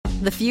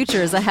The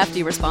future is a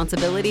hefty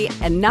responsibility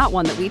and not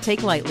one that we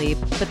take lightly.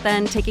 But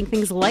then taking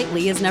things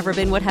lightly has never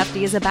been what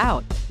Hefty is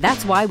about.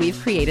 That's why we've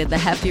created the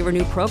Hefty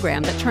Renew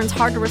program that turns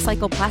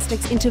hard-to-recycle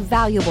plastics into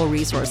valuable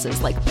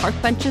resources like park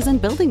benches and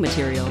building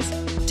materials.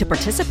 To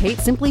participate,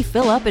 simply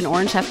fill up an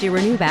orange Hefty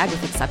Renew bag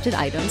with accepted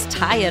items,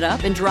 tie it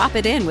up, and drop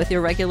it in with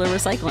your regular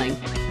recycling.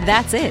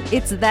 That's it.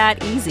 It's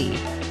that easy.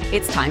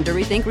 It's time to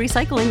rethink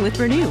recycling with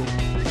Renew.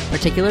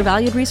 Particular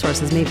valued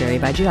resources may vary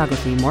by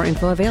geography. More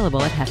info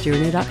available at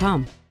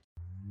heftyrenew.com.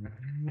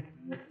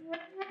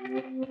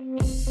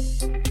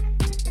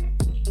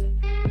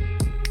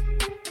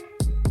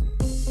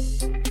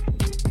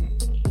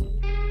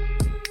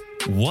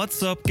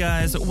 What's up,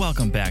 guys?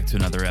 Welcome back to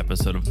another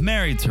episode of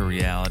Married to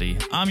Reality.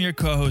 I'm your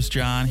co-host,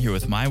 John, here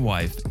with my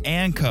wife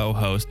and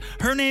co-host.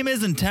 Her name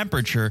isn't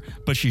Temperature,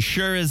 but she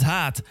sure is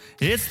hot.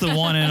 It's the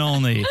one and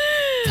only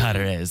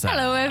Teresa.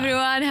 Hello,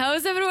 everyone.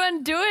 How's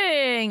everyone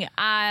doing?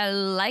 I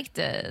like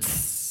this.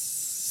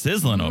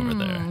 Sizzling over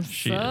there.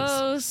 She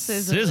so is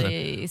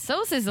sizzly.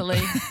 So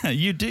sizzly.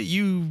 You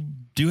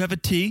do have a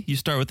T. You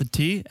start with a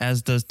T,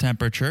 as does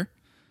Temperature.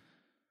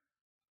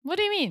 What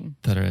do you mean?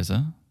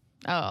 Teresa.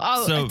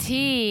 A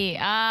T.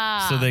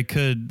 So they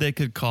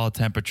could call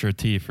Temperature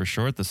T for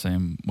short, the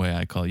same way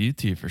I call you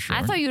T for short.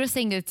 I thought you were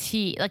saying a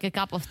tea, like a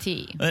cup of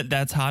tea.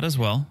 That's hot as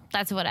well.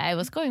 That's what I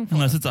was going for.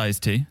 Unless it's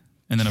iced tea.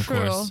 And then, of True.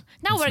 course,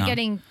 Now it's we're not.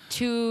 getting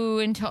too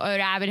into a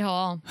rabbit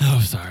hole.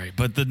 Oh, sorry.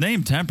 But the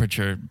name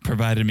Temperature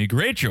provided me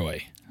great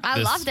joy. I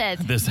loved it.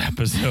 This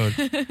episode.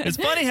 It's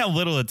funny how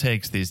little it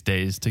takes these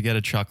days to get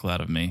a chuckle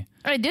out of me.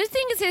 Do you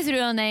think it's his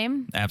real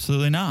name?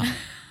 Absolutely not.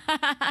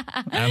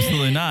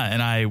 Absolutely not.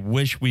 And I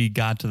wish we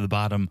got to the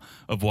bottom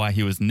of why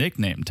he was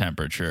nicknamed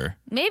Temperature.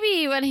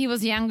 Maybe when he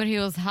was younger, he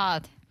was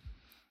hot.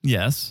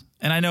 Yes.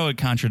 And I know it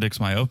contradicts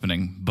my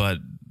opening, but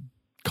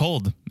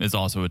cold is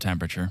also a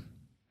temperature.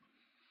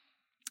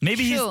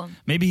 Maybe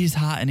he's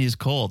hot and he's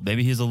cold.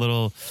 Maybe he's a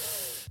little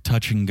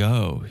touch and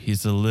go.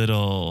 He's a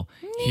little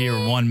here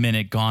 1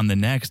 minute, gone the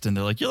next. And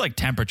they're like, you're like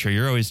Temperature.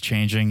 You're always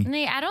changing.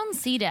 Nee, I don't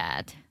see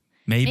that.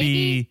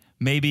 Maybe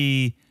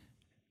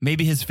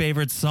his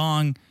favorite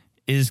song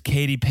is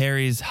Katy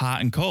Perry's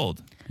Hot and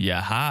Cold. You're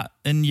hot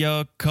and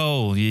you're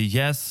cold. You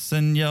yes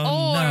and you're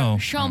no. Or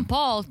Sean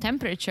Paul,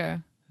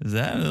 Temperature. Is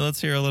that? Let's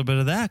hear a little bit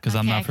of that because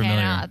I'm not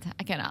familiar.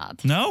 I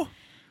cannot. No?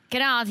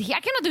 I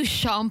cannot do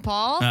Sean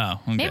Paul. Oh,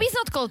 okay. Maybe it's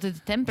not called the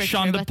Temperature.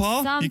 Sean but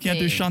DePaul? something. You can't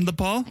do Sean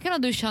DePaul? I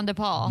cannot do Sean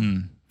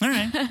DePaul. All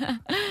right.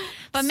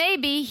 But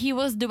maybe he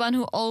was the one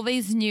who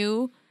always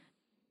knew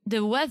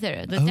the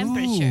weather, the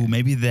temperature.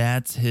 Maybe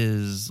that's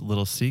his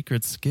little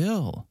secret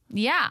skill.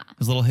 Yeah.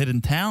 His little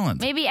hidden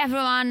talent. Maybe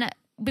everyone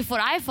before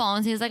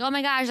iPhones, he's like, oh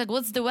my gosh, like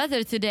what's the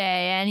weather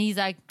today? And he's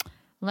like,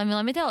 let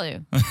me tell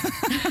you.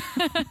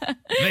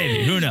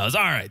 Maybe. Who knows?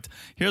 All right.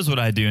 Here's what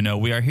I do know.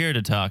 We are here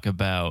to talk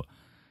about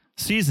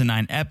Season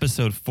 9,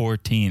 Episode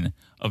 14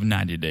 of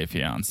 90 Day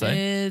Fiancé.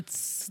 It's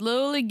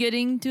slowly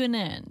getting to an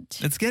end.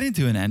 It's getting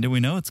to an end, and we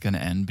know it's going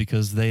to end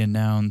because they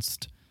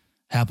announced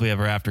Happily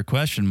Ever After ?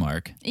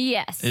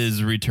 Yes.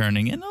 Is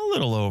returning in a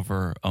little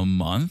over a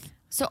month.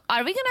 So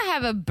are we going to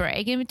have a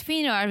break in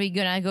between, or are we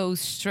going to go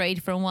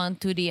straight from one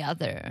to the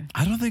other?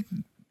 I don't think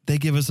they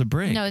give us a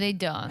break. No, they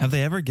don't. Have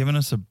they ever given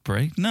us a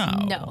break?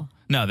 No.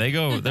 No, they're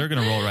going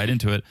to roll right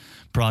into it.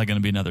 Probably going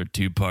to be another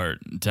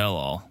 2-part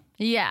tell-all.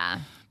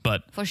 Yeah.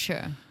 But for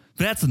sure.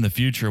 That's in the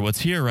future.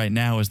 What's here right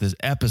now is this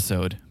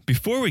episode.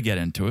 Before we get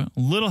into it, a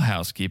little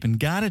housekeeping.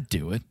 Gotta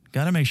do it.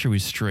 Gotta make sure we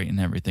straighten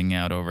everything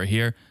out over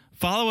here.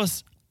 Follow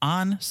us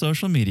on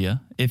social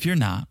media if you're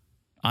not.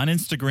 On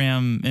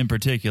Instagram in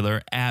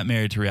particular, at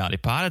Married to Reality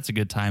Pod. It's a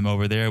good time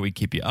over there. We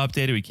keep you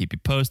updated. We keep you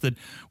posted.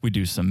 We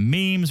do some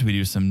memes. We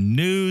do some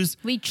news.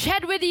 We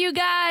chat with you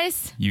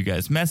guys. You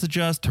guys message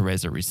us.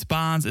 Teresa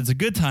responds. It's a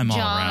good time all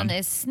around. John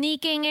is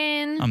sneaking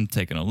in. I'm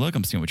taking a look.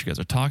 I'm seeing what you guys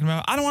are talking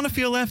about. I don't want to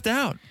feel left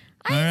out.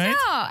 I know.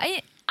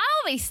 I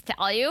always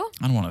tell you.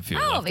 I don't want to feel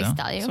left out. I always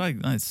tell you. So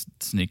I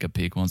sneak a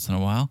peek once in a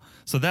while.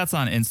 So that's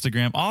on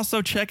Instagram.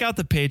 Also, check out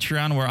the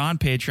Patreon. We're on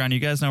Patreon. You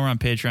guys know we're on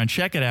Patreon.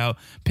 Check it out.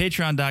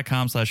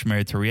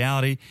 Patreon.com/married to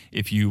reality.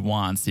 If you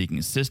want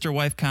Seeking Sister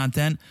Wife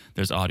content,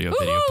 there's audio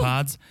video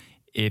pods.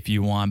 If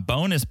you want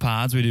bonus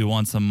pods, we do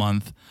once a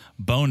month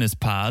bonus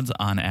pods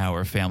on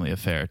our Family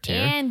Affair tier.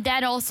 And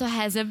that also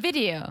has a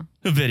video.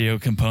 A video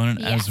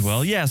component as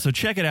well. Yeah, so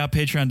check it out,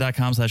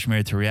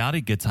 patreon.com/married to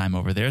reality. Good time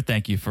over there.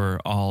 Thank you for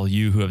all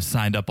you who have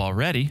signed up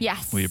already.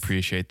 Yes. We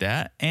appreciate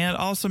that. And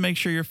also make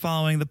sure you're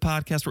following the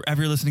podcast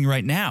wherever you're listening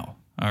right now.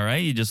 All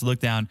right? You just look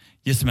down,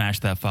 you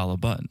smash that follow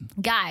button.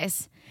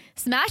 Guys,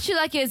 smash it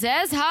like it's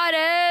as hot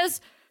as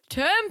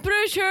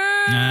Temperature.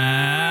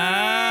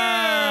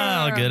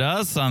 Look at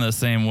us on the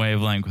same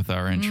wavelength with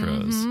our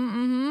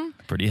intros.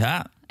 Pretty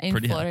hot. In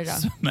Pretty Florida. Hot.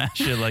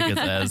 Smash it like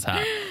it's as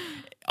hot.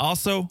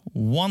 Also,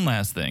 one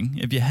last thing.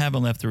 If you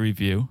haven't left a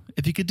review,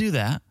 if you could do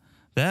that,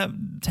 that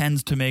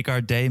tends to make our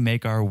day,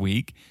 make our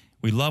week.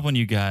 We love when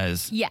you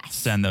guys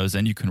send those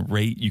in. You can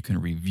rate, you can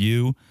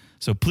review.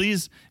 So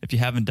please, if you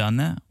haven't done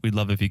that, we'd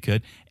love if you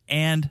could.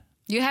 And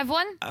You have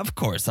one? Of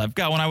course, I've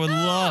got one. I would of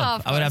I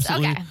would course.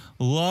 absolutely Okay.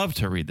 love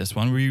to read this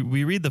one.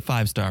 We read the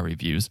 5-star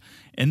reviews,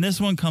 and this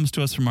one comes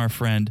to us from our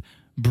friend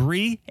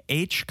Bree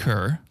H.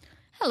 Kerr.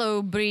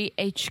 Hello, Bree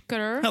H.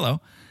 Kerr.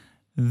 Hello.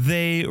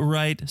 They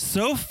write,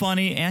 so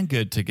funny and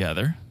good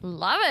together.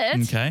 Love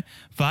it. Okay.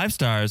 5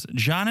 stars.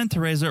 John and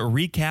Teresa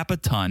recap a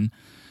ton.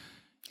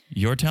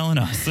 You're telling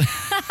us.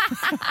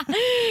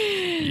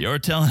 You're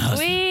telling us.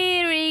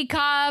 We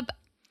recap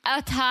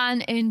a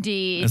ton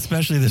indeed.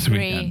 Especially this Bree.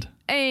 weekend.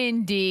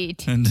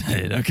 Indeed.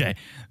 Indeed. Okay.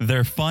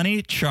 They're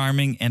funny,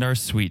 charming, and are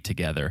sweet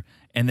together.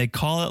 And they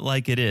call it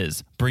like it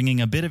is, bringing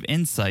a bit of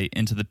insight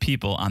into the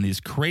people on these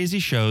crazy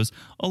shows,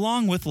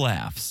 along with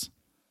laughs.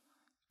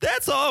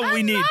 That's all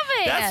we need. love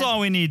it. That's all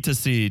we need to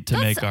see to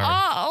That's make our.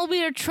 all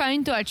we are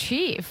trying to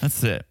achieve.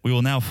 That's it. We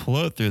will now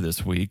float through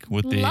this week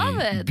with Love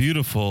the it.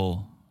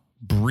 beautiful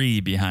Bree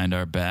behind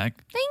our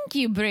back. Thank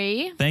you,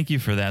 Bree. Thank you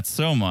for that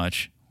so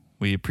much.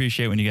 We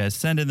appreciate when you guys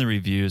send in the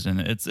reviews, and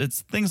it's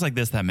things like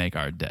this that make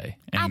our day.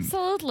 And,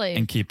 Absolutely.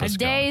 and keep us our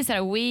days,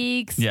 our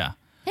weeks. Yeah.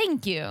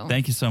 Thank you.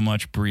 Thank you so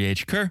much, Bree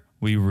H. Kerr.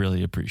 We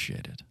really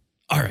appreciate it.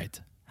 All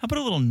right. How about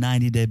a little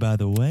 90-day by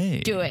the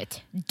way? Do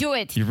it. Do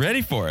it. You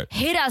ready for it?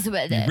 Hit us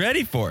with You it.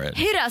 ready for it?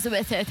 Hit us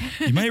with it.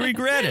 You might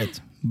regret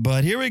it,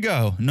 but here we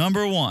go.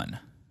 Number 1,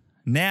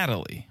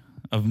 Natalie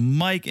of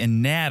Mike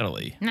and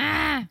Natalie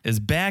Nah. is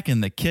back in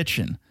the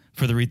kitchen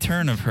for the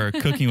return of her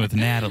Cooking with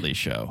Natalie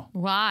show.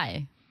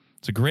 Why?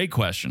 It's a great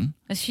question.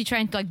 Is she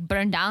trying to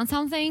burn down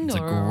something? It's a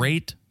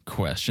great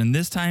question.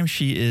 This time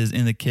she is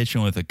in the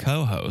kitchen with a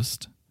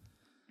co-host.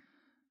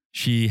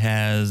 She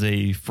has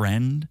a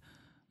friend,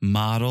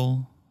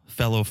 model,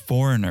 fellow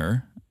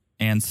foreigner,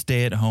 and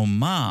stay-at-home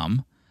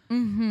mom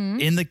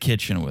in the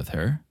kitchen with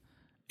her.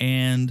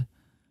 And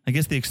I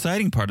guess the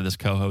exciting part of this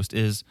co-host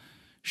is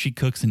she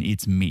cooks and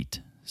eats meat.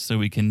 So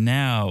we can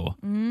now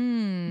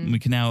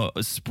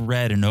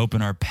spread and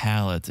open our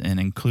palate and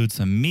include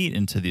some meat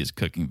into these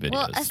cooking videos.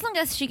 Well, as long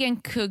as she can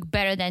cook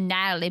better than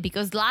Natalie,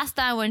 because last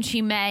time when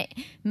she made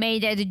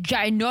that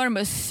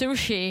ginormous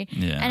sushi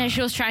Yeah. and then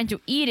she was trying to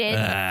eat it,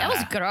 that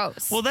was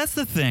gross. Well, that's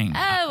the thing.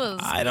 That was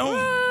I don't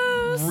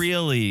gross.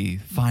 really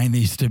find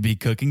these to be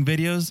cooking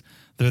videos.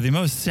 They're the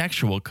most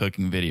sexual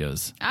cooking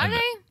videos. Are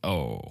they?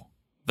 Oh.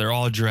 They're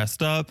all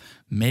dressed up,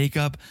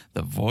 makeup,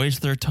 the voice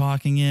they're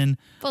talking in.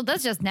 Well,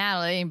 that's just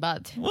Natalie,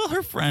 but Well,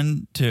 her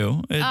friend,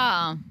 too.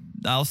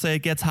 I'll say it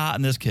gets hot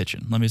in this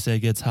kitchen. Let me say it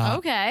gets hot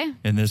okay.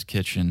 in this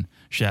kitchen.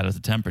 Shout out the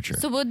temperature.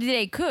 So what did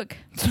they cook?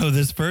 So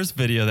this first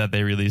video that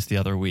they released the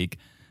other week,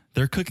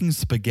 they're cooking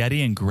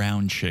spaghetti and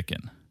ground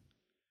chicken.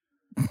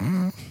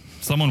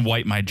 Someone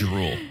wipe my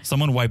drool.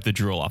 Someone wipe the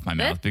drool off my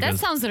mouth. That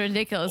sounds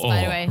ridiculous,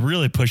 by the way.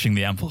 Really pushing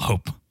the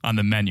envelope on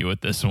the menu with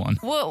this one.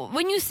 Well,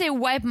 when you say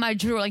wipe my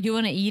drool, like you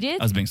want to eat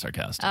it? I was being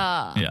sarcastic.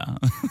 Yeah.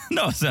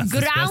 No, it sounds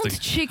Ground disgusting.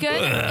 chicken?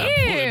 Ugh,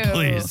 Ew.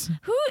 please.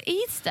 Who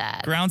eats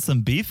that? Ground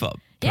some beef up.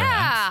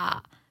 Perhaps. Yeah.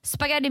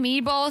 Spaghetti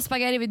meatballs,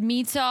 spaghetti with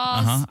meat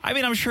sauce. Uh-huh. I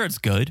mean, I'm sure it's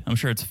good. I'm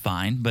sure it's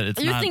fine, but it's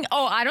You not. think,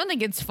 I don't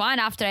think it's fun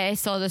after I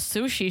saw the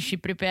sushi she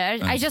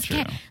prepared. I That's just true.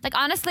 can't. Like,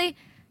 honestly,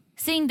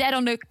 seeing that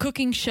on the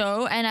cooking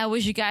show, and I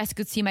wish you guys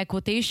could see my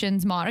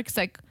quotations marks,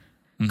 like,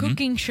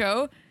 cooking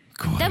show,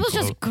 Quote, that was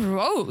just unquote.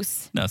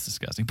 gross. That's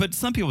disgusting. But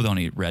some people don't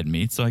eat red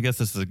meat, so I guess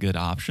this is a good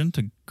option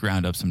to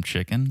ground up some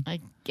chicken. I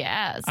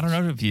guess. I don't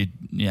know if you.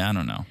 Yeah, I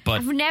don't know.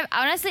 But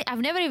I've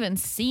never even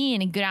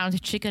seen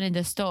ground chicken in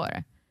the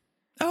store.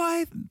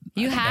 I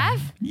You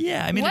have?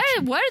 Yeah, I mean,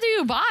 Where do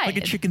you buy like a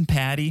it? chicken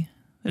patty.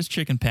 There's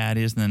chicken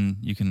patties, and then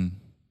you can.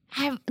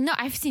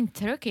 I've seen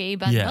turkey,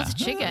 but Yeah, not I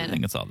chicken.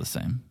 think it's all the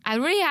same. I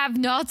really have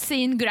not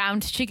seen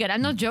ground chicken.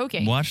 I'm not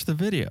joking. Watch the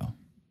video.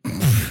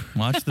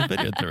 Watch the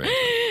video, Teresa.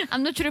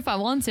 I'm not sure if I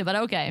want to, but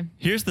okay.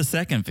 Here's the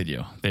second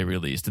video they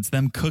released. It's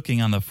them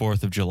cooking on the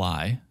 4th of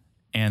July,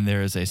 and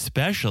there is a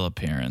special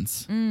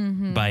appearance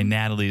by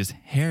Natalie's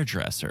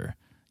hairdresser.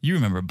 You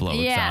remember Blow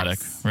Yes.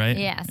 Exotic, right?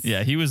 Yes.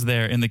 Yeah, he was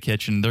there in the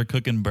kitchen. They're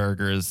cooking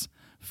burgers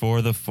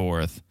for the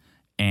 4th,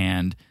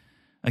 and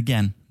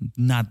again,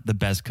 not the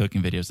best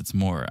cooking videos.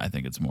 I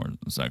think it's more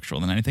sexual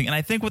than anything. And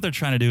I think what they're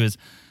trying to do is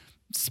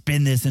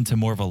spin this into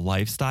more of a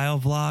lifestyle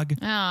vlog.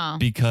 Oh.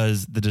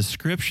 Because the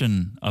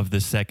description of the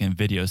second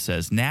video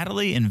says,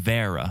 Natalie and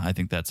Vera, I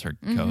think that's her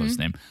co-host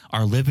name,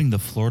 are living the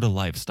Florida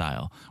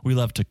lifestyle. We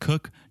love to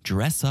cook,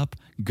 dress up,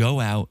 go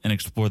out, and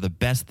explore the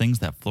best things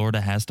that Florida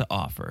has to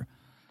offer.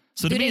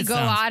 So to Do me, they it go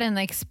sounds, out and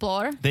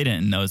explore? they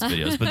didn't in those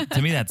videos, but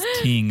to me, that's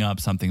teeing up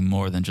something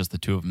more than just the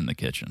two of them in the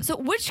kitchen. So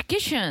which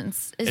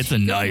kitchens is It's she a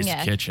going nice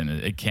at? kitchen.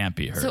 It can't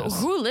be hers. So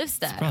who lives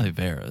there? Probably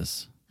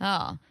Vera's,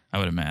 Oh. I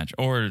would imagine.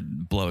 Or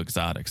Blow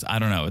Exotics. I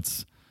don't know.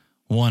 It's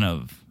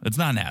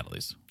not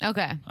Natalie's.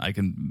 Okay. I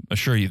can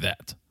assure you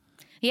that.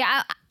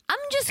 Yeah, I'm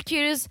just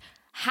curious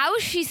how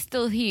she's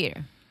still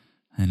here.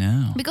 I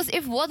know. Because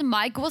if what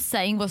Mike was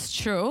saying was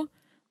true,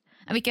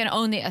 and we can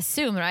only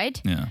assume,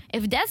 right? Yeah.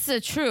 If that's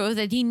the truth,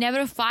 that he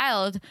never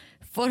filed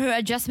for her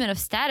adjustment of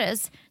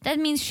status, that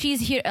means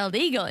she's here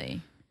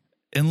illegally.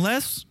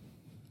 Unless,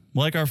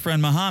 like our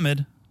friend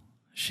Muhammad,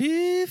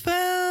 she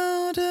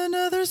found want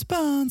another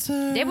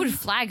sponsor. They would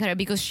flag her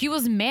because she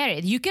was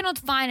married. You cannot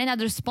find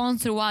another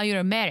sponsor while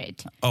you're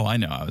married. Oh, I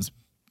know. I was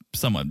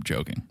somewhat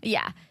joking.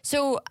 Yeah.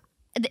 So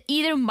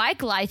either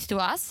Mike lied to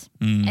us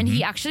and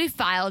he actually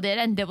filed it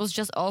and that was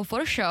just all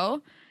for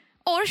show,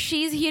 or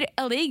she's here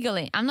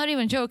illegally. I'm not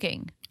even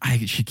joking.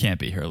 She can't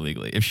be here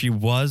illegally. If she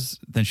was,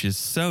 then she's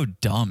so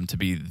dumb to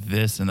be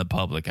this in the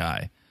public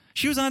eye.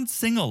 She was on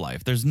Single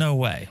Life. There's no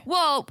way.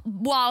 Well,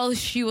 while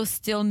she was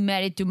still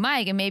married to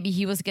Mike and maybe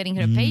he was getting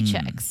her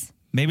paychecks.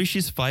 Maybe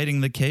she's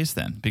fighting the case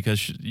then, because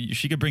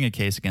she could bring a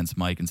case against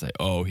Mike and say,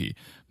 oh, he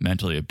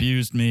mentally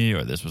abused me,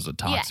 or this was a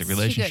toxic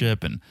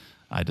relationship and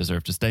I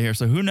deserve to stay here.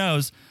 So who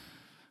knows?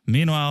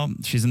 Meanwhile,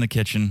 she's in the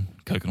kitchen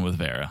cooking with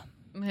Vera.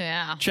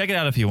 Yeah. Check it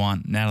out if you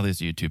want. Natalie's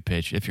YouTube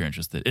page, if you're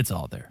interested. It's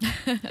all there.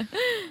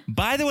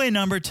 By the way,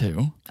 number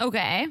 2.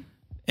 Okay.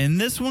 And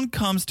this one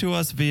comes to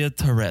us via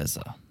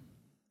Teresa.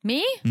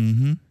 Me?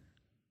 Mm-hmm.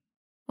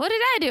 What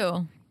did I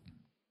do?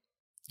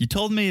 You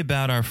told me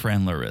about our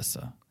friend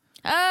Larissa.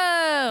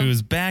 Oh.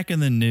 Who's back in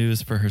the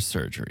news for her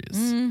surgeries.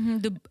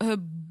 Mm-hmm. Her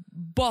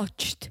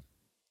botched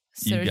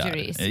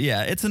surgeries.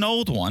 Yeah, it's an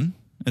old one.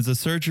 It's a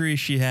surgery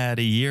she had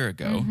a year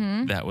ago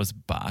that was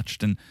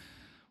botched. And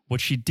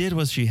what she did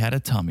was she had a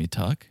tummy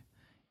tuck.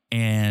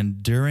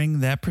 And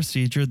during that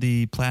procedure,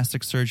 the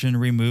plastic surgeon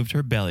removed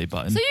her belly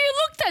button. So you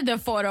looked at the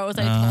photos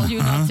I told you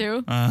not to.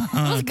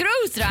 It was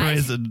gross,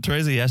 right?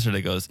 Teresa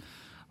yesterday goes,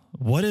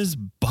 what is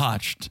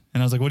botched?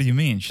 And I was like, what do you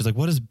mean? She's like,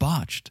 what is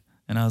botched?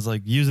 And I was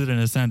like, use it in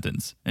a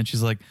sentence. And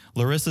she's like,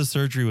 Larissa's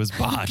surgery was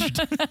botched.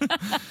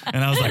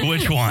 And I was like,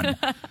 which one?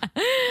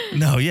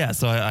 No, yeah.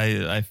 So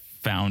I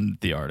found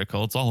the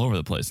article. It's all over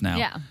the place now.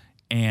 Yeah.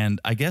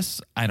 And I guess,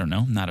 I don't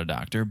know, not a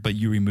doctor, but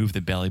you remove the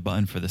belly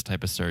button for this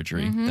type of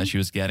surgery that she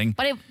was getting.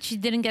 But she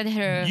didn't get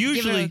her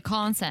give her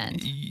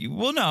consent.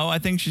 Well, no, I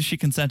think she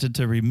consented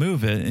to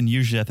remove it. And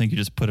usually I think you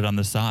just put it on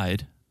the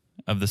side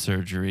of the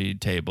surgery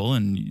table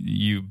and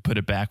you put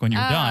it back when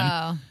you're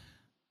done.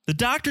 The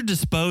doctor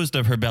disposed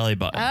of her belly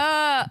button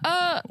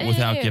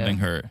without giving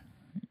her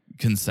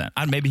consent.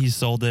 Maybe he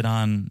sold it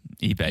on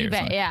eBay or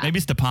something. Yeah. Maybe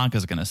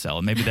Stepanka's going to sell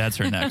it. Maybe that's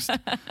her next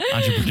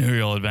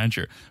entrepreneurial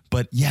adventure.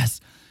 But yes,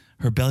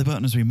 her belly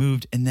button was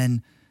removed and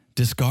then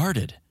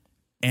discarded.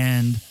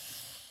 And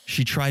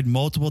she tried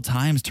multiple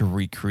times to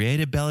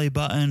recreate a belly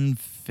button,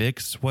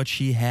 fix what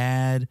she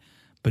had,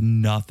 but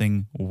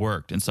nothing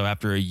worked. And so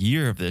after a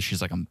year of this,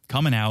 she's like, I'm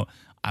coming out.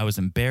 I was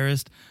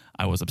embarrassed.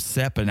 I was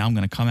upset, but now I'm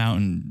going to come out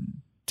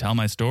and tell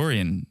my story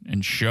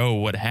and show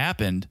what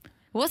happened.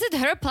 Was it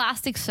her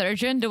plastic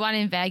surgeon, the one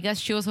in Vegas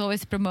she was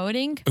always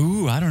promoting?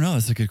 Ooh, I don't know.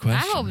 That's a good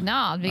question. I hope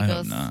not,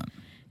 because I hope not.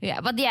 Yeah,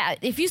 but yeah,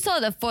 if you saw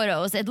the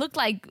photos, it looked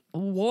like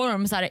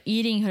worms are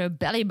eating her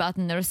belly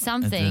button or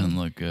something. It didn't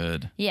look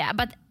good. Yeah,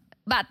 but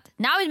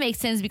now it makes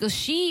sense because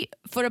she,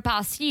 for the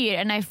past year,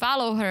 and I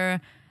follow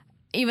her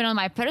even on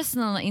my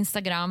personal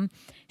Instagram,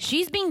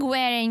 she's been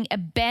wearing a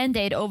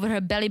Band-Aid over her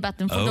belly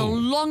button for the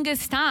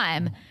longest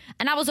time.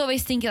 And I was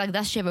always thinking, like,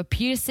 does she have a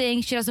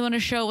piercing? She doesn't want to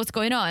show what's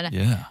going on.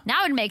 Yeah.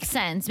 Now it makes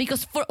sense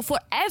because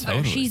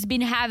forever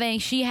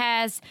she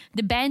has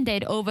the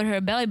Band-Aid over her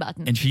belly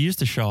button. And she used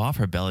to show off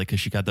her belly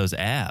because she got those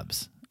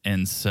abs.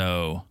 And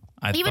so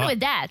with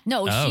that,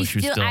 no,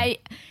 she still. I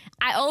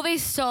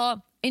always saw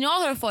in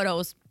all her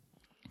photos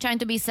trying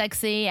to be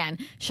sexy and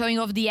showing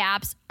off the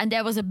abs, and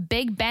there was a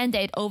big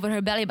Band-Aid over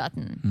her belly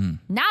button.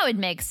 Now it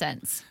makes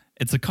sense.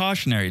 It's a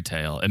cautionary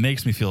tale. It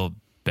makes me feel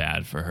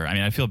bad for her. I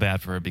mean, I feel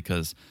bad for her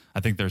because I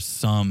think there's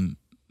something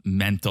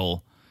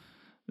mental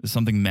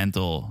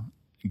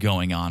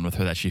going on with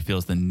her that she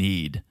feels the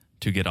need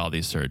to get all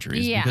these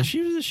surgeries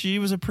because she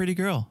was a pretty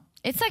girl.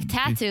 It's like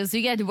tattoos.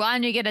 You get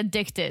one, you get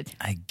addicted.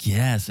 I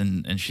guess,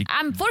 and she.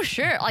 I'm for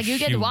sure. Like you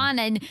get one,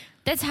 and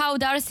that's how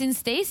Darcy and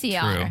Stacey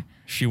are.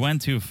 She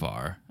went too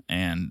far,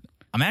 and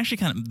I'm actually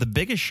the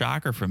biggest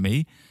shocker for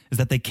me is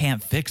that they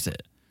can't fix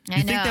it.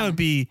 You think that would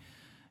be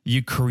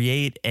you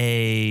create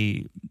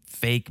a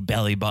fake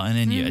belly button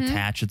and you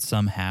attach it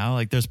somehow?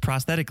 Like there's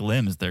prosthetic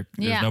limbs. There's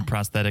no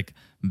prosthetic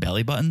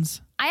belly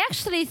buttons. I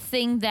actually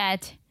think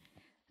that.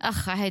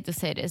 I hate to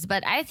say this,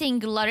 but I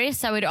think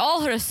Larissa, with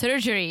all her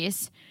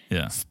surgeries,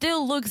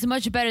 still looks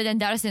much better than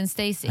Darcy and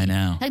Stacey. I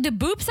know. Like the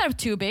boobs are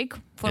too big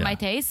for my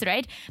taste,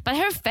 right? But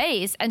her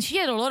face, and she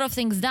had a lot of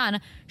things done,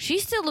 she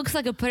still looks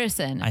like a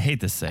person. I hate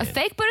to say a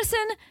fake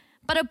person,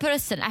 but a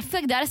person. I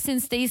feel like Darcy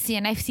and Stacey,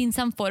 and I've seen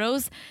some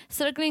photos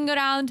circling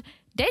around,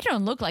 they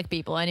don't look like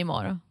people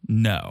anymore.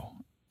 No.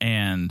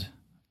 And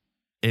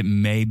it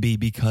may be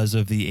because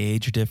of the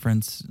age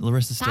difference.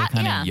 Larissa's still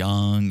kind of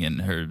young,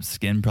 and her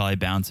skin probably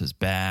bounces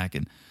back.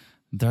 And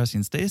Darcy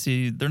and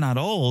Stacey, they're not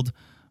old,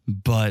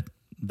 but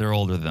they're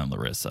older than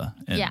Larissa.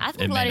 And I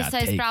think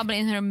Larissa is probably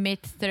in her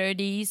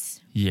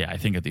mid-30s. Yeah, I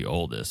think at the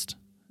oldest.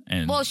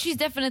 And well, she's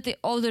definitely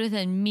older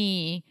than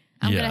me.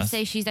 I'm going to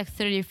say she's like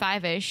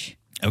 35-ish.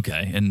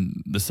 Okay,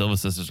 and the Silva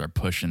sisters are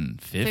pushing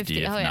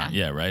 50 if not.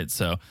 Yeah, right?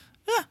 So,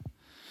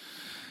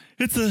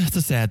 it's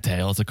a sad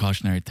tale. It's a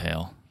cautionary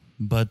tale.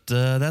 But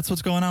that's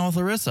what's going on with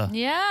Larissa.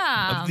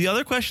 Yeah. The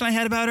other question I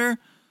had about her,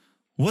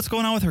 what's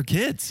going on with her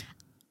kids?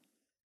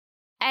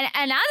 And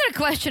another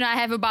question I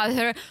have about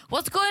her,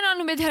 what's going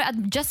on with her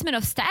adjustment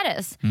of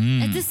status?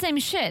 It's the same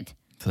shit.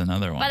 It's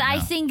another one. But I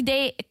yeah. think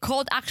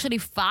Colt actually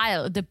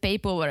filed the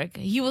paperwork.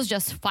 He was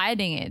just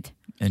fighting it.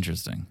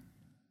 Interesting.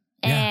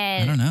 And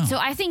Yeah, I don't know. So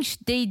I think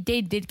they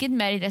did get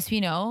married, as we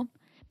know.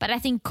 But I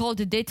think Colt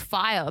did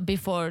file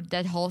before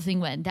that whole thing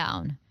went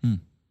down.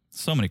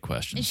 So many And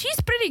questions. she's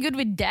pretty good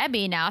with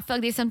Debbie now. I feel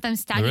like they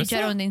sometimes tag There each is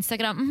other that? on the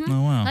Instagram. Mhm.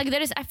 Oh, wow. Like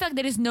I feel like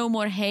there is no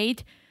more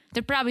hate.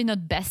 They're probably not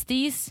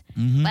besties,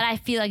 Mm-hmm. but I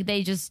feel like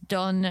they just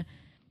don't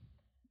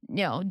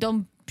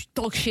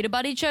talk shit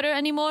about each other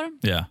anymore.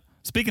 Yeah.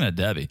 Speaking of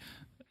Debbie,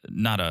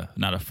 not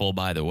a full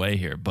by the way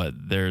here, but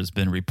there's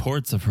been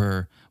reports of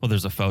her. Well,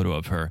 there's a photo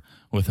of her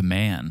with a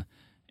man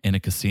in a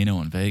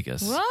casino in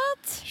Vegas.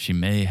 What? She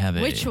may have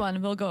a Which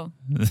one will go?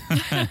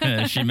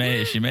 she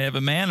may have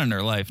a man in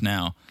her life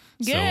now.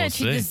 Good. So we'll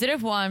she see.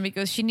 deserves one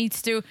because she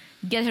needs to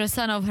get her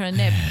son off her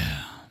nip.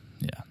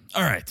 Yeah.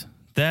 All right.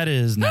 That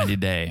is 90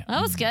 Day.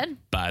 That was good.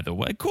 By the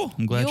way, cool.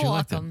 I'm glad You're you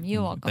liked welcome. it.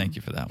 You're welcome. Thank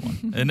you for that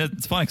one. And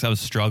it's funny because I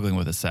was struggling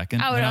with a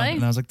second. Oh, and really?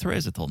 and I was like,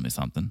 Teresa told me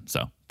something.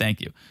 So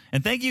thank you.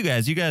 And thank you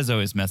guys. You guys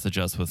always message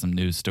us with some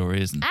news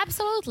stories. And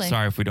Absolutely.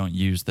 sorry if we don't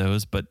use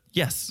those, but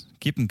yes,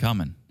 keep them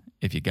coming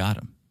if you got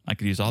them. I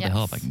could use all the Yes.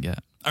 help I can get.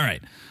 All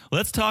right.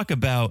 Let's talk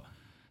about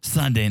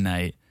Sunday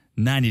night,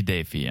 90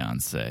 Day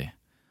Fiancé,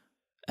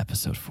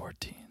 episode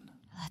 14.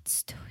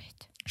 Let's do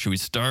it. Should we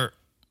start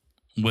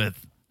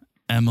with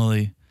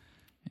Emily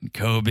and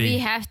Kobe? We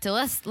have to.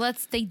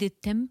 Let's take the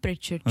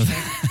temperature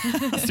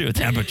check. Let's do a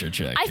temperature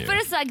check. I here.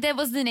 first that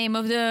was the name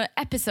of the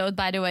episode,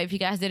 by the way, if you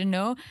guys didn't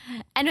know.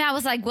 And I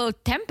was like, well,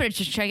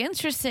 temperature check,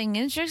 interesting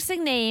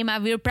name.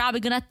 We're probably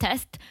gonna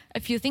test a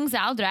few things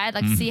out, right?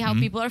 Like see how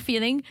people are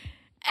feeling.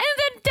 And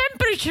then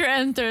temperature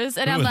enters,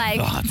 and Who I'm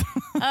would've like, thought?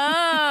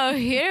 oh,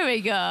 here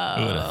we go.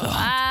 would've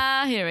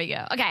thought? Here we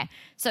go. Okay,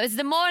 so it's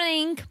the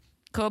morning.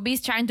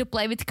 Kobe's trying to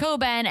play with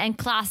Coben, and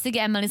classic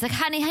Emily's like,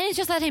 honey,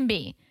 just let him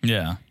be.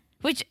 Yeah.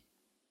 Which,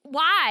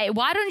 why?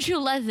 Why don't you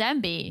let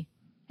them be?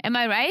 Am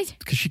I right?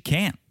 Because she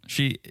can't.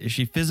 She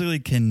physically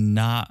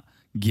cannot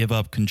give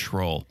up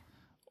control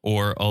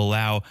or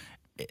allow,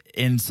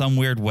 in some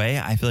weird way,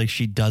 I feel like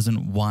she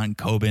doesn't want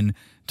Coben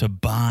to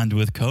bond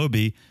with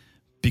Kobe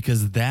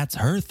because that's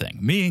her thing.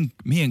 Me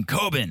and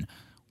Coben,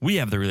 we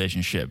have the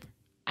relationship.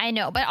 I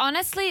know, but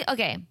honestly,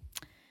 okay,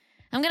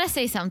 I'm gonna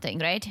say something,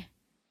 right?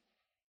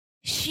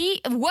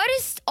 Where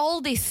is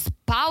all this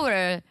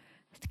power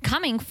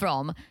coming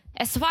from?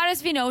 As far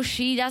as we know,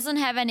 she doesn't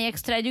have any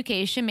extra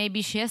education.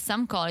 Maybe she has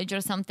some college or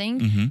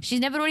something.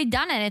 She's never really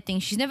done anything.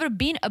 She's never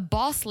been a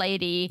boss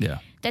lady. Yeah.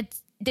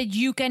 That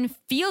you can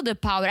feel the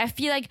power. I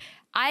feel like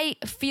I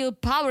feel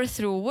power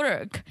through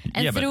work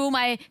and Yeah, but- through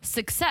my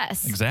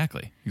success.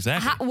 Exactly.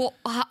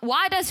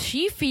 Why does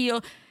she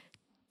feel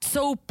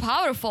so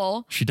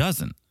powerful? She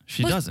doesn't.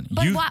 She doesn't.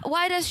 But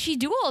why does she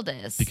do all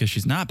this? Because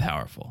she's not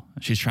powerful.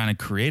 She's trying to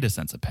create a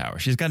sense of power.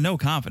 She's got no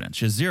confidence.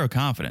 She has zero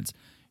confidence.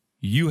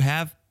 You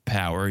have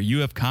power. You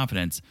have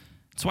confidence.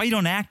 That's why you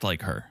don't act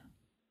like her,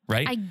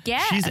 right? I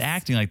guess. She's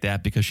acting like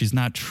that because she's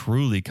not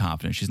truly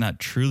confident. She's not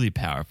truly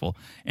powerful.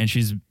 And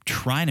she's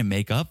trying to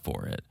make up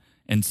for it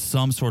in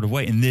some sort of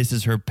way. And this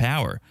is her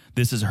power.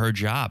 This is her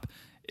job,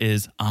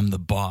 is I'm the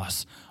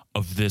boss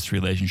of this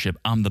relationship.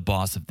 I'm the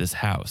boss of this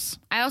house.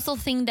 I also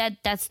think that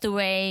that's the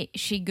way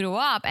she grew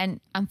up, and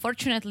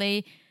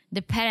unfortunately,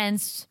 the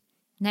parents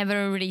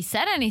never really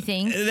said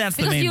anything. That's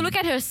the because main- you look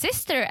at her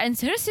sister, and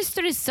her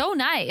sister is so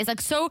nice,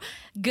 like so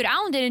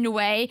grounded in a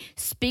way,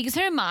 speaks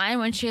her mind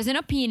when she has an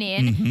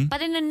opinion, Mm-hmm.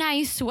 but in a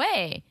nice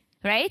way,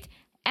 right?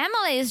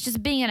 Emily is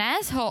just being an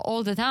asshole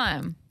all the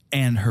time.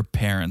 And her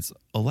parents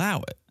allow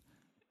it.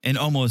 And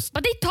almost,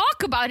 But they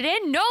talk about it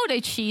and know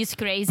that she's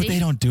crazy. but they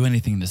don't do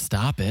anything to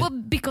stop it. Well,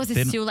 because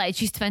They it's don't- too late.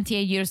 She's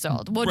 28 years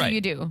old. What Right. do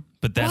you do?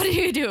 But that's, what do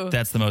you do?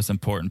 That's the most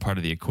important part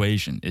of the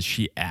equation is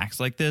she acts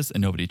like this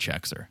and nobody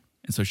checks her.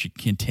 And so she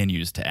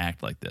continues to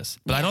act like this.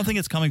 But I don't think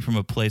it's coming from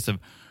a place of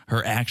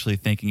her actually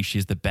thinking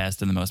she's the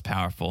best and the most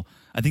powerful.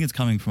 I think it's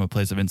coming from a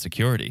place of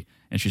insecurity.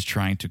 And she's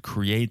trying to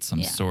create some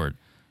Yeah. sort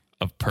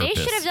of purpose.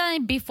 They should have done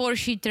it before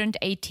she turned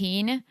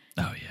 18.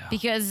 Oh, yeah.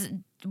 Because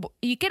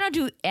you cannot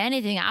do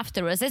anything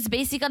afterwards. It's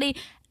basically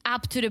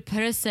up to the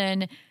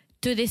person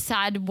to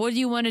decide what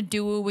you want to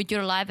do with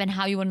your life and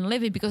how you want to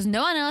live it, because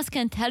no one else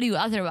can tell you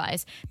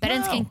otherwise.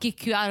 Parents No. can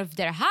kick you out of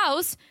their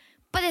house,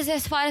 but it's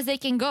as far as they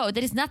can go.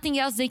 There is nothing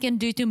else they can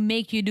do to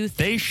make you do things.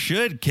 They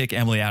should kick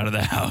Emily out of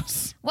the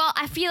house. Well,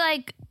 I feel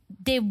like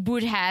they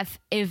would have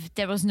if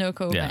there was no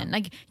COVID. Yeah.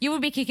 Like, you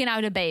would be kicking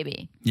out a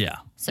baby. Yeah.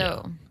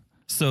 So,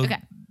 So Okay.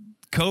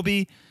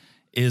 Kobe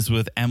is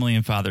with Emily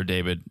and Father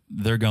David.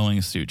 They're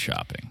going suit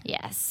shopping.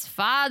 yes.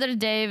 Father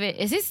David.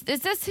 Is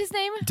this his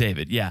name?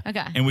 David, yeah.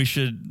 Okay. And we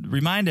should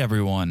remind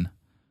everyone,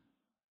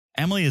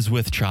 Emily is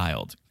with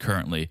child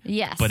currently.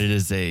 Yes. But it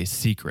is a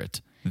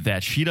secret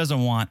that she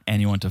doesn't want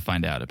anyone to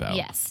find out about.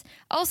 Yes.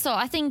 Also,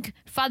 I think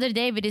Father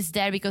David is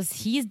there because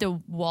he's the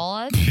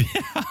wallet.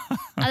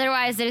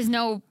 Otherwise, there is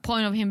no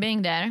point of him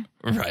being there.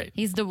 Right.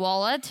 He's the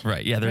wallet.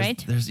 Right. Yeah.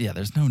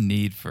 There's no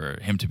need for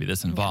him to be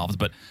this involved,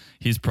 but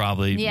he's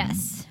probably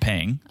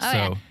paying.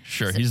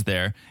 Sure, he's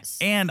there.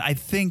 And I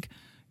think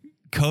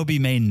Kobe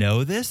may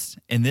know this,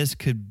 and this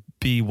could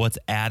be what's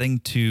adding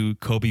to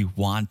Kobe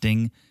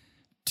wanting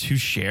to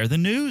share the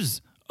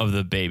news of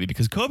the baby,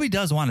 because Kobe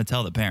does want to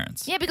tell the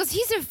parents. Yeah, because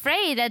he's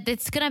afraid that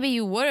it's going to be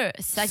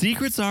worse. Like,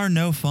 secrets are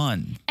no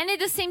fun. And at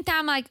the same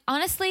time, like,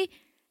 honestly,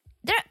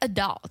 they're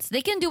adults.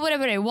 They can do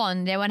whatever they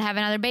want. They want to have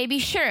another baby,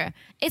 sure.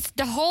 It's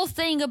the whole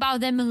thing about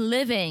them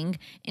living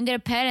in their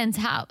parents'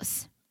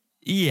 house.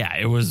 Yeah,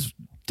 it was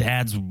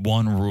dad's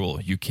one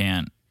rule. You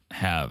can't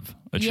have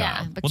a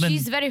child. Yeah, but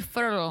she's very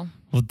fertile.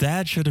 Well,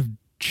 dad should have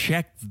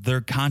checked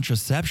their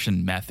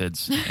contraception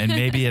methods and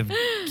maybe have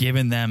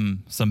given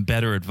them some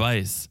better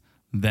advice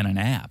than an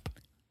app.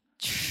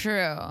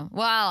 True.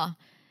 Well,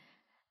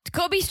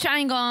 Kobe's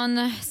trying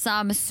on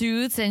some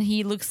suits and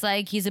he looks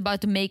like he's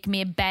about to make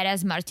me a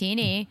badass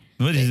martini.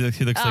 What, he looks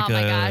like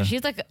my gosh,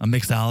 he's like a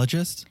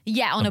mixologist?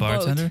 Yeah, on a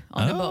bartender?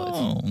 boat. On a boat.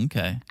 Oh,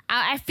 okay.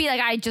 I feel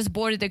like I just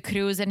boarded a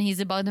cruise and he's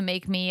about to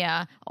make me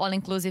a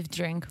all-inclusive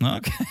drink.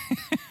 Okay.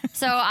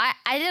 So I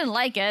didn't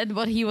like it,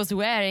 what he was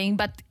wearing,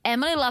 but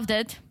Emily loved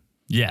it.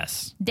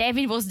 Yes.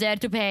 David was there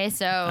to pay,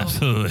 so...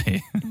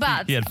 Absolutely.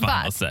 But, he had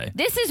final say.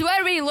 This is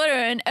where we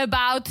learn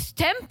about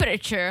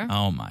temperature.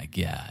 Oh, my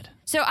God.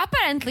 So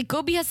apparently,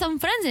 Kobe has some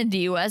friends in the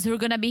U.S. who are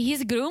going to be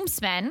his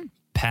groomsmen.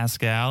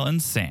 Pascal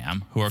and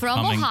Sam, who are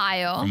coming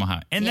Ohio. From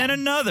Ohio. And then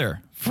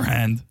another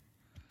friend.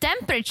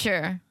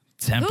 Temperature.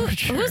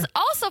 Temperature. Who's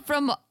also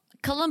from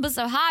Columbus,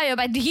 Ohio,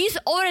 but he's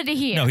already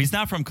here. No, he's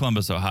not from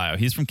Columbus, Ohio.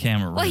 He's from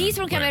Cameroon. Well, he's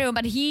from Cameroon,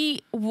 but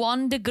he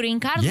won the green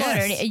card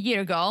lottery a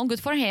year ago. Good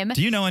for him.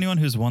 Do you know anyone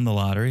who's won the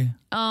lottery?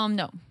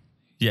 No.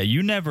 Yeah,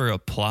 you never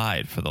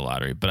applied for the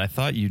lottery, but I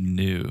thought you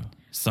knew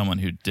someone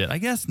who did. I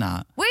guess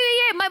not. Wait,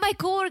 my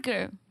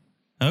coworker.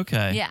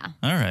 Okay. Yeah.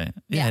 All right.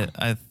 Yeah, Yeah.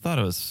 I thought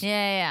it was.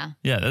 Yeah.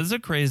 Yeah, that's a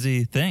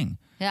crazy thing.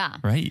 Yeah.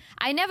 Right?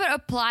 I never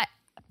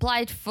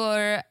applied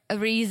for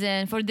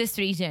this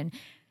reason.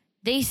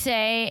 They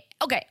say,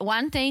 okay,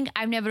 one thing,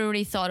 I've never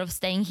really thought of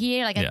staying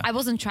here. Like, I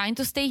wasn't trying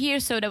to stay here,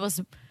 so that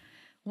was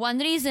one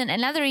reason.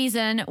 Another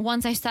reason,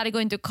 once I started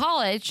going to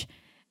college,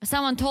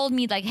 someone told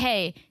me, like,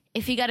 hey,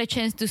 if you got a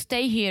chance to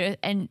stay here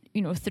and,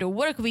 through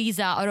work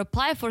visa or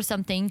apply for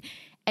something,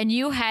 and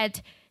you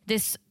had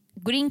this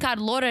green card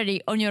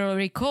lottery on your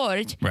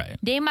record, right,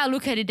 they might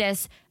look at it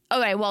as, all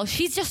right, well,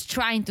 she's just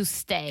trying to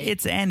stay.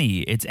 It's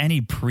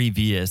any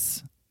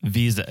previous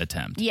visa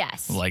attempt.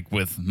 Yes. Like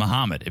with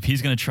Muhammad. If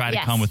he's going to try to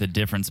come with a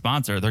different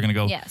sponsor, they're going to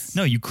go,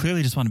 no, you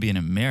clearly just want to be in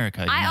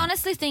America. I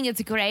honestly think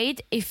it's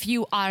great if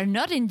you are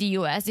not in the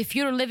U.S., if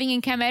you're living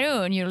in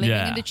Cameroon, you're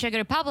living in the Czech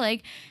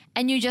Republic,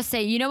 and you just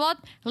say, you know what,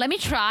 let me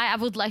try. I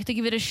would like to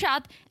give it a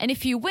shot. And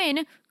if you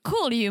win,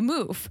 cool, you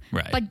move.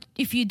 Right. But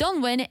if you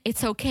don't win,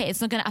 it's okay.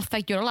 It's not going to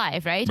affect your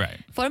life, right? Right.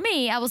 For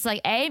me, I was like,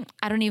 A,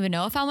 I don't even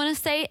know if I want to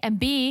stay. And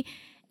B,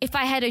 if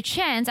I had a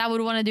chance, I would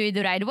want to do it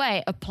the right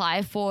way.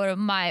 Apply for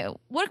my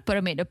work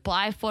permit,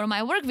 apply for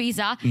my work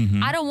visa.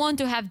 Mm-hmm. I don't want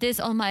to have this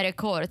on my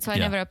record, so I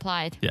never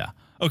applied. Yeah.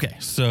 Okay,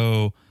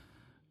 so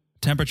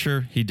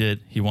temperature, he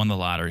did. He won the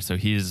lottery, so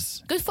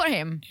he's... Good for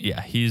him.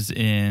 Yeah, he's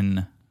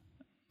in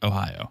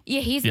Ohio.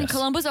 Yeah, he's in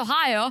Columbus,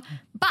 Ohio,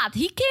 but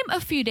he came a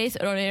few days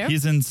earlier.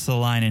 He's in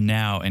Salina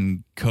now,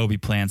 and Kobe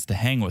plans to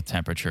hang with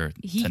Temperature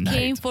tonight. He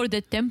came for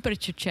the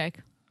temperature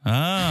check.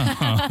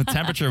 Oh,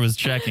 Temperature was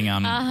checking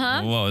on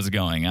what was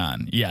going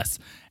on. Yes.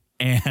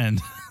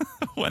 And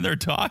when they're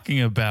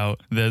talking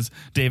about this,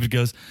 David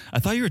goes, I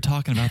thought you were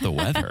talking about the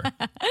weather.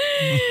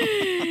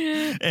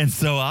 And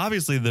so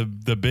obviously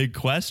the big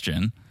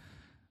question,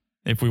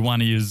 if we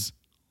want to use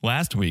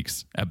last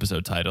week's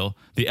episode title,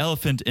 the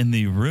elephant in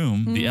the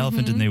room, the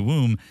elephant in the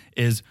womb,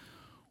 is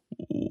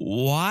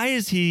why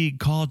is he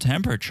called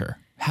Temperature?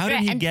 How did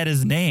he get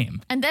his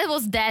name? And that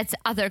was Dad's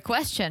other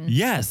question.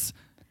 Yes.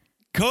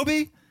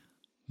 Kobe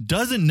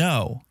doesn't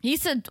know. He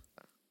said,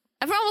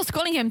 everyone was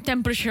calling him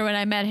Temperature when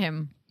I met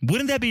him.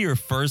 Wouldn't that be your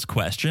first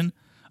question?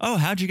 Oh,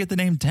 how'd you get the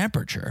name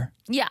Temperature?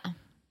 Yeah.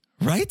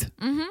 Right?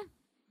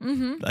 Mm-hmm.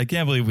 Mm-hmm. I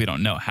can't believe we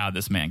don't know how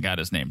this man got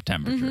his name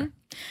Temperature. Mm-hmm.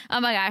 Oh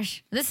my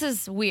gosh, this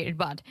is weird,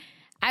 but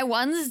I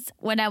once,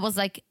 when I was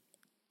like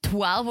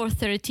 12 or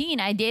 13,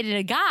 I dated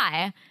a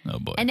guy. Oh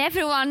boy. And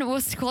everyone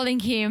was calling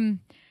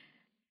him,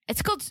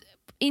 it's called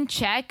in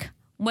Czech,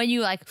 when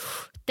you like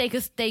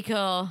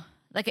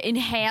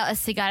inhale a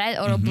cigarette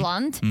or a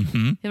blunt,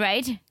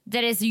 right?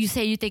 That is, you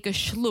say you take a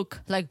schluck,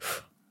 like,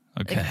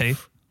 okay.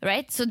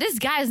 Right? So this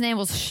guy's name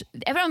was,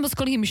 everyone was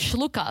calling him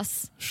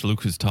Schlukas.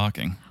 Schluck who's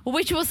talking.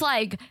 Which was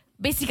like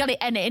basically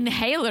an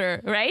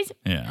inhaler, right?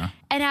 Yeah.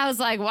 And I was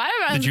like, why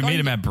am I? Did you meet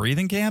him at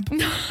breathing camp?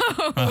 No.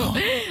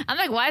 Oh. I'm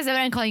like, why is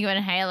everyone calling you an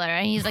inhaler?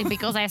 And he's like,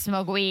 because I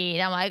smoke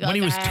weed. I'm like, when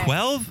he was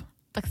 12?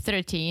 Like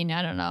 13,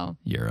 I don't know.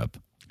 Europe.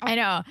 I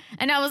know.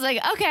 And I was like,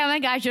 okay, oh my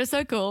gosh, you're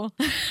so cool.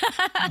 But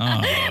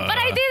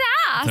I did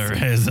ask.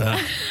 Teresa.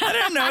 I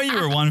didn't know you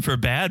were one for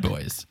bad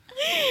boys.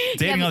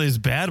 Dating all these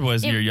bad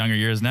boys in your younger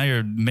years. Now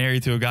you're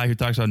married to a guy who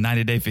talks about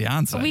 90 Day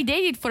Fiance. We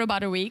dated for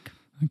about a week.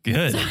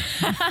 Good.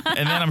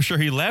 And then I'm sure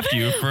he left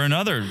you for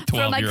another 12-year-old.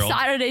 From like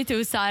Saturday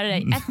to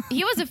Saturday. And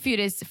he was a few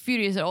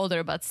years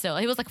older, but still.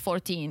 He was like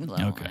 14.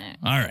 Okay.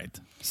 All right.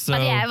 So,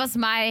 but yeah, it was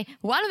my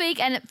 1 week.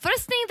 And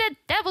first thing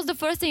that was the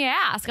first thing I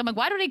asked. I'm like,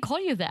 why do they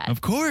call you that?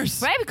 Of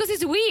course. Right? Because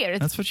it's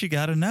weird. That's what you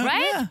got to know.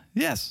 Right? Yeah.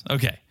 Yes.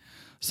 Okay.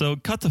 So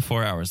cut to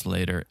 4 hours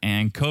later,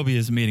 and Kobe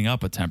is meeting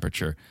up with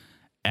Temperature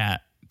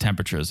at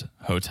Temperature's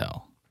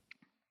hotel.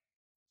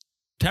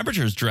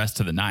 Temperature's dressed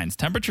to the nines.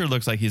 Temperature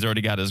looks like he's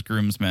already got his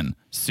groomsman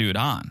suit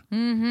on.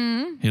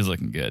 Mm-hmm. He's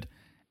looking good.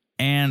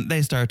 And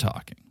they start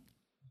talking.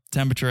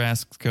 Temperature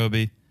asks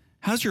Kobe,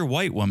 how's your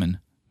white woman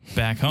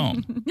back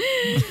home?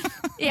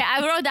 Yeah,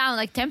 I wrote down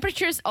like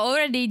Temperature's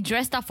already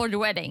dressed up for the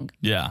wedding.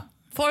 Yeah.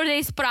 4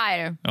 days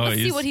prior. Oh,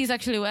 Let's see what he's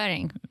actually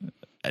wearing.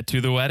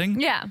 To the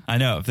wedding? Yeah. I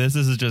know. If this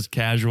is just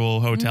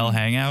casual hotel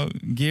hangout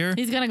gear,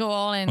 He's going to go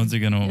all in. what's he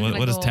gonna? What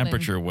does go all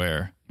Temperature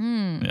wear?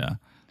 Yeah.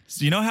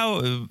 So you know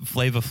how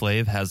Flava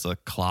Flav has a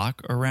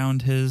clock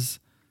around his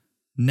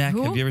neck?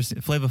 Who? Have you ever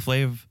seen Flava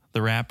Flav,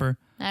 the rapper?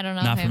 I don't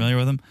know. Not him. familiar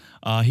with him?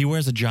 He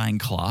wears a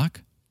giant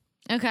clock.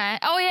 Okay.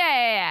 Oh,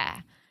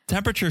 yeah.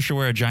 Temperature should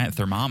wear a giant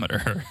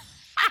thermometer.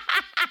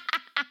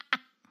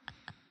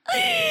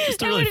 Just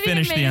to That really would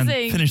be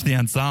amazing. finish the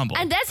ensemble.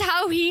 And that's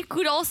how he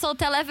could also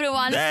tell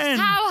everyone Then-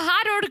 how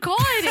hot or cold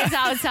it is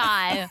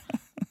outside.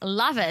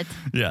 Love it.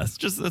 Yes,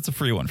 that's a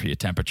free one for you,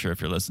 Temperature,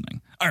 if you're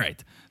listening. All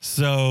right.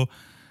 So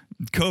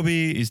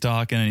Kobe, he's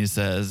talking and he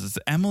says,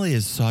 Emily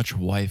is such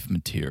wife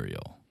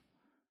material,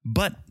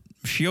 but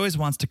she always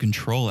wants to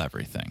control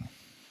everything.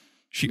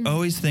 She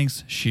always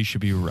thinks she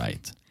should be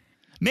right.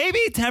 Maybe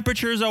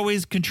Temperature is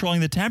always controlling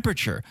the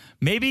temperature.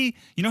 Maybe,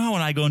 you know how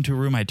when I go into a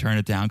room, I turn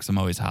it down because I'm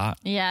always hot?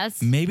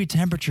 Yes. Maybe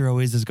Temperature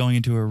always is going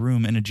into a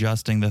room and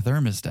adjusting the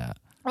thermostat.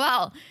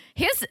 Well,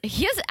 his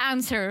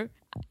answer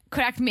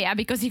cracked me up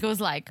because he goes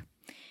like,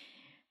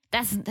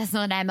 that's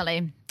not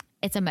Emily.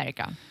 It's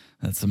America.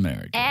 That's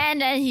America.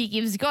 And then he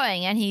keeps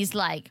going and he's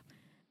like,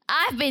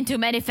 I've been to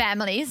many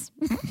families.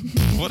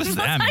 What does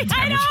that mean?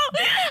 I know.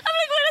 I'm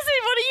like,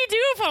 what do you do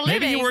for a living?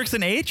 Maybe he works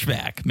in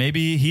HVAC,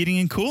 maybe heating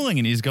and cooling,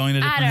 and he's going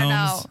to different I don't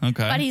homes. know.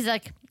 Okay. But he's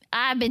like,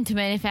 I've been to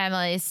many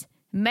families.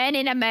 Men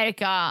in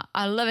America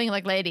are living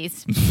like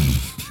ladies.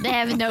 They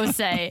have no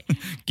say.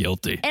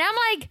 Guilty. And I'm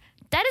like,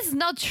 that is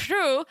not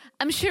true.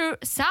 I'm sure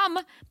some,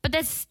 but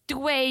that's the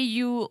way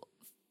you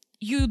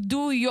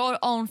do your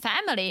own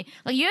family.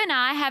 Like you and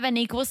I have an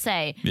equal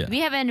say. Yeah. We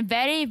have a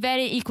very,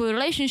 very equal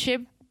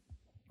relationship.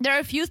 There are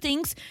a few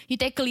things you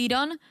take a lead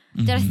on.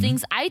 There's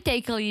things I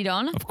take a lead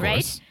on, Of right?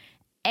 course.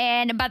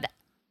 But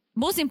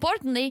most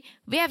importantly,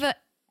 we have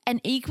an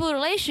equal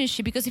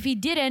relationship because if he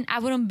didn't, I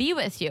wouldn't be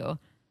with you.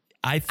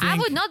 I I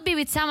would not be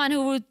with someone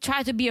who would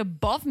try to be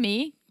above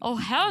me. Oh,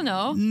 hell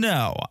no.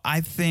 No,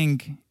 I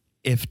think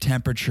if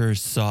Temperature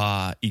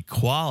saw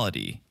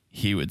equality,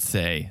 he would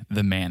say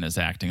the man is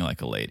acting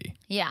like a lady.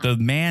 Yeah. The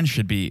man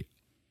should be,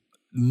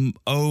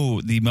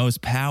 the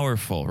most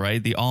powerful,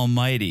 right? The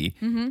almighty.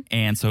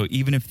 And so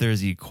even if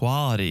there's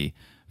equality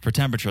for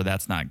Temperature,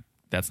 that's not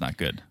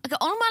good. Like,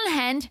 on one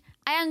hand,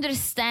 I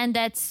understand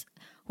that's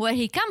where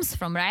he comes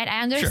from, right?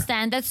 I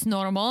understand that's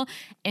normal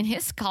in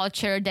his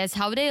culture. That's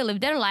how they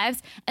live their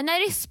lives. And I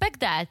respect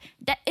that.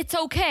 That it's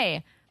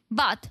okay.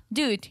 But,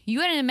 dude,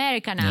 you're in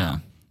America now. Yeah.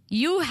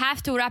 You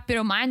have to wrap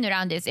your mind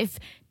around this. If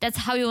that's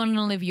how you want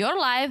to live your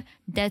life,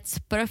 that's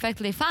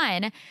perfectly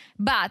fine.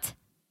 But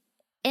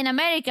in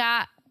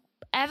America,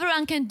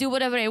 everyone can do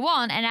whatever they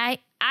want. And I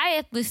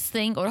at least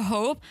think or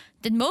hope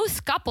that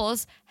most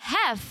couples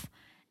have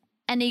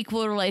an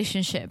equal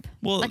relationship.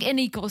 Well, like an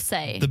equal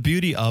say. The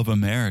beauty of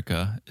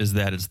America is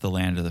that it's the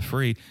land of the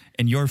free,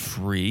 and you're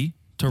free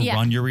to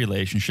run your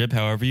relationship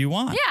however you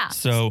want. Yeah.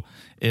 So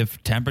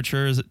if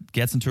Temperature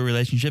gets into a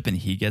relationship and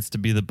he gets to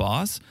be the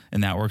boss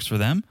and that works for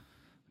them,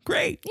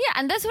 great. Yeah,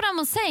 and that's what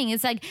I'm saying.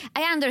 It's like,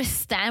 I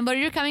understand where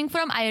you're coming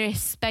from. I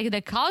respect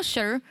the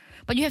culture,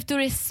 but you have to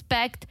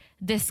respect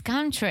this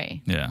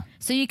country. Yeah.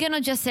 So you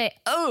cannot just say,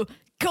 oh,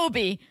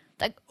 Kobe,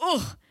 like,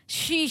 oh,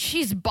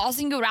 she's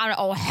bossing you around.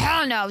 Oh,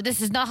 hell no,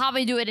 this is not how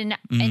we do it in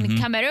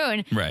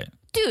Cameroon. Right.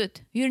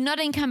 Dude, you're not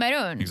in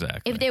Cameroon.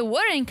 Exactly. If they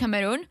were in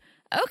Cameroon,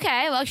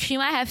 okay, well, she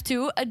might have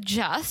to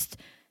adjust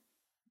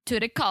to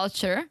the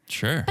culture.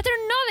 Sure. But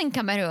they're not in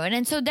Cameroon.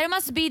 And so there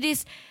must be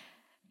this,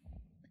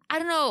 I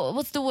don't know,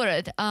 what's the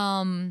word?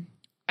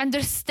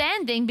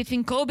 Understanding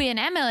between Kobe and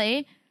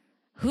Emily,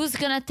 who's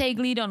going to take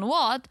lead on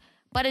what.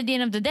 But at the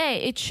end of the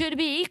day, it should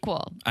be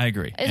equal. I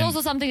agree. It's also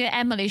something that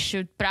Emily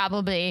should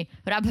probably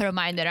wrap her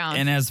mind around.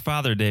 And as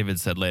Father David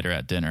said later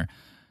at dinner,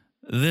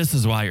 this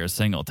is why you're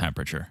single,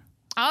 Temperature.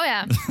 Oh,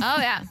 yeah. Oh,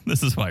 yeah.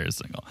 This is why you're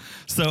single.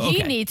 So, okay.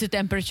 He needs a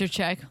temperature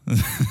check.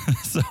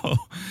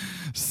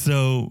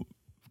 So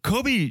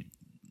Kobe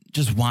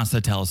just wants to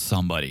tell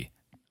somebody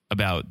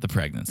about the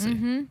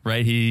pregnancy,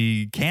 right?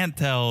 He can't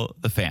tell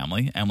the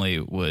family. Emily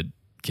would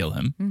kill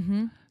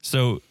him.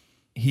 So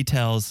he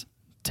tells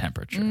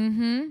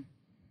Temperature.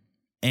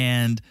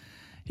 And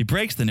he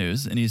breaks the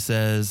news and he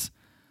says,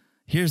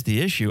 here's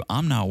the issue.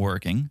 I'm not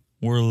working.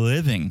 We're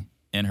living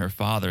in her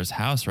father's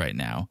house right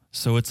now.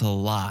 So it's a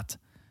lot.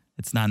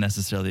 It's not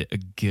necessarily a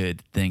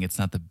good thing. It's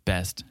not the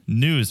best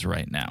news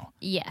right now.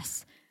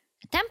 Yes.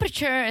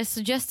 Temperature is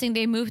suggesting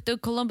they move to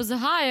Columbus,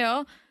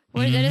 Ohio,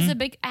 where there is a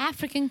big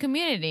African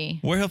community.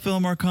 Where he'll feel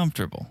more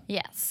comfortable.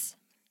 Yes.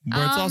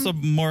 Where it's also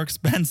more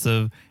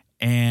expensive.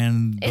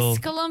 And is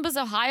Columbus,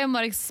 Ohio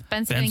more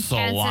expensive than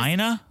Salina?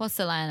 Kansas? Well,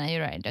 Salina,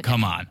 you're right. Okay.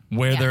 Come on.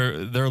 Where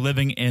they're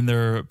living in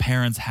their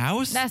parents'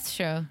 house? That's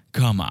true.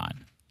 Come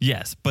on.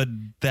 Yes, but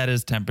that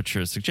is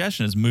Temperature's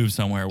suggestion, is move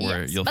somewhere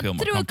where you'll feel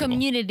more comfortable. But through a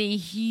community,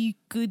 he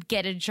could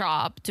get a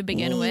job to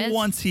begin with.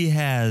 Once he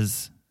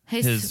has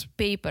his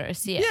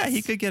papers, yes. Yeah,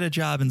 he could get a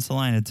job in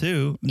Salina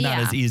too. Not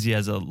as easy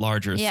as a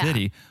larger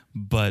city,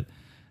 but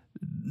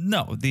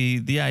no,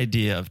 the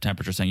idea of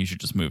Temperature saying you should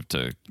just move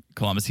to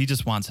Columbus, he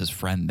just wants his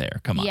friend there.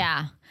 Come on.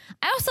 Yeah.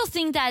 I also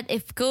think that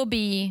if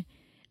Kobe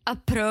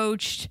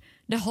approached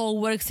the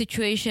whole work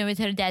situation with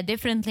her dad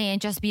differently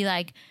and just be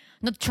like,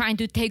 not trying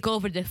to take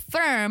over the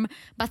firm,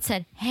 but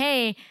said,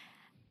 hey,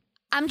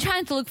 I'm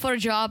trying to look for a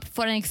job,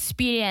 for an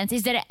experience.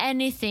 Is there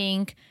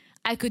anything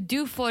I could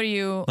do for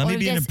you? Let me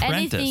be an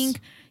apprentice. Anything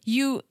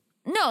you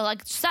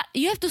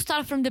have to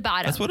start from the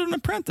bottom. That's what an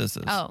apprentice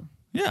is. Oh.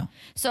 Yeah.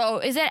 So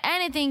is there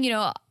anything,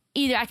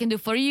 either I can do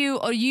for you,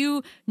 or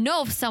you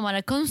know of someone,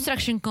 a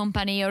construction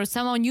company or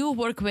someone you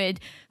work with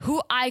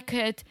who I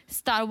could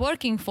start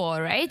working for,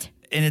 right?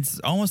 And it's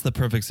almost the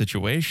perfect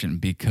situation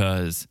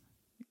because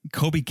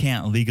Kobe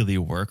can't legally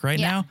work right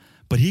now,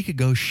 but he could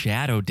go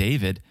shadow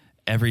David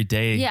every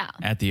day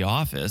at the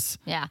office.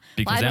 Yeah.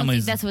 Because I don't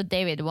think that's what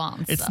David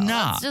wants. It's so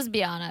not. Let's just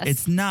be honest.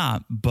 It's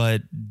not,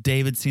 but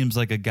David seems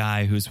like a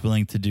guy who's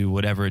willing to do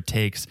whatever it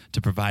takes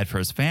to provide for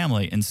his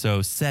family. And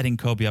so setting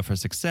Kobe up for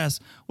success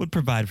would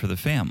provide for the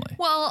family.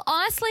 Well,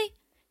 honestly,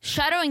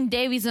 shadowing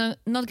David's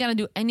not going to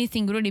do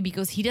anything really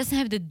because he doesn't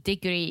have the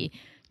degree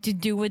to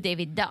do what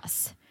David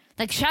does.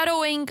 Like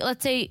shadowing,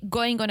 let's say,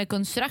 going on a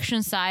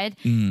construction site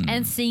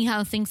and seeing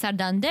how things are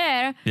done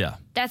there. Yeah.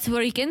 That's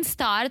where he can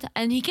start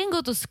and he can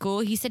go to school.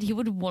 He said he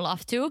would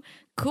love to.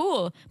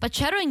 Cool. But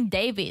shadowing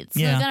David's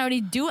not going to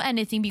really do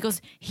anything because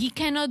he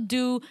cannot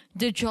do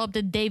the job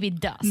that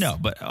David does. No,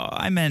 but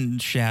I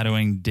meant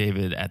shadowing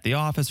David at the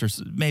office, or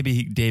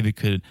maybe David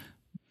could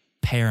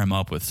pair him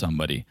up with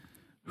somebody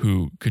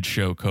who could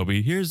show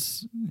Kobe,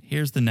 here's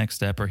the next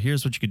step, or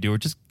here's what you could do, or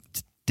just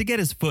to get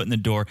his foot in the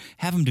door,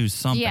 have him do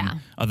something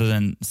other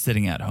than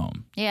sitting at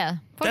home. Yeah,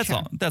 that's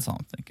all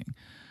I'm thinking.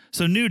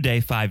 So new day,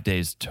 5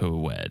 days to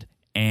wed,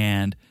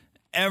 and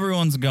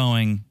everyone's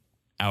going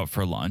out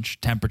for lunch,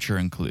 Temperature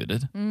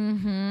included.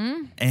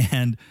 Mm-hmm.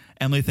 And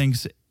Emily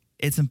thinks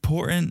it's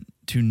important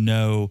to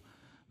know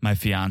my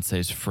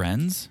fiance's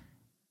friends.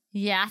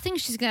 Yeah, I think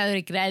she's going to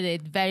regret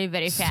it very,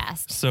 very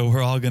fast. So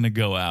we're all going to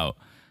go out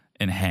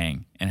and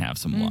hang and have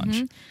some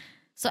lunch.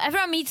 So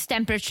everyone meets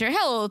Temperature.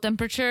 Hello,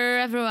 Temperature.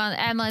 Everyone,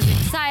 Emily's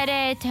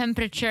excited.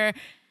 Temperature.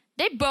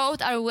 They both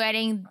are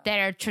wearing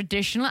their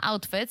traditional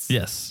outfits.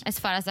 Yes. As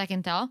far as I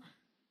can tell.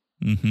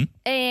 Mm-hmm.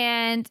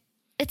 And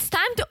it's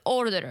time to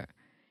order.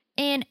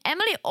 And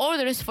Emily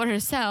orders for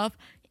herself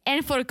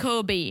and for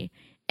Kobe.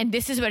 And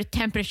this is where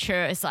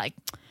Temperature is like,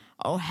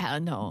 oh,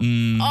 hell no.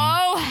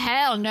 Oh,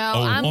 hell no.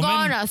 I'm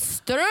going to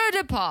stir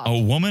the pot. A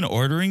woman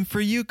ordering for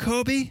you,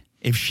 Kobe?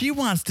 If she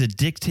wants to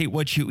dictate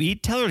what you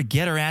eat, tell her to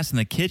get her ass in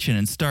the kitchen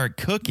and start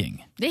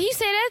cooking. Did he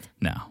say that?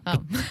 No.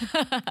 Oh.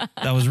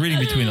 That was reading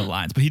between the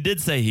lines. But he did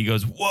say, he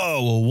goes,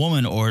 whoa, a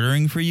woman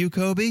ordering for you,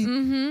 Kobe?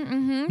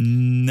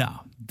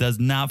 No, does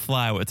not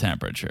fly with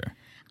Temperature.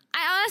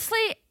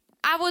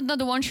 I would not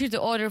want you to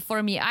order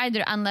for me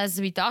either unless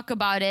we talk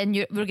about it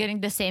and we're getting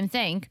the same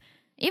thing.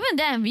 Even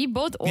then, we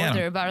both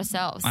order by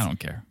ourselves. I don't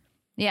care.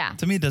 Yeah.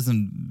 To me, it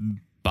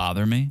doesn't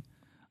bother me.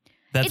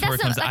 That's where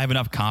it comes. I have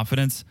enough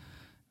confidence.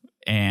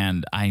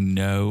 And I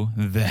know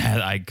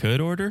that I could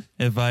order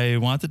if I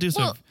want to do so.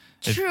 Well,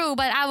 true,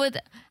 but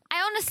I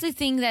honestly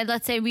think that,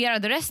 let's say we are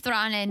at the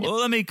restaurant and...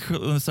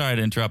 Well, sorry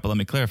to interrupt, but let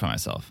me clarify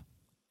myself.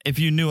 If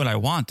you knew what I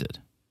wanted,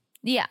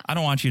 I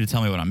don't want you to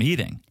tell me what I'm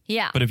eating.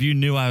 Yeah. But if you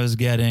knew I was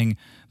getting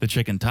the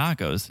chicken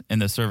tacos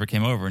and the server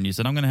came over and you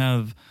said, I'm going to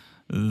have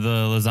the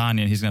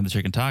lasagna and he's going to have the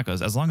chicken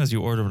tacos, as long as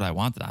you order what I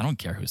wanted, I don't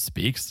care who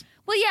speaks.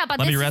 Well, yeah, but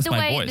this is the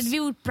way that we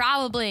would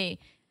probably...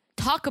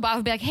 talk about,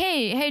 would be like,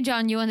 hey,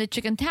 John, you want the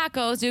chicken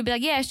tacos? You'd be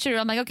like, yeah, sure.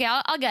 I'm like, okay,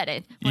 I'll get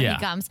it when he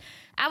comes.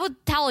 I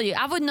would tell you,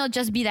 I would not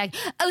just be like,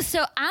 oh,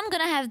 so I'm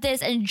going to have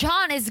this and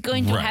John is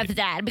going to have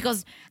that,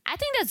 because I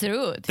think that's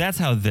rude. That's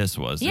how this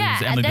was. Yeah,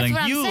 it was Emily that's being,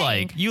 what I'm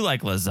saying. You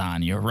like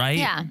lasagna, right?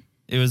 Yeah.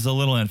 It was a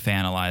little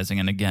infantilizing,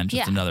 and again,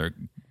 just another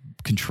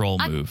control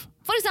move.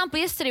 For example,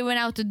 yesterday we went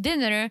out to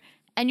dinner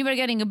and you were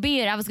getting a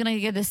beer, I was going to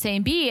get the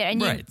same beer, and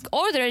you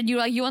ordered, you're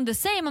like, you want the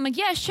same? I'm like,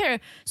 yeah, sure.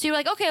 So you're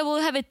like, okay,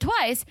 we'll have it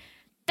twice.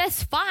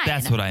 That's fine.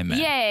 That's what I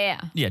meant.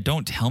 Yeah,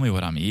 don't tell me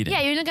what I'm eating.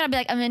 Yeah, you're not going to be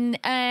like,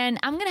 and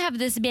I'm going to have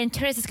this beer and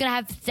Teresa's going to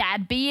have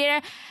that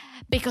beer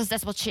because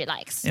that's what she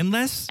likes.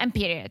 Unless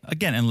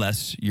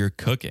you're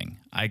cooking.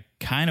 I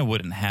kind of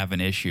wouldn't have an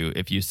issue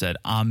if you said,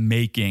 I'm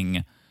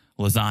making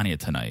lasagna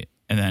tonight.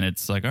 And then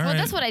it's like, all right. Well,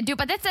 that's what I do,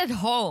 but that's at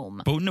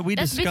home. But no, we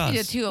That's between the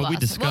discuss. two of But we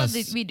us. discuss.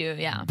 Well, we do,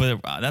 yeah.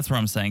 But that's what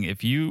I'm saying.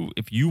 If you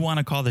want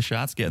to call the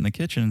shots, get in the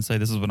kitchen and say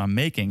this is what I'm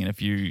making, and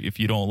if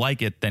you don't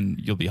like it, then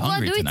you'll be Well, I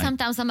hungry do tonight. it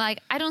sometimes. I'm like,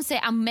 I don't say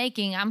I'm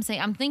making. I'm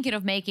saying I'm thinking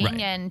of making, Right.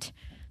 and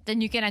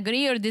then you can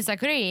agree or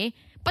disagree.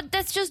 But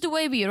that's just the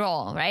way we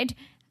roll, right?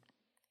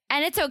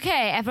 And it's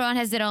okay. Everyone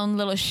has their own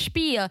little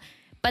spiel.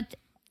 But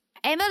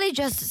Emily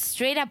just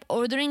straight up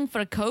ordering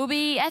for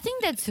Kobe, I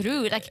think that's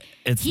rude. Like,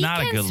 It's he not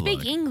a can good speak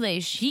look.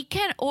 English. He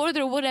can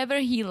order whatever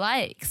he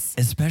likes.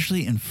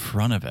 Especially in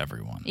front of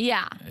everyone.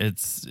 Yeah.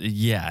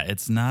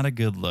 It's not a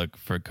good look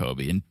for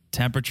Kobe. And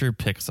Temperature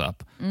picks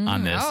up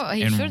on this Oh,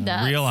 he and sure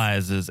does.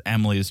 realizes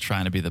Emily is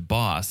trying to be the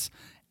boss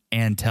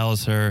and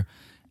tells her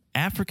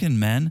African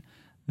men,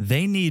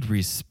 they need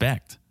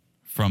respect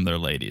from their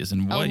ladies.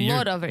 And what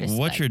lot of respect.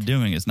 what you're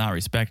doing is not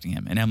respecting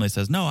him. And Emily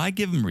says, no, I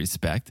give him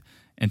respect.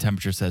 And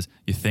Temperature says,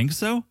 you think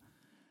so?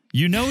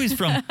 You know he's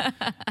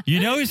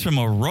from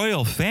a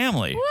royal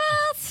family.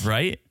 What?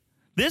 Right?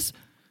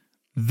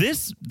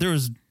 There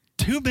was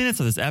 2 minutes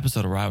of this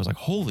episode where I was like,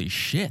 holy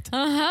shit.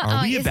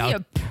 Are we is he a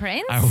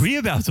prince? Are we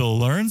about to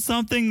learn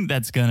something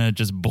that's gonna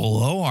just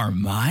blow our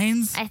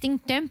minds? I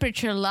think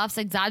Temperature loves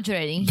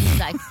exaggerating. He's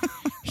like,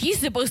 he's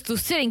supposed to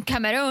sit in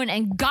Cameroon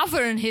and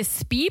govern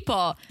his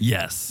people.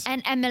 Yes.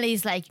 And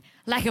Emily's like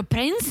a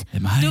prince?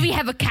 Am I- Do we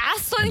have a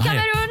castle in Am I a-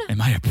 Cameroon?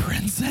 Am I a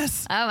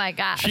princess? Oh my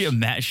gosh.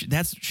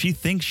 She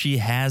thinks she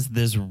has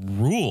this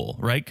rule,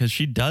 right? Because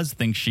she does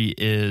think she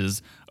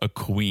is a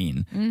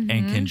queen and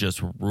can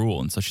just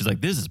rule. And so she's like,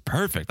 this is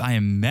perfect. I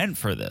am meant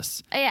for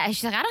this. Yeah,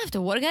 she's like, I don't have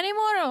to work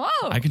anymore.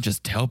 Whoa. I can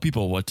just tell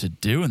people what to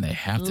do and they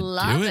have to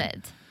Love do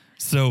it.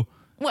 So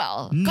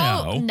Well,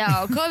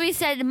 No. Kobe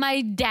said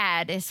my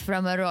dad is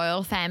from a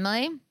royal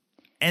family.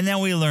 And then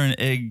we learn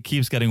it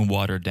keeps getting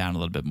watered down a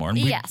little bit more. And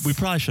Yes. we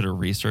probably should have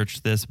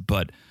researched this,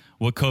 but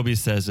what Kobe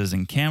says is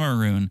in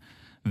Cameroon,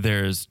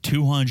 there's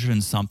 200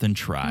 and something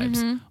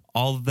tribes. Mm-hmm.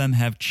 All of them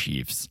have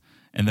chiefs,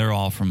 and they're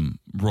all from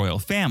royal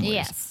families.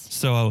 Yes.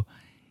 So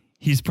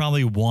he's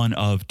probably one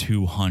of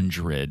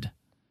 200.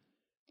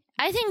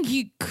 I think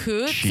he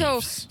could.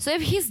 Chiefs. So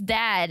if his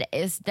dad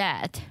is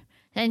that,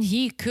 then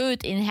he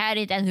could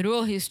inherit and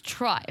rule his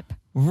tribe.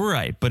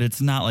 Right, but it's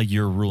not like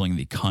you're ruling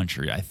the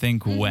country. I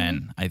think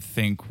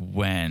Mm-hmm.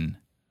 when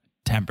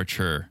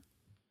Temperature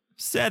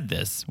said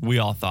this, we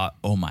all thought,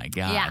 "Oh my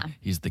god, Yeah.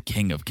 he's the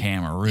king of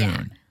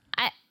Cameroon."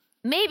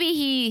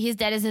 Maybe his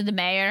dad is the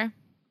mayor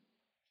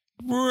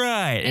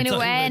Right. in It's a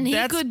way, and he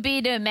that's- could be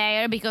the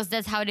mayor because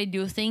that's how they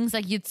do things.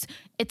 Like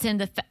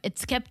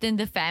it's kept in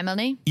the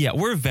family. Yeah,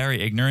 we're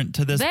very ignorant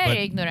to this. Very but,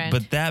 ignorant.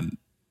 But that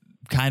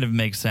kind of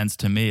makes sense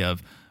to me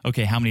of,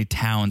 okay, how many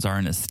towns are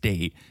in a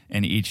state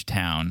and each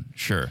town,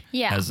 sure.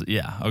 Yeah.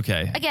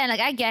 Okay. Again, like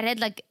I get it.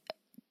 Like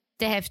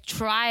they have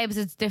tribes.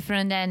 It's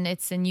different than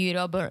it's in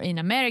Europe or in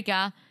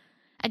America.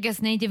 I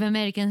guess Native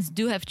Americans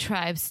do have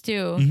tribes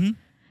too. Mm-hmm.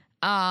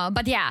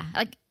 But yeah,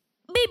 like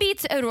maybe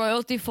it's a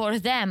royalty for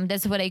them.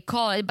 That's what they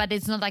call it. But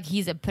it's not like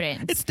he's a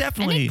prince. It's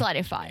definitely And he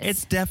clarifies.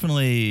 It's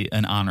definitely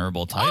an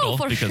honorable title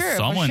for because sure, for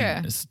someone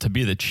sure. is to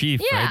be the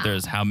chief, Yeah. right?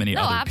 There's how many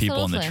No, other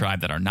people in the absolutely.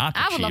 tribe that are not the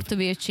I chief. would love to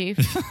be a chief.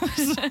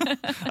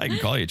 I can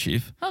call you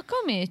chief. Oh,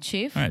 call me a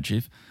chief. All right,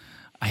 chief.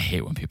 I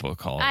hate when people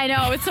call I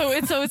know it's so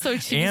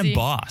cheesy. and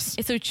boss.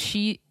 It's so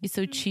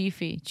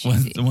chiefy.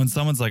 When, Cheesy. when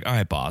someone's like, all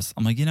right, boss,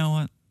 I'm like, you know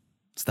what?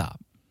 Stop.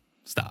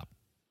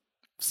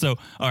 So,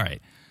 all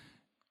right,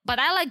 But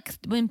I like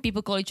when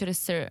people call each other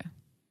sir.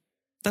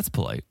 that's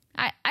polite.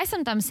 I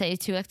sometimes say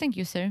it too. Like, thank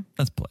you, sir.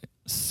 That's polite.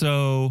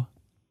 So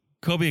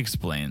Kobe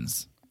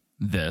explains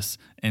this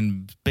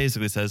and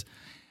basically says,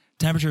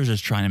 Temperature is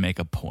just trying to make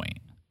a point.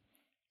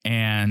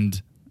 And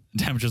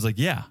Temperature's like,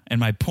 yeah. And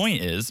my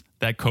point is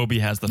that Kobe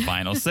has the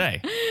final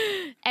say.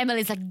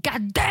 Emily's like,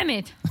 God damn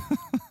it.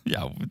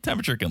 Yeah,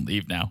 Temperature can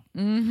leave now.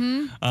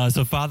 Mm-hmm.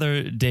 So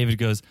Father David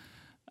goes,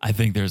 I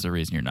think there's a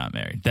reason you're not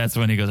married. That's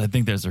when he goes, I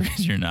think there's a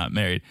reason you're not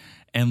married.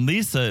 And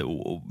Lisa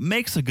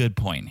makes a good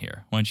point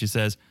here when she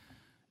says,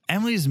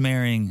 Emily's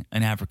marrying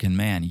an African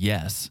man,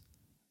 yes,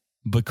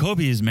 but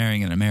Kobe is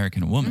marrying an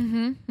American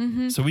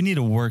woman. So we need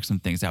to work some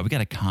things out. We got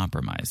to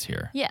compromise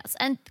here. Yes.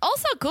 And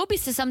also Kobe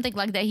says something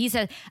like that. He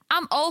said,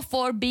 I'm all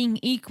for being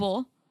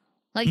equal.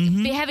 Like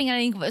having an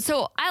equal.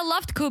 So I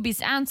loved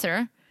Kobe's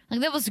answer.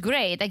 Like that was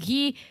great. Like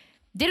he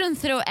didn't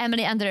throw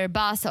Emily under a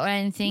bus or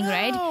anything,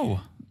 right?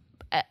 No.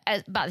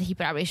 But he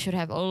probably should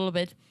have a little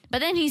bit. But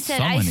then he said,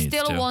 Someone I needs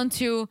still to. want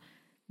to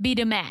be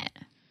the man.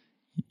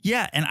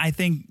 Yeah, and I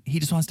think he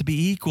just wants to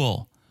be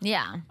equal.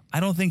 Yeah. I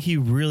don't think he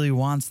really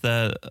wants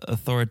the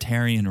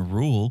authoritarian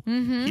rule.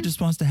 He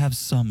just wants to have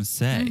some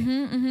say.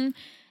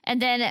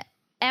 And then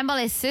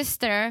Emily's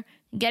sister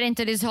get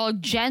into this whole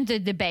gender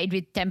debate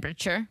with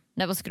Temperature.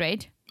 That was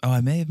great. Oh,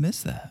 I may have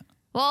missed that.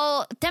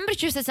 Well,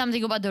 Temperature said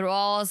something about the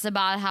roles,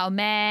 about how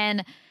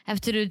men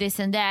have to do this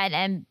and that.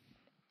 And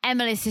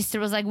Emily's sister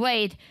was like,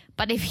 wait,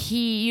 but if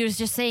you're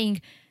just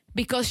saying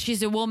because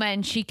she's a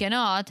woman, she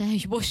cannot.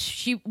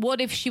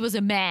 What if she was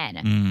a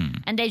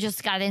man? And they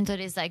just got into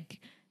this like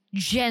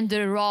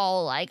gender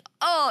role, like,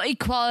 oh,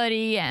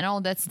 equality and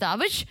all that stuff,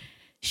 which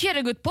she had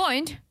a good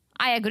point.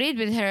 I agreed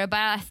with her, but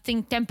I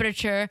think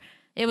temperature,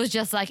 it was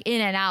just like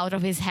in and out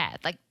of his head.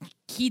 Like,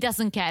 he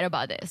doesn't care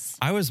about this.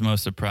 I was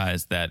most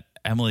surprised that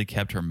Emily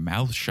kept her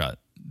mouth shut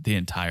the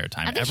entire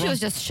time. I think she was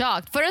just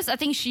shocked. First, I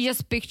think she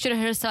just pictured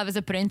herself as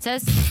a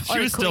princess or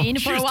a was queen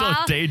still- for she a was still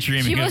while.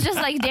 daydreaming She was of- just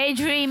like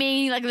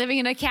daydreaming, like living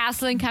in a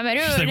castle in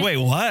Cameroon. She's like, wait,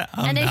 what?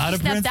 I'm and then not she a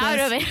stepped princess? out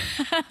of it.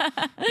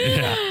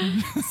 Yeah.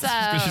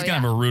 So She's gonna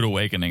have a rude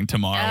awakening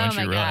tomorrow Oh when she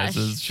my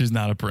realizes gosh. she's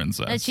not a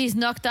princess. that she's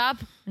knocked up,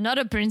 not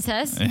a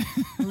princess,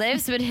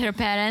 lives with her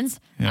parents,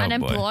 Oh, boy.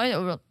 unemployed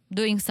or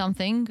doing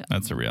something.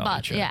 That's a reality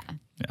But check. yeah.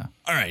 Yeah.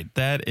 All right.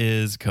 That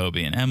is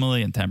Kobe and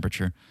Emily and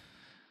temperature.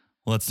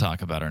 Let's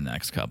talk about our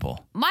next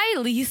couple. My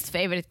least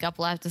favorite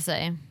couple, I have to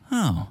say.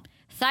 Oh.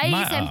 Thais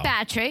My- and oh.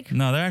 Patrick.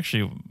 No, they're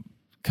actually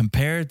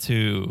compared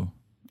to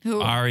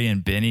Who? Ari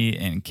and Binny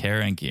and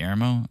Kara and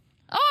Guillermo.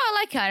 Oh, I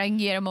like Kara and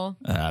Guillermo.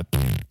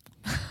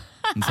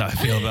 That's how I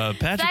feel about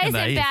Patrick Thais and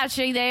and Thais.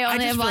 Patrick, they I only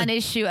just have feel one like-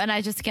 issue, and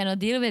I just cannot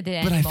deal with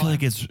it But anymore. I feel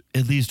like it's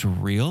at least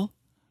real.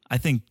 I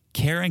think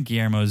Kara and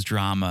Guillermo's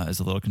drama is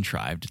a little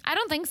contrived. I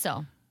don't think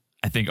so.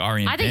 I think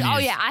Ari and I think,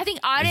 Binny's I think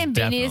Ari is and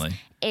Binny's definitely-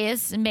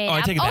 is made Oh, I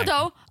up. take it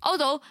back.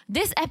 Although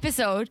this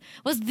episode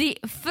was the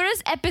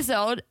first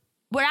episode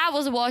where I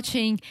was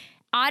watching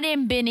Ari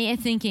and Binny and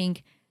thinking,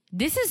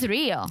 this is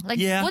real. Like,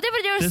 Yeah, whatever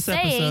they're this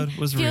saying episode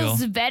was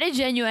feels real. very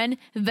genuine,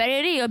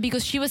 very real,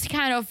 because she was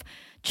kind of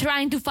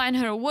trying to find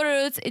her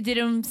words. It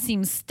didn't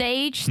seem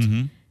staged.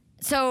 Mm-hmm.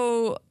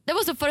 So that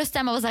was the first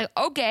time I was like,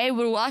 okay,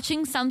 we're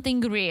watching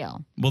something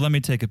real. Well, let me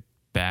take it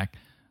back.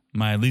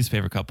 My least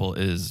favorite couple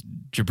is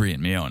Jabri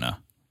and Miona.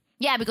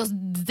 Yeah, because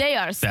they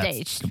are That's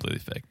staged. completely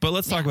fake. But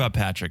let's talk about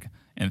Patrick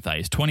and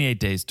Thais. 28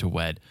 days to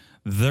wed.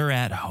 They're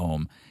at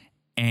home,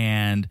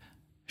 and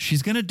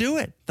she's going to do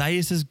it.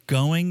 Thais is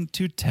going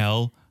to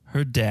tell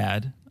her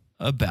dad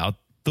about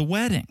the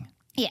wedding.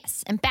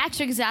 Yes, and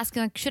Patrick is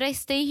asking, like, should I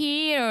stay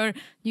here or do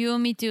you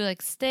want me to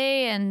like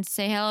stay and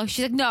say hello?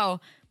 She's like,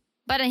 no.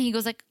 But then he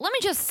goes like, let me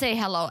just say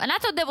hello. And I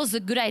thought that was a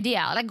good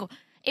idea. Like,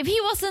 if he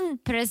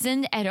wasn't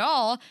present at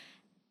all,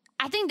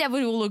 I think that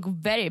would look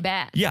very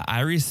bad. Yeah, I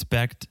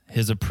respect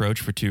his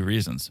approach for two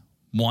reasons.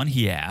 One,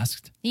 he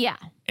asked. Yeah.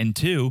 And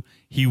two,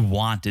 he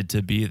wanted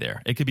to be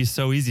there. It could be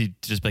so easy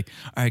to just be like,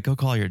 all right, go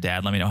call your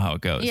dad. Let me know how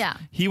it goes. Yeah.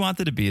 He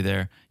wanted to be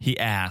there. He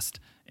asked,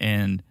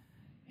 and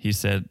he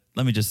said,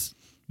 let me just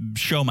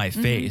show my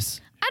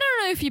face. I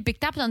don't know if you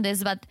picked up on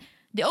this, but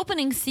the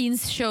opening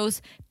scenes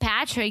shows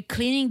Patrick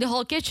cleaning the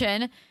whole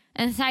kitchen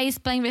and Thais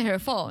playing with her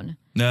phone.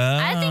 No.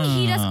 I think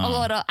he does a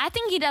lot of, I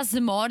think he does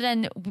more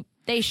than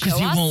they show Because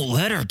he us. won't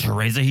let her,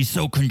 Teresa. He's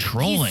so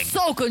controlling. He's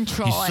so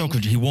controlling.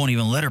 He won't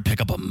even let her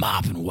pick up a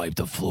mop and wipe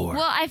the floor.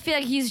 Well, I feel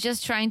like he's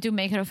just trying to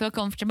make her feel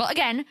comfortable.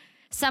 Again,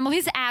 some of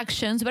his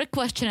actions were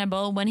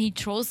questionable when he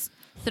throws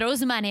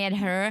money at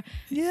her.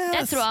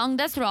 Yes.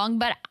 That's wrong.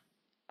 But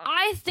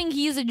I think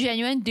he's a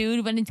genuine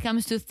dude when it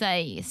comes to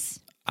Thais.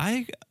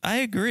 I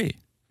agree.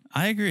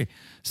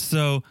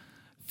 So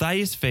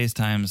Thais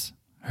FaceTimes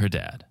her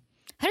dad.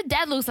 Her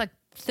dad looks like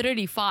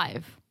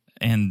 35.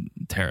 And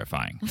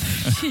terrifying.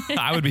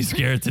 I would be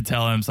scared to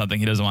tell him something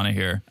he doesn't want to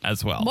hear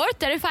as well. More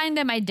terrifying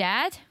than my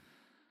dad.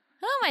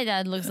 Oh, my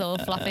dad looks a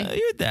little fluffy.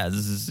 Your dad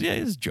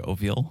he's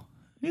jovial.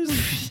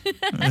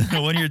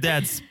 When your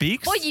dad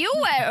speaks, Well, you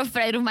were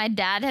afraid of my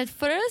dad at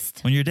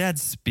first. when your dad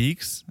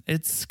speaks,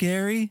 it's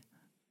scary.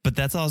 But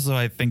that's also,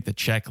 I think, the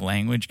Czech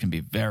language can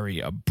be very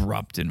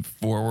abrupt and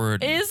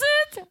forward. Is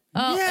it?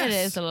 Oh, Yes. it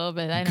is a little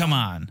bit. I know. Come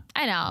on.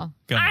 I know.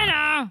 Come I on.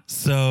 know.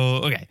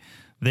 So, okay.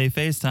 They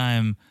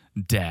FaceTime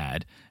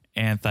dad,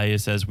 and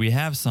Thais says, we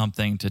have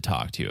something to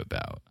talk to you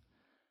about.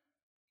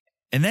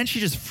 And then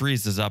she just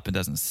freezes up and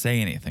doesn't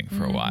say anything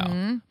for a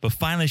while. But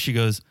finally she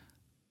goes,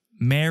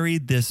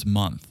 married this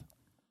month.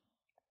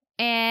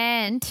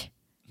 And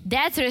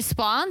dad's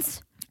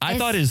response. I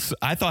is-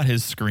 thought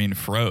his screen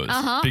froze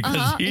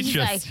because He's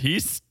like- he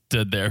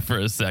stood there for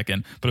a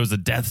second, but it was a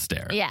death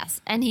stare.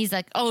 Yes. And he's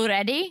like,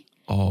 already?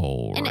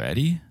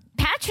 Already?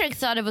 Patrick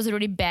thought it was a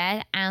really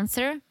bad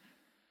answer.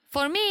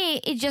 For me,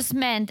 it just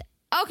meant,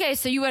 okay,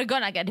 so you were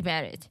gonna get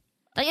married.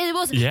 Like it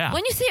was, Yeah.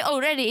 when you say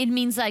already, it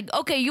means like,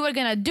 okay, you were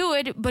gonna do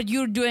it, but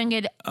you're doing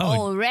it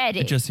already.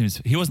 It just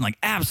seems he wasn't like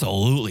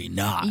absolutely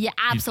not. Yeah,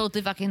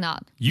 absolutely fucking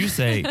not. You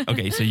say,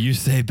 okay, so you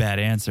say bad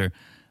answer.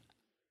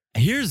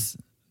 Here's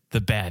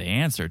the bad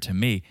answer to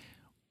me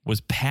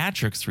was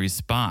Patrick's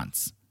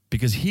response,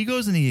 because he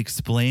goes and he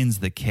explains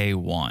the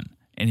K1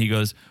 and he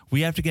goes,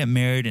 we have to get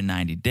married in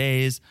 90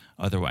 days.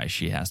 Otherwise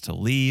she has to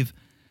leave.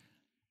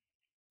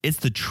 It's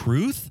the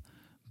truth.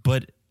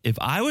 But if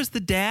I was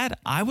the dad,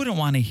 I wouldn't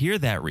want to hear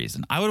that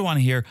reason. I would want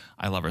to hear,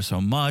 I love her so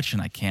much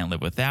and I can't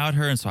live without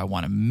her. And so I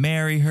want to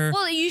marry her.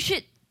 Well,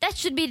 that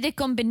should be the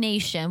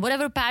combination.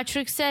 Whatever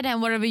Patrick said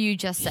and whatever you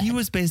just said. He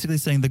was basically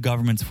saying the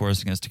government's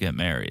forcing us to get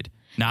married.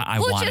 Not I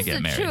want to Which is get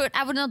the married. truth.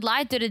 I would not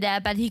lie to the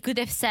dad, but he could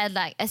have said,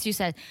 like, as you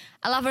said,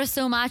 I love her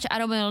so much. I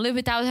don't want to live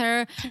without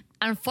her.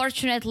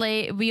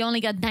 Unfortunately, we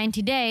only got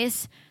 90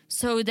 days.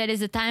 so that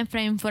is a time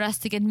frame for us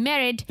to get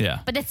married. Yeah.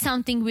 But that's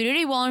something we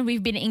really want.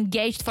 We've been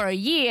engaged for a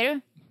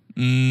year.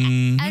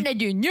 Mm-hmm. And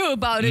that you knew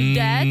about it,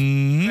 Dad.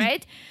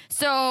 Right?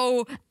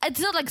 So it's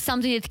not like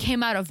something that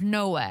came out of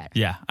nowhere.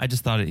 Yeah, I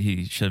just thought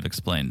he should have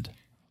explained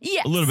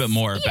Yes. a little bit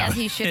more about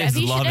he should his have.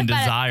 He love should and have,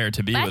 but- desire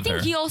to be but with I think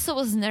her. he also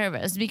was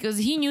nervous because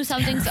he knew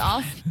something's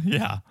off.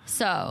 Yeah,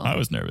 So I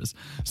was nervous.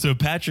 So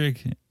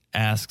Patrick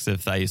asks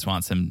if Thais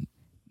wants him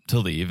to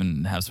leave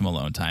and have some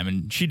alone time,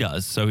 and she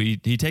does. So he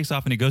takes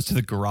off and he goes to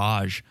the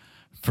garage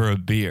for a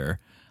beer.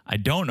 I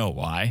don't know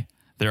why.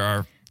 There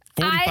are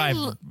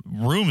 45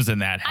 rooms in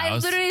that I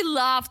house. literally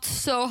laughed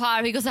so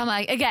hard because I'm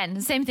like, again,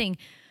 same thing.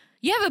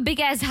 You have a big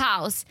ass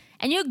house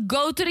and you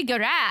go to the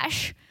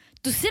garage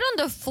to sit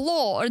on the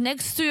floor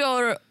next to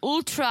your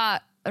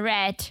ultra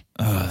red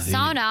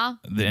sauna.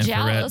 The infrared,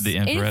 jealous. the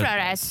infrared.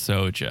 Infrared.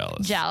 So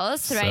jealous.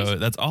 Jealous, right? So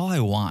that's all I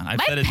want. I've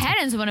My said it.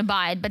 parents want to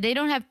buy it, but they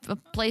don't have a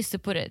place to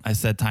put it. I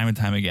said time and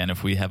time again,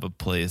 if we have a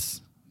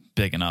place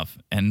big enough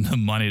and the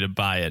money to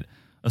buy it,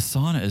 a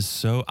sauna is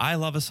so. I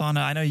love a sauna.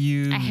 I know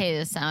you. I hate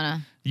the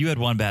sauna. You had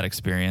one bad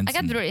experience. I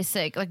got and really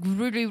sick, like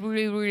really,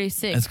 really, really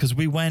sick. It's because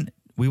we went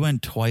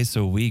twice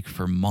a week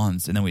for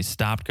months, and then we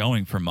stopped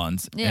going for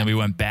months, Yeah. and we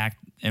went back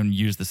and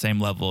used the same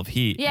level of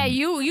heat. Yeah, And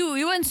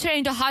you went straight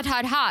into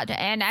hot,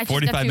 and I just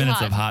 45 left you minutes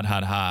hot.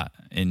 of hot,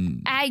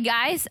 and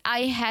Guys,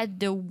 I had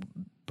the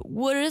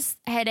worst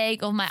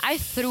headache of my. I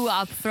threw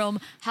up from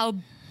how.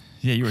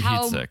 yeah, you were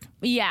heat sick.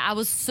 Yeah, I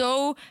was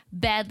so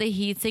badly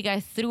heat sick. I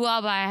threw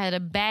up. I had a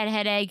bad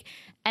headache,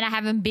 and I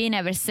haven't been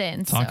ever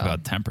since. Talk so.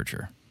 about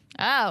temperature.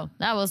 Oh,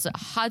 that was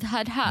hot.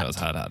 That was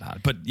hot.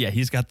 But yeah,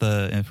 he's got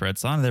the infrared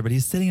sauna there, but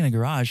he's sitting in a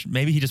garage.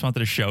 Maybe he just wanted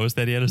to show us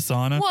that he had a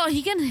sauna. Well,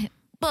 he can.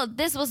 Well,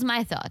 this was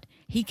my thought.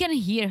 He can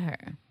hear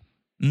her.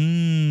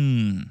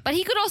 But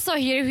he could also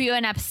hear you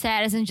and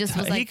upstairs and just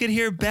was like. he could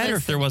hear better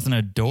if there listening. wasn't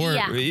a door.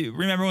 Yeah.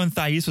 Remember when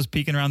Thais was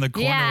peeking around the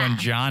corner Yeah. when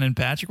John and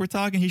Patrick were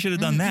talking? He should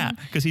have done that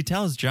because he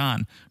tells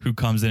John, who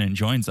comes in and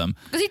joins them.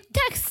 Because he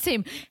texts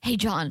him, "Hey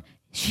John,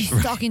 she's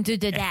talking to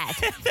the dad.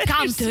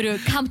 Come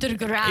to the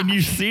garage." And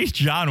you see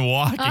John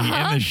walking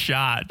in the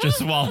shot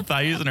just while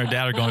Thais and her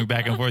dad are going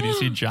back and forth. You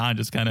see John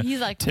just kind of He's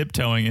like,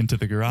 tiptoeing into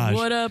the garage.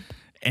 "What up?"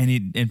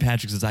 And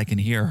Patrick says, I can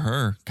hear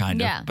her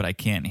kind Yeah. of, but I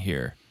can't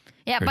hear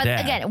Yeah, her but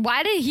dad. again,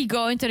 why did he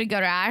go into the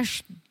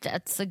garage?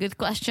 That's a good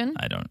question.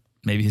 I don't.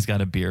 Maybe he's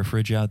got a beer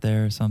fridge out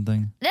there or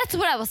something. That's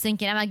what I was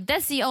thinking. I'm like,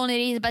 that's the only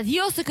reason. But he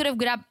also could have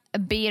grabbed a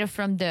beer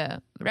from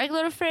the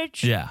regular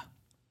fridge. Yeah.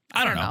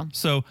 I don't know.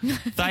 So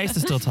Thais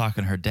is still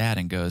talking to her dad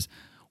and goes,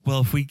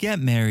 well, if we get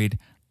married,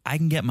 I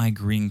can get my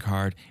green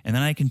card and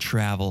then I can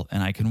travel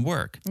and I can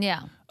work.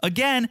 Yeah.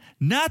 Again,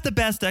 not the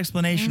best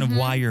explanation of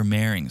why you're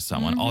marrying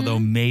someone, although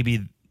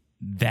maybe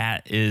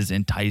that is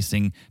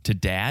enticing to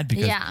dad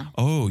because,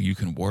 oh, you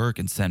can work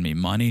and send me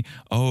money.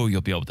 Oh,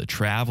 you'll be able to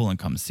travel and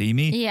come see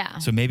me. Yeah.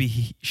 So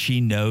maybe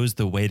she knows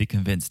the way to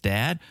convince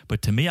dad.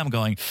 But to me, I'm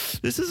going,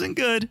 this isn't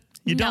good.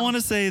 You don't No. want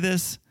to say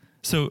this.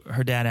 So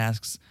her dad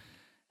asks,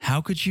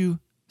 how could you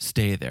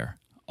stay there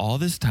all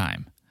this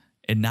time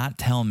and not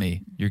tell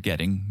me you're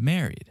getting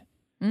married?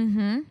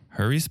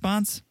 Her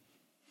response,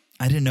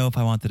 I didn't know if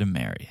I wanted to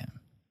marry him.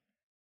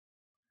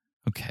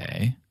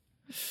 Okay.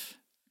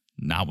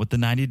 Not what the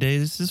 90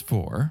 days is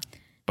for,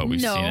 but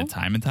we've No. seen it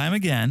time and time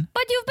again.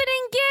 But you've been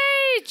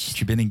engaged.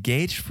 You've been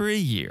engaged for a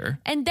year.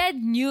 And Dad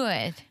knew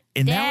it.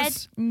 And Dad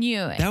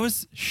knew it. That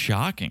was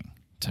shocking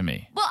to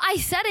me. Well, I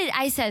said it.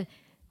 I said,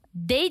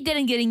 they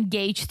didn't get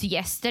engaged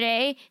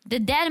yesterday. The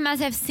dad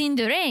must have seen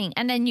the ring.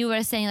 And then you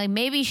were saying, like,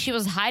 maybe she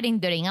was hiding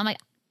the ring. I'm like,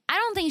 I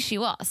don't think she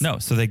was. No,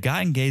 so they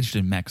got engaged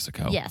in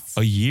Mexico Yes.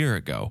 a year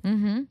ago.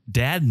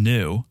 Dad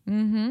knew.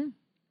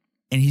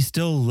 And he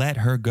still let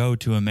her go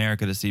to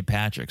America to see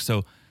Patrick.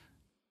 So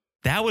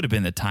that would have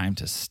been the time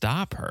to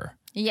stop her.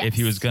 Yes. If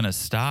he was going to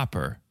stop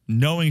her,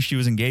 knowing she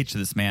was engaged to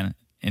this man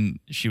and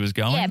she was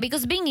going. Yeah,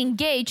 because being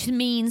engaged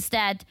means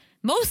that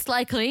most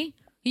likely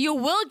you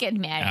will get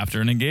married. After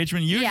an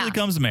engagement usually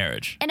comes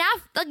marriage. And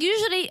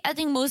usually, I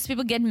think most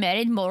people get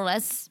married more or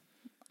less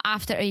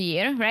after a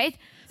year, right?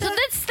 So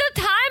that's the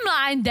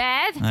timeline,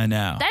 Dad. I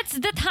know. That's the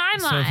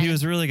timeline. So if he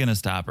was really going to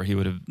stop her, he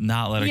would have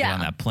not let her get Yeah.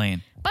 on that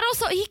plane. But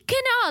also, he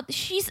cannot.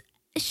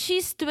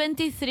 She's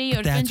 23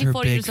 or That's her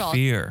 24 big years old.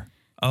 fear.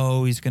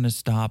 Oh, he's going to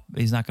stop.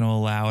 He's not going to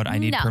allow it. I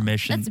need No,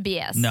 permission. that's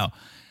BS. No.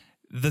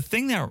 The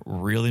thing that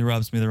really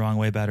rubs me the wrong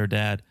way about her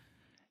dad,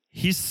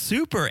 he's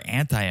super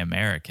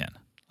anti-American.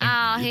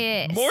 Oh, he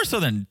is. More so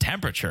than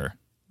temperature.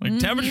 Like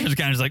temperature is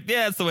kind of just like,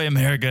 yeah, it's the way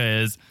America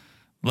is.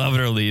 Love it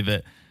or leave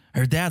it.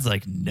 Her dad's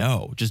like,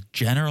 no, just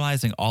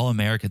generalizing all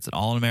Americans and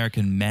all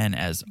American men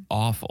as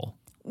awful.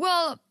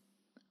 Well,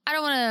 I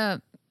don't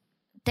want to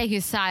take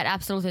his side.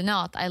 Absolutely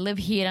not. I live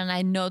here and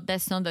I know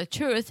that's not the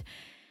truth.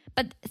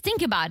 But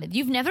think about it.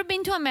 You've never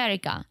been to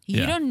America.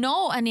 You Yeah. don't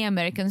know any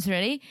Americans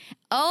really.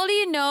 All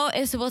you know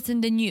is what's in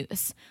the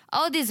news.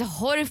 All these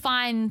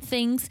horrifying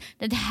things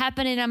that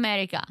happen in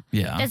America.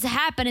 Yeah. That's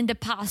happened in the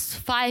past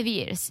 5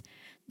 years.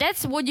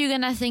 That's what you're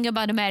going to think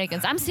about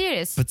Americans. I'm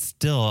serious. But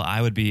still,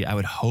 I would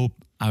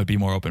I would be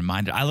more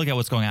open-minded. I look at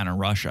what's going on in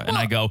Russia and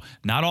I go,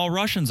 not all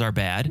Russians are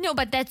bad. No,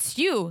 but that's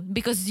you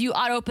because you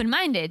are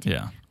open-minded.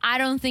 Yeah. I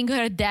don't think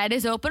her dad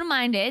is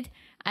open-minded.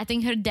 I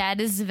think her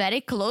dad is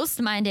very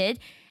closed-minded.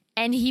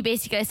 And he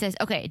basically says,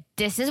 okay,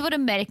 this is what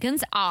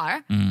Americans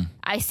are.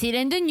 I see it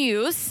in the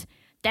news.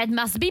 That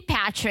must be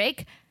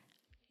Patrick.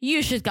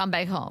 You should come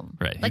back home.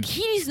 Right. Like,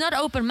 he's not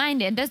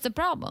open-minded. That's the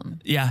problem.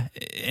 Yeah,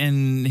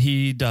 and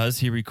he does.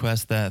 He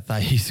requests that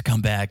Thais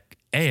come back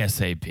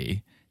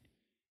ASAP.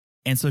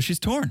 And so she's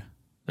torn.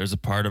 There's a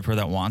part of her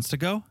that wants to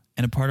go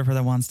and a part of her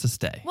that wants to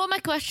stay. Well, my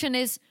question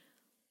is,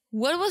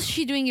 what was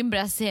she doing in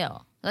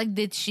Brazil? Like,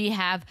 did she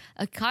have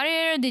a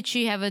career? Did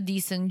she have a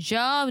decent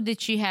job?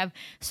 Did she have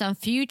some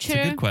future?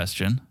 It's a good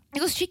question.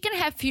 Because she can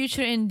have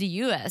future in the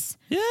U.S.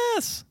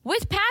 Yes.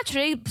 with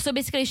Patrick. So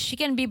basically, she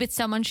can be with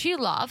someone she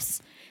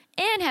loves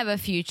and have a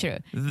future.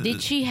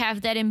 Did she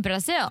have that in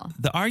Brazil?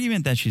 The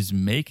argument that she's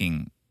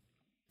making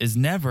is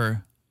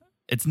never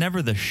the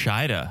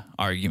Shida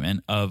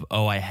argument of,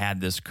 oh, I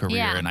had this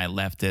career and I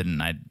left it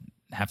and I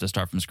have to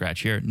start from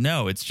scratch here.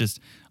 No, it's just,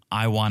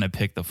 I want to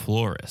pick the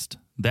florist.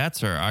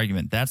 That's her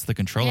argument. That's the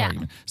control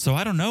argument. So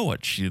I don't know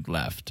what she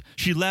left.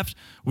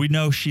 We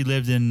know she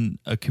lived in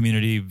a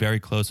community very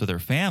close with her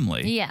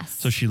family. Yes.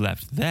 So she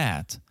left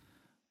that.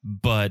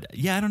 But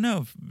yeah, I don't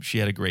know if she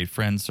had a great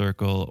friend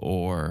circle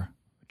or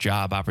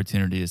job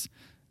opportunities.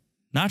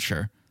 Not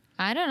sure.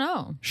 I don't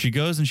know. She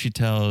goes and she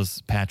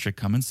tells Patrick,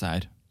 come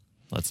inside.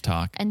 Let's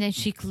talk. And then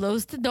she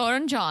closed the door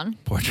on John.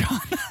 Poor John.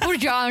 Poor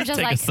John, just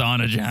Take like, a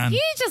sauna, John.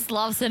 he just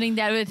loves sitting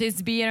there with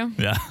his beer.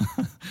 Yeah.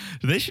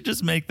 They should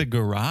just make the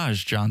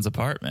garage John's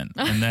apartment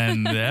and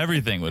then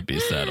everything would be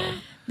settled.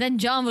 Then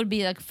John would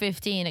be like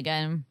 15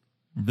 again.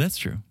 That's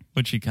true.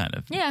 Which he kind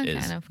of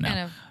is. Kind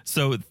of.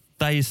 So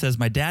Thais says,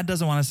 my dad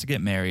doesn't want us to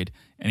get married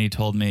and he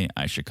told me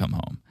I should come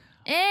home.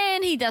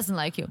 And he doesn't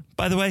like you.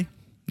 By the way,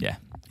 yeah,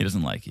 he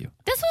doesn't like you.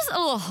 This was a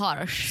little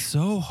harsh.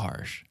 So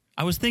harsh.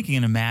 I was thinking,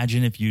 and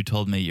imagine if you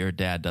told me your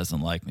dad doesn't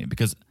like me,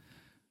 because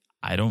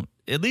I don't,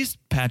 at least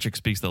Patrick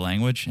speaks the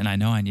language and I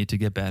know I need to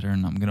get better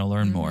and I'm going to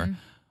learn more.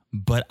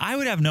 But I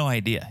would have no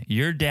idea.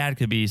 Your dad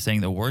could be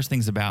saying the worst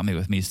things about me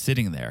with me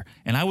sitting there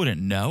and I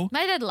wouldn't know.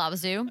 My dad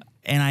loves you.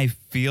 And I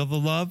feel the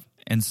love.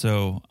 And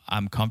so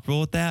I'm comfortable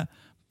with that.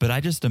 But I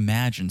just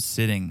imagine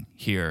sitting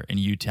here and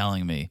you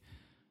telling me,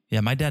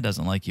 yeah, my dad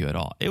doesn't like you at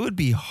all. It would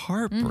be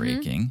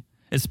heartbreaking,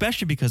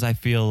 especially because I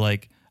feel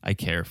like I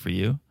care for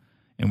you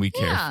and we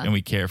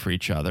care for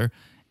each other.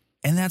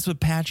 And that's what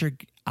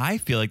I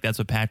feel like that's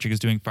what Patrick is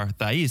doing for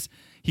Thais.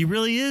 He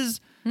really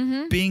is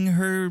being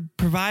her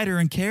provider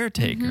and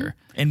caretaker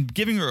and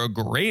giving her a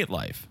great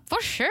life.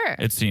 For sure.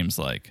 It seems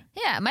like.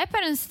 Yeah, my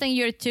parents think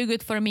you're too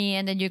good for me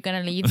and then you're going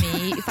to leave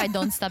me if I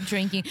don't stop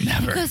drinking.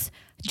 Never. Because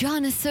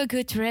John is so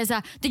good,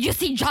 Teresa. Did you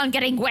see John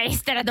getting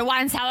wasted at the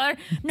wine cellar?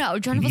 No,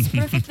 John was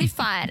perfectly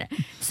fine.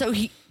 So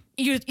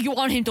you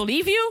want him to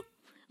leave you?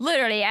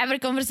 Literally, every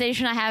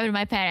conversation I have with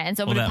my parents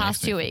over the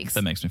past 2 weeks.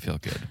 That makes me feel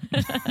good.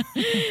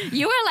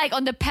 You were like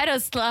on the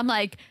pedestal. I'm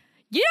like,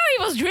 you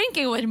know he was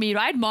drinking with me,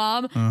 right,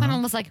 Mom? My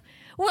mom was like,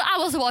 well, I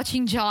was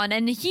watching John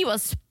and he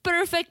was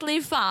perfectly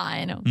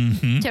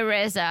fine.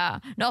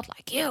 Teresa, not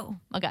like you.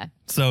 Okay.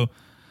 So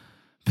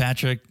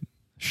Patrick,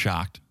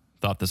 shocked,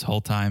 thought this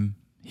whole time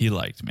he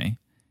liked me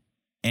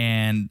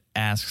and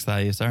asks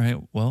Thais, all right,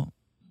 well,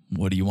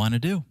 what do you want to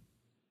do?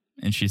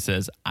 And she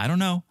says, I don't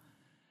know.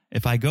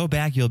 If I go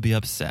back, you'll be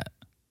upset.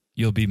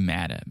 You'll be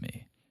mad at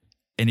me.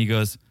 And he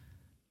goes,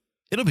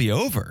 it'll be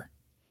over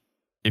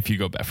if you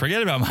go back.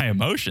 Forget about my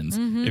emotions.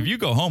 If you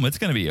go home, it's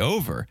going to be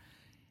over.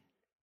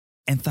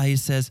 And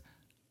Thais says,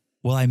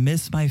 well, I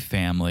miss my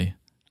family.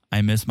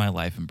 I miss my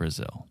life in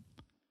Brazil.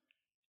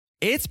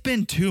 It's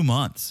been 2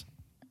 months.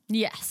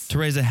 Yes.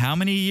 Teresa, how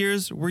many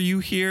years were you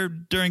here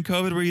during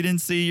COVID where you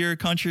didn't see your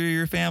country or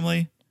your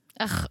family?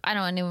 I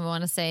don't even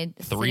want to say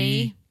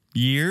 3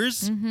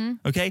 years?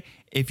 Okay.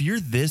 If you're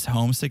this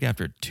homesick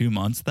after 2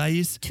 months,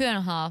 Thais.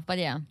 2.5, but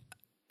yeah.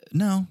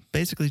 No,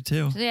 basically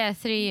 2. Yeah,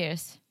 3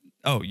 years.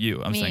 Oh,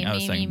 I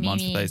was saying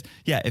months with Thais.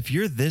 Yeah, if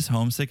you're this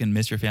homesick and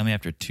miss your family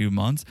after 2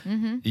 months,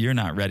 you're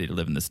not ready to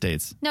live in the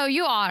States. No,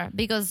 you are,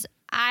 because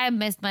I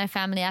missed my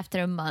family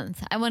after a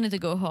month. I wanted to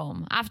go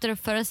home. After the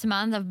first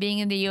month of being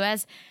in the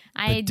U.S.,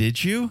 But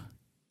did you?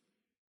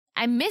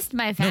 I missed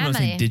my No, family. but I'm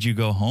saying, did you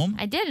go home?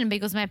 I didn't,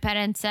 because my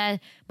dad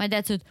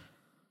said,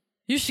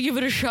 you should give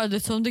it a shot.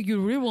 That's something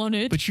you really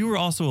wanted. But you were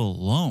also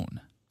alone.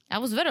 I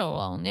was very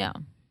alone, yeah.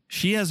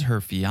 She has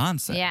her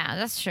fiance. Yeah,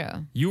 that's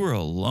true. You were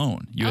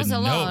alone. You I was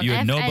alone. You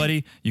had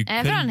nobody. You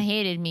everyone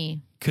hated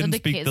me. couldn't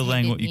speak the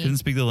language. You couldn't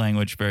speak the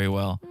language very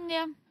well.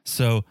 Yeah.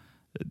 So,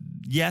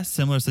 yes,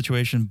 similar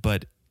situation.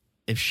 But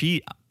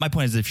my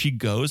point is, if she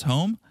goes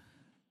home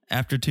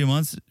after 2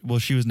 months, well,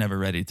 she was never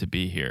ready to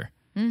be here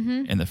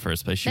in the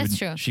first place. That's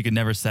true. She could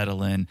never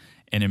settle in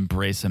and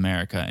embrace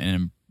America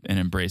and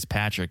embrace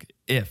Patrick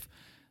if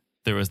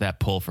there was that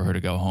pull for her to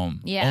go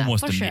home. Yeah,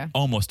 for sure.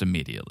 Almost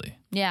immediately.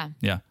 Yeah.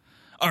 Yeah.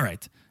 All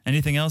right.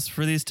 Anything else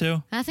for these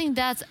two? I think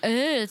that's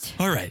it.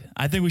 All right.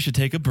 I think we should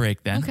take a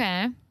break then.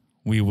 Okay.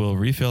 We will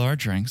refill our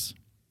drinks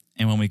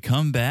And when we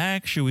come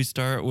back, should we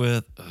start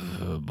with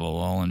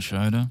Bilal and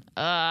Shaida?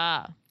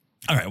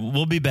 All right,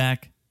 we'll be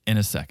back in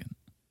a second.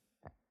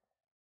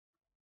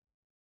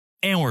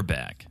 And we're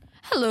back.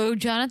 Hello,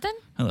 Jonathan.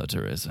 Hello,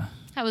 Teresa.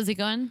 How was it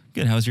going?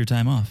 Good. How was your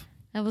time off?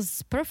 That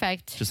was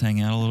perfect. Just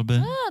hanging out a little bit?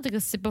 I took a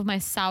sip of my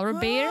sour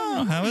beer.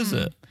 Oh, how is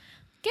it?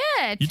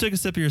 Good. You took a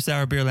sip of your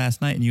sour beer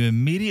last night and you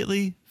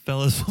immediately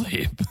fell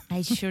asleep.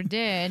 I sure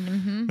did.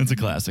 Mm-hmm. It's a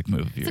classic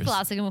move of yours. It's a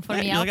classic move for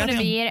Yeah, me. you're I'll like, put I a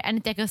think beer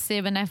and take a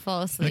sip and I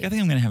fall asleep. Like, I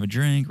think I'm going to have a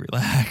drink,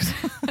 relax.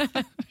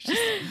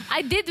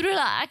 I did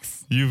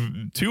relax.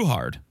 You've too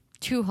hard.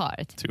 Too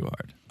hard. Too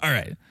hard. All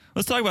right.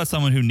 Let's talk about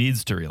someone who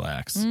needs to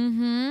relax.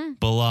 Mm-hmm.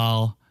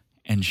 Bilal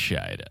and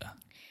Shaida.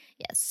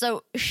 Yes.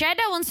 So Shaida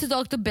wants to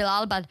talk to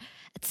Bilal, but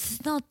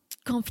it's not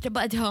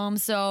comfortable at home.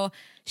 So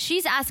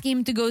she's asking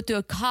him to go to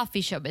a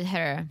coffee shop with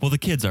her. Well, the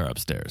kids are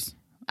upstairs.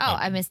 Oh,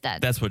 I missed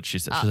that. That's what she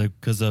said. She's like,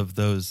 because of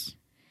those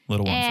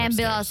little ones And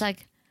upstairs. Bilal's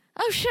like,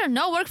 oh, sure,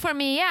 no work for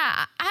me.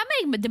 Yeah, I'll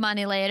make the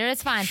money later.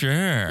 It's fine.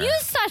 Sure. You're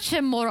such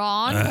a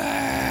moron.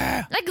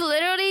 Like,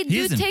 literally,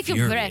 He's dude, take a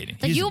break. infuriating.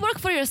 Like, He's you work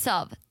for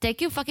yourself.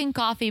 Take your fucking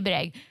coffee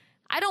break.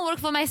 I don't work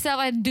for myself.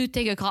 I do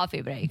take a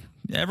coffee break.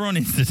 Everyone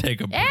needs to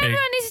take a break. Everyone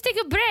needs to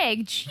take a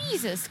break.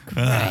 Jesus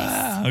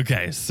Christ.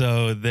 Okay,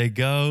 so they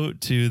go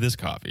to this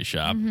coffee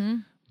shop. Mm-hmm.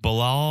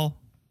 Bilal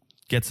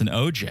gets an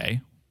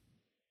OJ,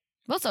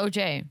 What's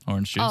OJ?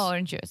 orange juice. Oh,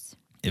 orange juice.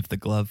 If the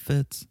glove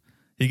fits.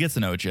 He gets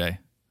an OJ.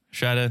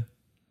 Shaida,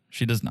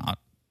 she does not.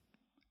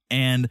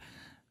 And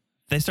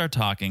they start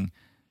talking.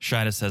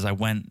 Shaida says, I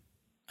went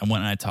and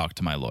I talked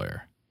to my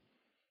lawyer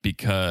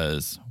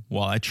because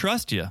while I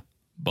trust you,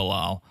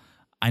 Bilal,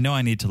 I know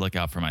I need to look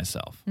out for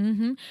myself.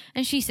 And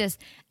she says,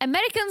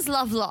 Americans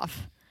love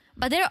love,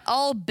 but they're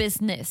all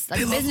business. Like,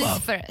 They love business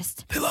love.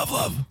 first. They love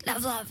love.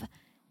 Love.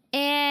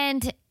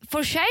 And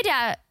for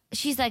Shaida,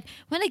 she's like,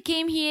 when I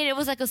came here, it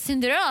was like a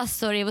Cinderella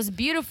story. It was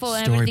beautiful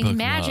and everything Storybook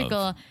magical.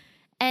 love.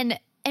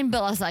 And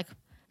Bella's like,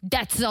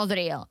 that's not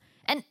real.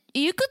 And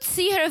you could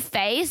see her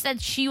face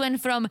that she went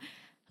from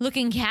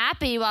looking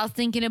happy while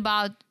thinking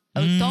about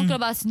talking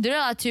about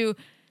Cinderella to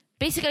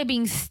basically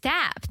being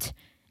stabbed.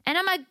 And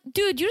I'm like,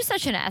 dude, you're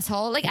such an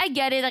asshole. Like, I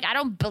get it. Like, I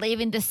don't believe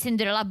in the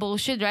Cinderella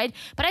bullshit, right?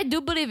 But I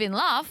do believe in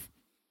love.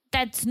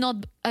 That's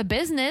not a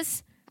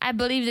business. I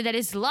believe that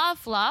is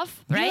love,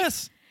 right?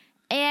 Yes.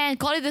 And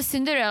call it the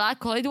Cinderella,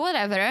 call it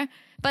whatever.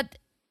 But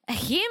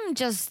him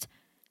just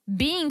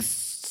being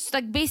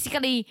like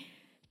basically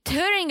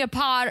tearing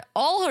apart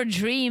all her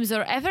dreams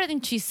or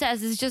everything she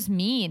says is just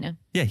mean.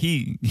 Yeah,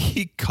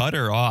 he cut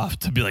her off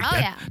to be like,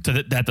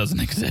 that doesn't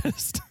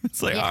exist.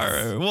 It's like, Yes.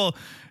 all right, well,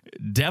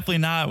 definitely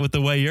not with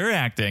the way you're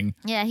acting.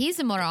 Yeah, he's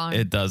a moron.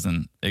 It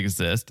doesn't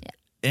exist.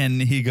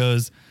 And he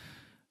goes,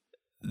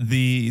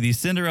 the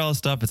Cinderella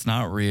stuff, it's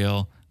not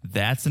real.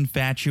 That's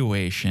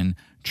infatuation.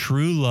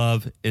 True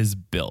love is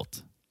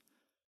built.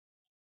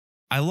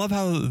 I love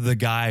how the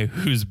guy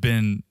who's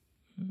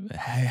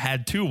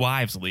had 2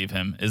 wives leave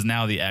him is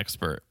now the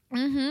expert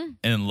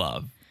in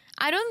love.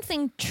 I don't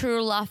think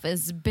true love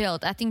is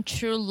built. I think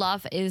true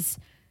love is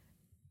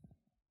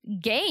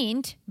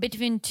gained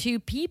between 2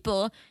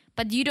 people,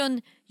 but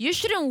you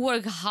shouldn't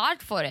work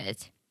hard for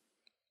it.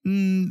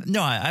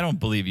 No, I don't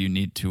believe you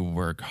need to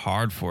work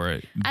hard for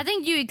it. I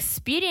think you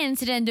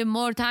experience it, and the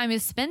more time you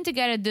spend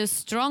together, the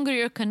stronger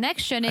your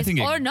connection is,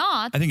 or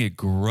not. I think it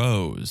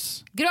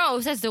grows.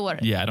 Grows, that's the word.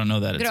 Yeah, I don't know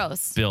that it's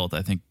Grows. built.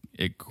 I think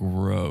it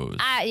grows.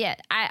 I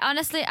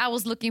honestly, I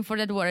was looking for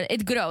that word.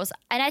 It grows.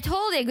 And I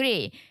totally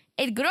agree.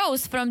 It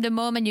grows from the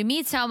moment you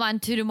meet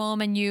someone to the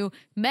moment you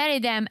marry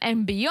them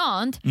and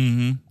beyond.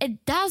 Mm-hmm.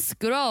 It does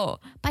grow,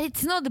 but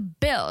it's not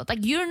built.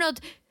 Like, you're not,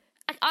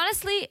 like,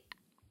 honestly,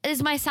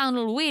 this might sound a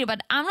little weird,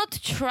 but I'm not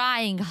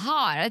trying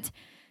hard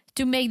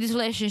to make this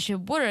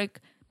relationship work.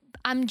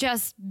 I'm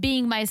just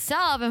being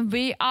myself, and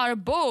we are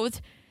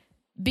both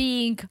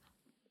being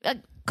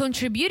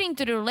contributing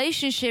to the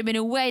relationship in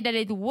a way that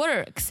it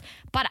works.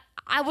 But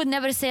I would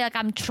never say like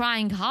I'm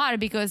trying hard,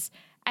 because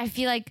I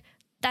feel like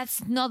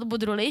that's not what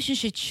the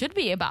relationship should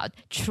be about.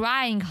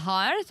 Trying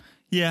hard.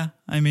 Yeah,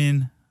 I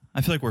mean, I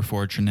feel like we're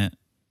fortunate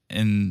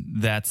in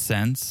that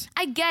sense.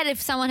 I get if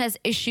someone has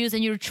issues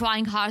and you're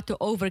trying hard to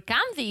overcome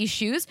the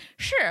issues.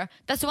 Sure,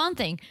 that's one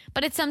thing.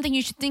 But it's something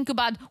you should think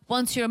about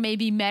once you're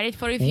maybe married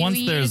for a few years.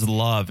 Once there's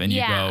love and you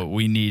Yeah. go,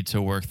 we need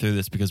to work through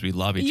this because we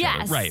love each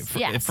Yes, other. Right.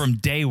 yes. From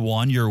day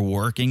one, you're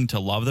working to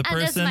love the And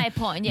that's person. my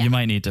point, yeah. You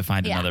might need to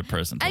find Yeah. another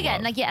person to Again,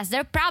 love. like, yes,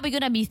 there are probably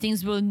going to be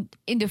things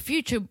in the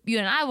future you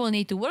and I will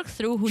need to work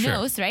through. Who Sure.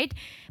 knows, right?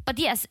 But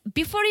yes,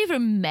 before you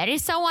even marry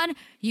someone,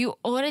 you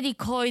already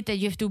call it that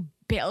you have to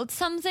build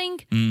something.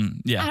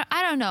 yeah.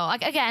 I don't know.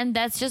 Like, again,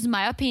 that's just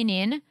my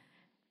opinion.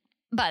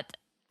 But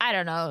I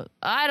don't know.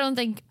 I don't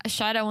think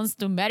Shaida wants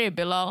to marry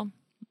Bilal.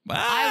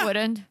 I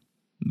wouldn't.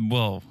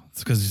 Well,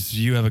 it's because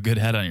you have a good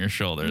head on your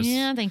shoulders.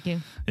 Yeah, thank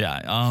you. Yeah.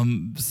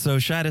 So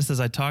Shaida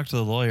says, I talked to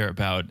the lawyer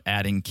about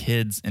adding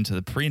kids into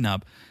the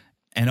prenup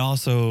and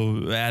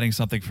also adding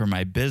something for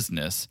my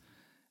business.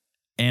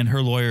 And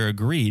her lawyer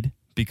agreed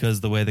because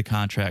the way the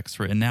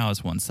contract's written now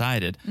is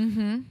one-sided.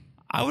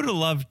 I would have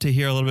loved to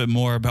hear a little bit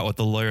more about what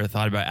the lawyer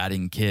thought about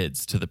adding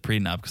kids to the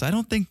prenup, because I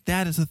don't think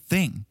that is a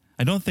thing.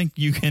 I don't think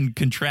you can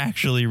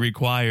contractually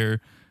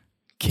require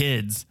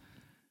kids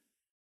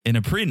in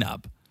a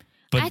prenup.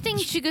 But I think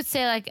she could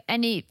say like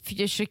any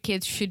future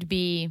kids should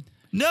be.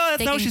 No,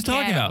 that's not what she's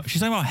talking about. She's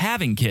talking about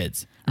having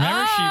kids.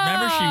 Remember,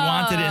 she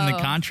wanted it in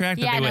the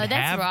contract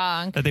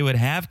that they would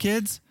have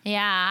kids.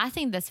 Yeah, I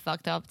think that's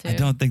fucked up too. I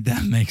don't think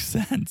that makes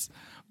sense.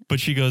 But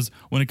she goes,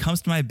 when it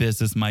comes to my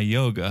business, my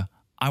yoga,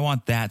 I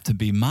want that to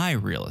be my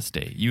real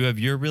estate. You have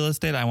your real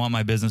estate. I want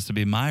my business to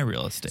be my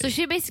real estate. So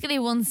she basically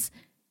wants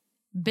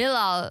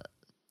Bilal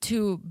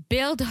to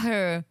build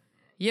her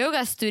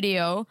yoga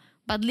studio,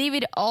 but leave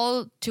it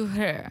all to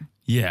her.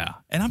 Yeah.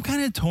 And I'm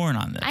kind of torn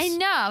on this. I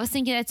know. I was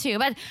thinking that too.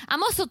 But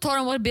I'm also torn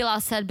on what Bilal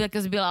said,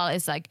 because Bilal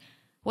is like,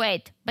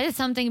 wait, but it's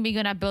something we're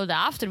going to build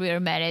after we are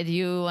married.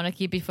 You want to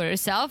keep it for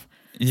yourself?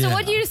 Yeah. So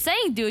what are you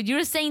saying, dude?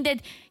 You're saying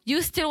that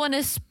you still want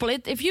to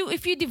split. If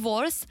you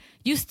divorce,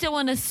 you still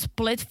want to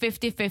split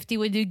 50-50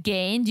 what you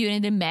gain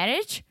during the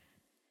marriage?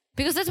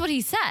 Because that's what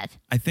he said.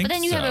 I think so. But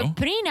then you have a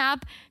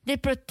prenup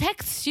that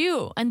protects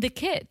you and the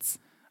kids.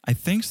 I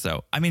think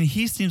so. I mean,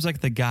 he seems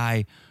like the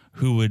guy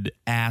who would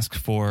ask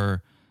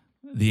for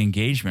the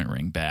engagement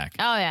ring back.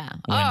 Oh,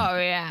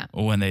 yeah.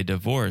 When they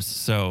divorce.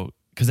 So,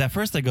 because at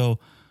first I go,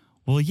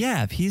 well,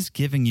 yeah, if he's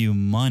giving you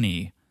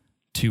money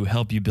to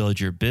help you build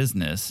your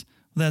business,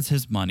 well, that's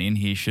his money and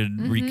he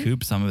should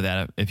recoup some of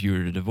that if you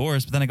were to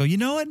divorce. But then I go, you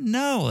know what?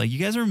 No, like you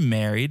guys are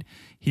married.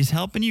 He's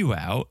helping you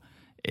out.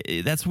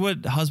 That's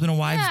what husband and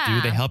wives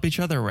do. They help each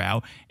other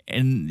out.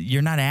 And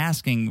you're not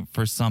asking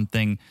for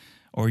something,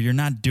 or you're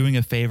not doing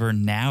a favor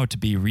now to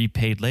be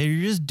repaid later.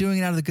 You're just doing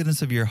it out of the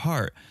goodness of your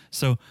heart.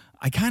 So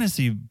I kind of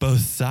see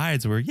both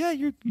sides where, yeah,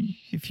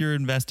 if you're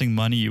investing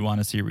money, you want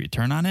to see a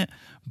return on it,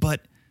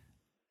 but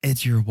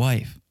it's your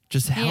wife.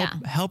 Just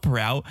help her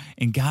out.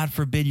 And God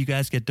forbid you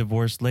guys get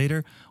divorced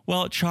later.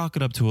 Well, chalk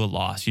it up to a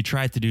loss. You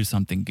tried to do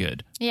something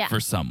good for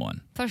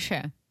someone. For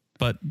sure.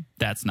 But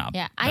that's not.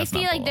 Yeah, I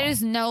feel like there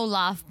is no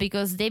love,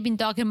 because they've been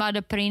talking about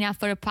the prenup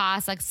for the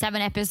past like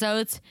 7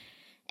 episodes.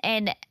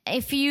 And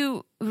if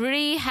you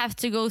really have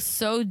to go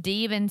so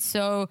deep and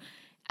so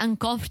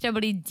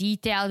uncomfortably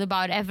detailed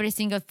about every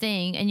single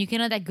thing, and you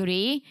cannot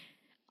agree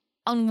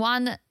on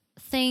one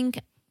thing,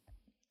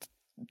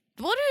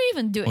 what are you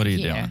even doing here? What are you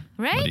doing?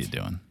 Right? What are you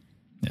doing?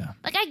 Yeah.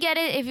 Like, I get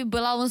it. If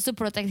Bilal wants to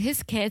protect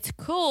his kids,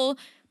 cool.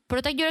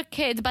 Protect your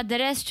kids, but the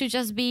rest should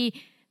just be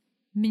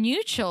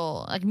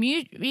mutual. Like,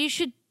 you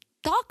should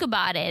talk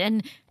about it.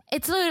 And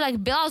it's literally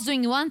like Bilal's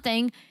doing one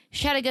thing,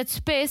 Shara gets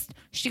pissed,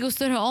 she goes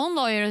to her own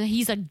lawyer, and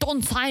he's like,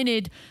 don't sign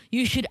it,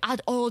 you should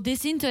add all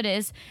this into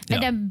this.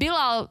 And then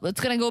Bilal, it's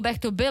gonna go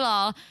back to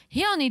Bilal,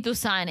 he don't need to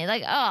sign it.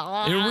 Like,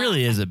 it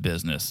really is a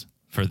business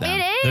for them.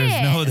 It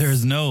is.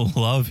 There's no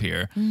love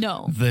here.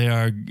 No. They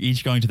are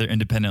each going to their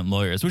independent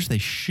lawyers, which they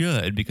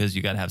should, because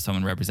you got to have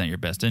someone represent your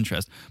best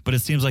interest. But it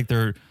seems like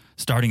they're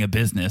starting a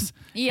business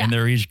and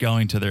they're each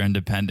going to their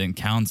independent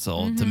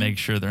counsel to make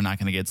sure they're not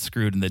going to get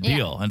screwed in the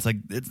deal. And it's like,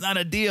 it's not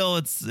a deal.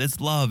 It's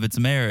love. It's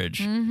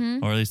marriage.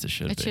 Or at least it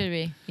should be. It should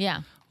be.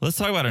 Yeah. Let's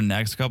talk about our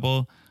next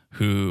couple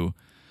who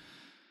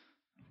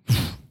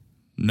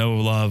no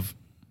love.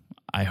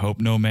 I hope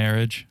no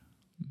marriage.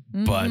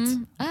 But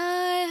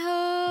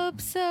I hope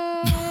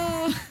so.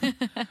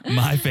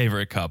 my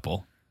favorite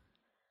couple,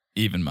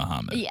 even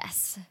Muhammad.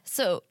 Yes.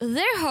 So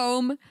they're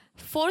home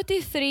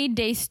 43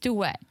 days to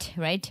wed,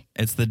 right?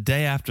 It's the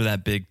day after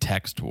that big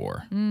text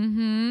war.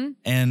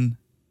 And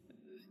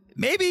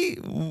maybe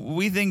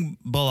we think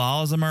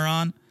Bilal is a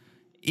moron.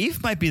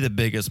 Eve might be the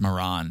biggest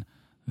moron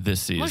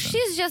this season. Well,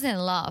 she's just in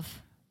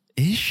love.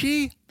 Is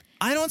she?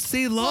 I don't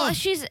see love. Well,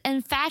 she's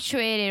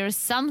infatuated or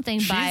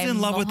something by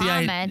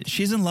Muhammad.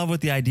 She's in love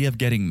with the idea of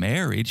getting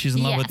married. She's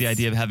in love with the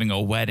idea of having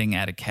a wedding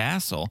at a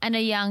castle. And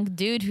a young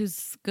dude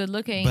who's good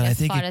looking, But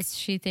as far as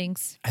she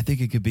thinks. I think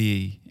it could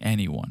be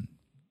anyone.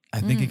 I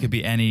think it could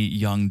be any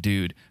young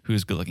dude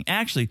who's good looking.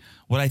 Actually,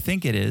 what I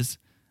think it is,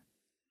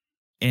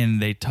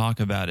 and they talk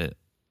about it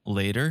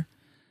later,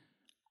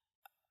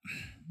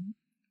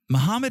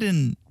 Muhammad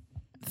and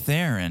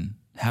Theron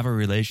have a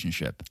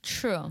relationship.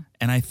 True.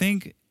 And I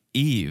think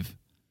Eve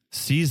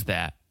sees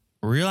that,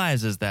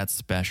 realizes that's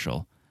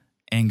special,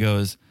 and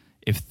goes,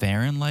 if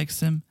Theron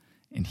likes him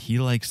and he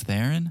likes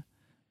Theron,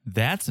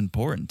 that's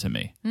important to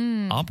me.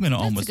 I'm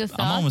almost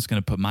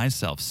going to put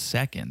myself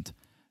second,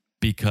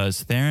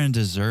 because Theron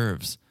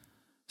deserves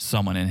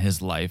someone in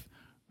his life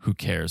who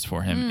cares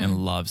for him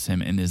and loves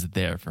him and is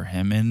there for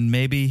him. And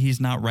maybe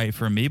he's not right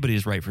for me, but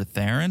he's right for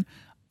Theron.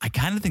 I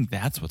kind of think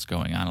that's what's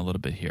going on a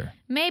little bit here.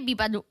 Maybe,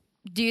 but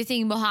do you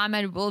think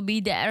Muhammad will be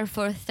there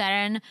for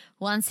Theron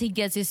once he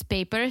gets his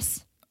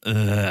papers?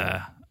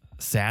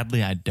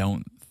 Sadly, I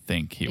don't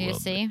think he will. You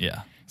see?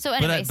 Yeah. So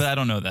anyways, but I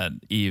don't know that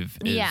Eve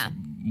is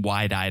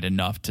wide-eyed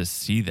enough to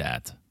see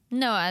that.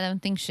 No, I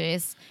don't think she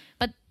is.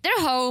 But they're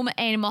home,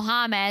 and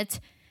Muhammad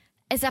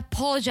is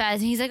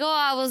apologizing. He's like,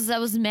 I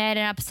was mad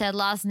and upset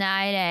last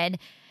night,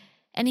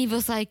 and he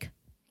was like,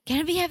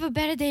 can we have a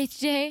better day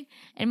today?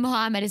 And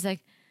Muhammad is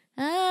like,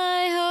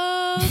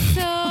 I hope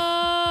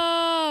so.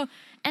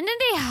 And then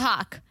they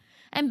hug.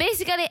 And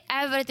basically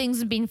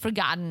everything's been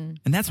forgotten.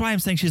 And that's why I'm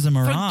saying she's a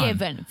moron.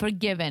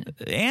 Forgiven.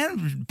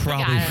 And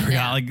probably Forgotten,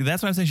 yeah. Like,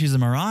 that's why I'm saying she's a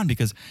moron,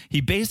 because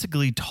he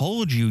basically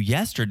told you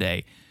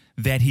yesterday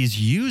that he's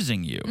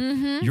using you.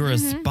 You're a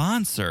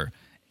sponsor.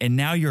 And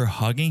now you're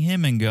hugging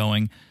him and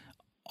going,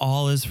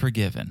 all is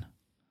forgiven.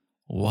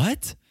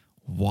 What?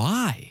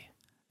 Why?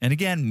 And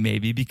again,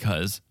 maybe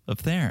because of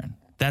Theron.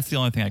 That's the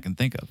only thing I can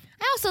think of.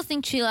 I also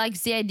think she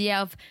likes the idea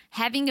of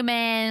having a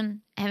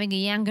man, having a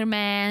younger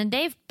man.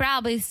 They've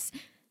probably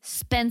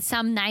spent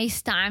some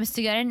nice times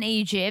together in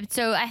Egypt.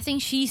 So I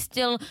think she's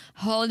still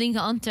holding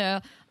on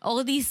to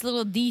all these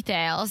little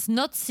details,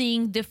 not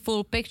seeing the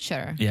full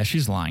picture. Yeah,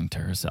 she's lying to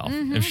herself.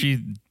 If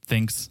she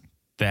thinks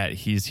that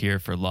he's here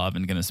for love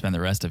and going to spend the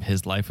rest of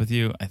his life with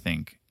you, I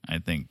think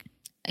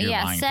you're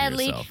lying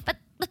sadly, to yourself. But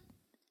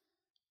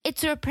it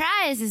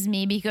surprises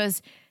me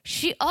because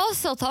she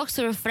also talks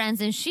to her friends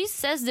and she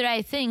says the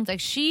right things. Like,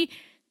 she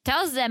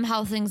tells them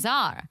how things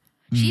are.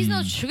 She's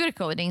not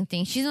sugarcoating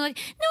things. She's not like,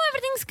 no,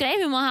 everything's great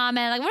with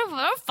Mohammed. Like,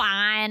 we're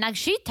fine. Like,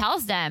 she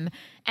tells them.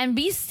 And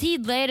we see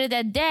later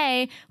that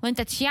day when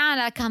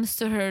Tatiana comes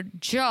to her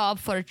job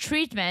for a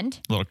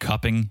treatment. A little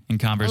cupping in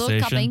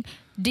conversation.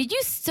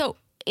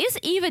 Is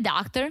Eve a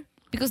doctor?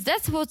 Because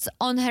that's what's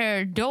on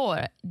her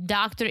door.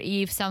 Dr.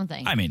 Eve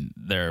something. I mean,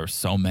 there are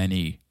so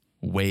many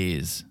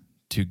ways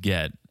to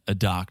get a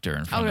doctor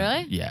in front Oh,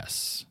 really? of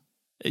yes.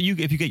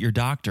 If you get your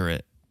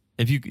doctorate,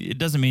 it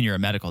doesn't mean you're a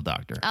medical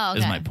doctor. Oh, okay.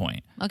 Is my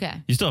point. Okay.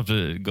 You still have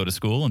to go to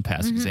school and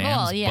pass exams,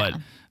 Well, yeah.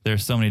 but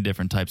there's so many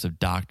different types of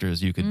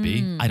doctors you could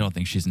be. I don't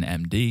think she's an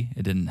MD.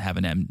 It didn't have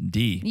an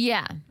MD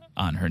Yeah.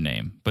 on her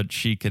name, but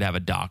she could have a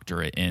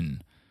doctorate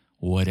in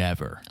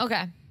whatever,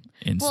 Okay.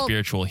 in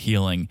spiritual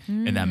healing,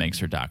 and that makes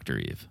her Dr.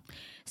 Eve.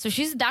 So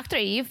she's Dr.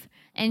 Eve,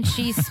 and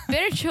she's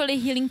spiritually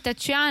healing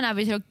Tatiana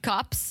with her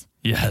cups.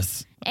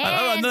 Yes.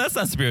 And- No, that's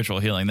not spiritual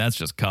healing. That's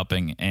just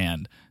cupping,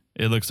 and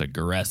it looks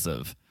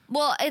aggressive.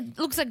 Well, it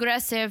looks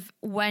aggressive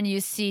when you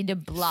see the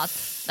blood.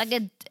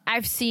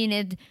 I've seen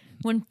it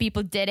when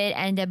people did it,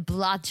 and the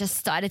blood just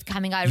started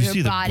coming out of You your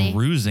see body. the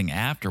bruising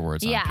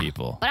afterwards Yeah, on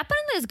people. but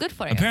apparently it's good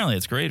for you. Apparently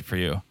it's great for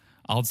you.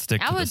 I'll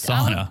stick to the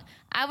sauna.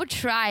 I would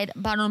try it,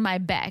 but on my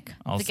back.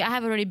 I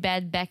have a really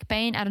bad back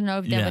pain. I don't know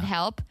if that Yeah. would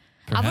help.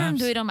 I wouldn't Perhaps.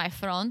 do it on my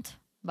front,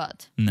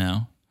 but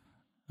No.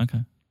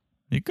 Okay.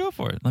 You go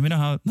for it. Let me know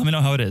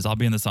how it is. I'll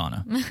be in the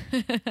sauna.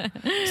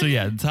 So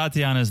yeah,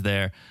 Tatiana's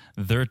there.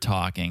 They're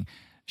talking.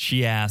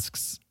 She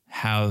asks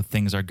how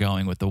things are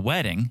going with the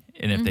wedding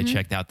and if they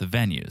checked out the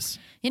venues.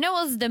 you know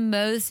what's the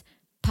most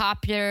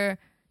popular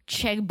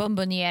Czech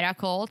bomboniera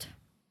called?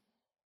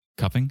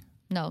 Cupping?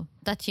 No,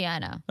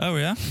 Tatiana. Oh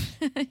yeah.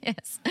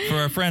 Yes. For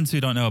our friends who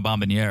don't know, a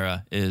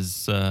bomboniera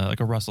is like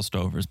a Russell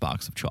Stover's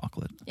box of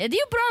chocolate. Yeah,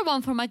 you brought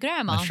one for my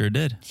grandma. I sure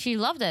did. She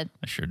loved it.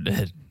 I sure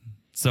did.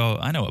 So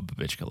I know what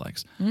Babichka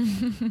likes.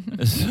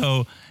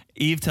 So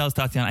Eve tells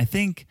Tatiana, I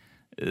think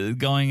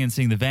going and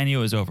seeing the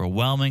venue is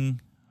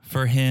overwhelming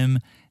for him.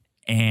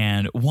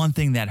 And one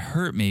thing that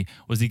hurt me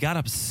was he got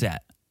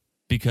upset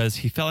because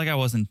he felt like I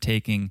wasn't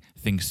taking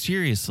things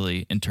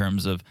seriously in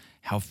terms of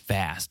how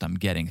fast I'm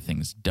getting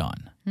things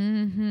done.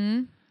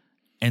 Mm-hmm.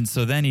 And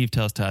so then Eve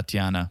tells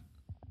Tatiana,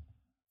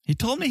 he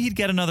told me he'd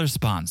get another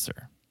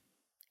sponsor.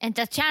 And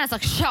Tatiana's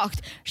like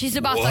shocked. She's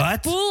about to like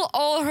What? pull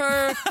all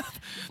her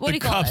what do you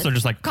call cups it? are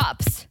just like-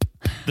 cups.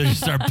 They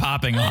just start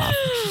popping off.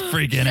 She's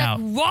freaking She's out.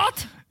 like,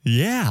 what?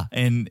 Yeah.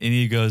 And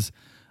he goes,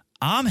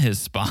 I'm his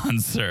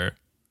sponsor.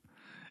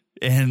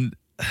 And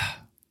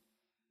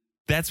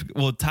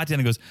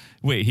Tatiana goes,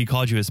 wait, he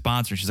called you his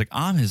sponsor. She's like,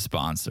 I'm his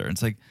sponsor. And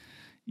it's like,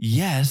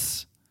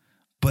 yes,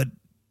 but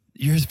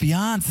you're his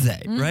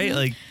fiance, right?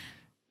 Like,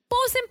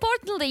 Most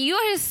importantly,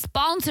 you're his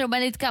sponsor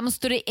when it comes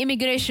to the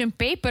immigration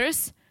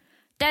papers.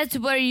 That's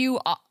where you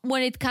are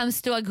when it comes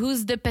to like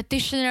who's the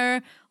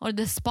petitioner or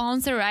the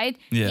sponsor, right?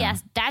 Yeah.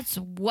 Yes, that's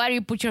where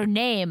you put your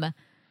name.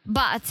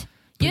 But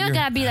you're not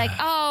gonna be like,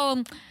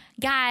 oh,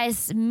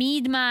 guys,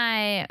 meet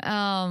my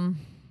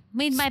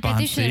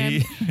petitioner.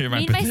 You're my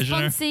meet petitioner?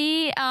 my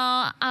sponsee.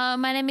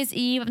 My name is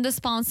Eve. I'm the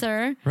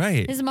sponsor.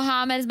 Right. This is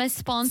Mohammed. Is my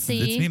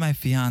sponsee. it's me, my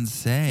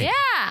fiance.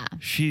 Yeah.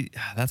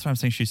 That's why I'm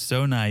saying she's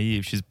so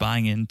naive. She's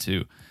buying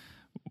into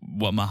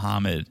what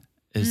Muhammad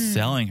is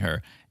selling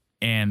her.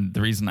 And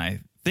the reason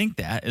I think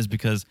that is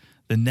because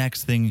the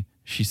next thing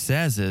she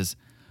says is,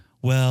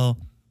 well,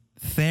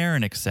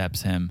 Theron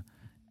accepts him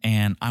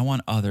and I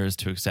want others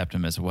to accept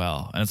him as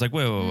well. And it's like,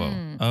 whoa.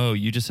 Oh,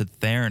 you just said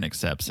Theron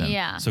accepts him.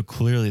 Yeah. So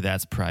clearly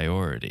that's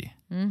priority.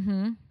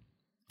 Mm-hmm.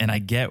 And I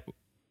get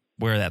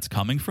where that's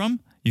coming from.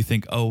 You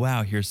think, oh,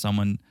 wow, here's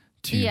someone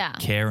to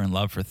care and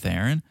love for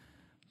Theron.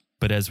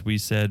 But as we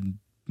said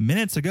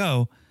minutes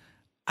ago,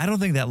 I don't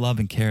think that love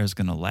and care is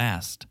going to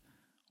last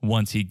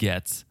once he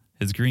gets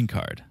his green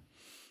card.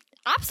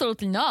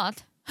 Absolutely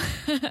not.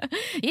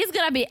 He's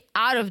gonna be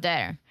out of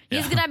there.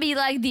 He's gonna be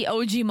like the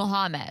OG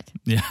Mohammed.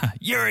 Yeah,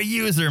 you're a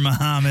user,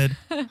 Muhammad.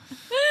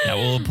 That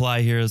will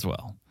apply here as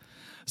well.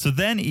 So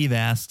then Eve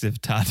asks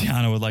if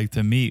Tatiana would like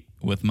to meet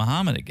with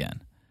Muhammad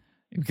again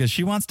because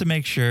she wants to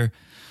make sure,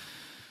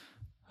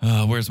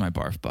 Where's my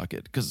barf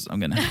bucket? Because I'm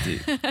going to have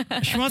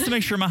to. She wants to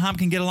make sure Maham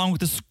can get along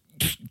with the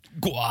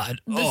squad.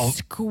 The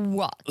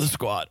squad. The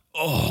squad.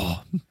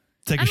 Oh.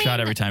 Take a shot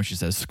every time she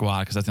says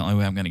squad because that's the only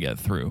way I'm going to get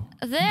through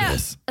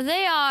this.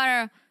 They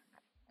are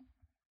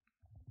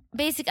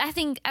basic. I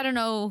think, I don't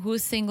know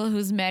who's single,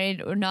 who's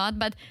married or not,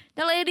 but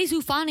the ladies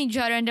who found each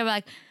other and they're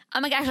like,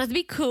 oh my gosh, let's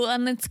be cool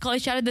and let's call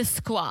each other the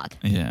squad.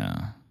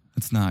 Yeah.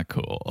 It's not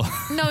cool.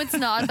 No, it's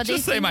not. But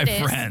just they say my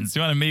friends.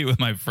 You want to meet with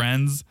my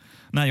friends?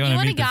 No, you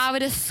want to go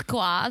with a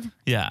squad?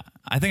 Yeah.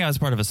 I think I was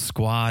part of a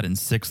squad in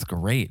 6th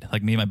grade.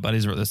 Like me and my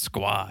buddies were the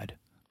squad.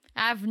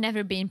 I've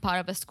never been part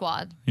of a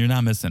squad. You're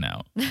not missing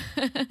out.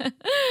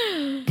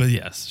 But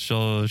yes,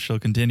 she'll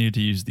continue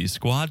to use the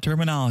squad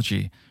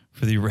terminology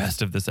for the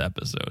rest of this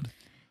episode.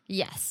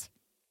 Yes.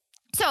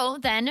 So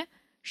then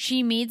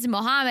she meets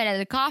Mohammed at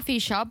a coffee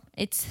shop.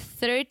 It's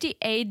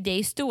 38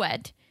 days to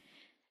wed.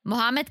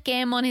 Mohammed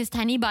came on his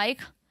tiny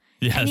bike.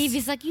 Yes. And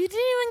Evie's like, you didn't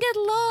even get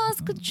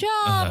lost. Good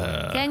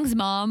job. Thanks,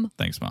 Mom.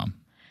 Thanks, Mom.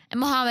 And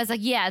Mohammed's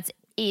like, yeah, it's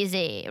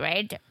easy,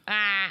 right?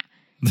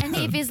 And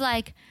Evie's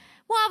like,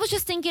 well, I was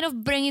just thinking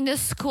of bringing the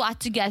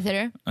squad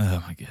together.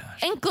 Oh, my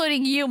gosh.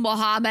 Including you,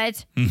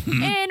 Mohammed,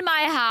 in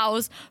my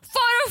house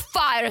for a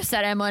fire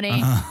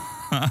ceremony.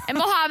 And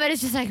Mohammed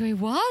is just like, wait,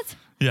 what?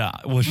 Yeah.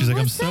 Well, she's like,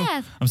 What's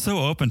I'm so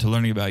open to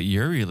learning about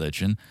your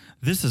religion.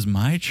 This is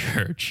my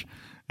church.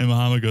 And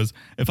Muhammad goes,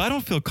 if I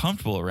don't feel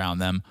comfortable around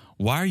them,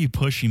 why are you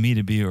pushing me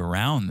to be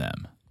around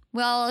them?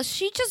 Well,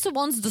 she just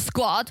wants the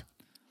squad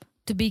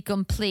to be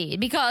complete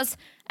because,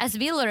 as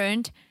we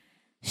learned,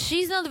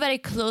 she's not very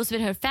close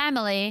with her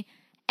family.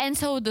 And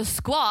so the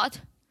squad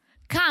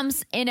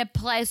comes in a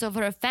place of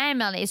her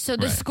family. So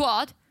the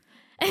squad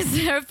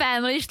is her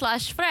family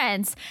 /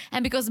 friends.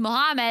 And because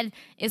Mohammed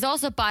is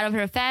also part of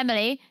her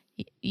family,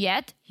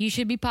 yet he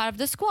should be part of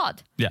the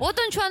squad. Yeah. What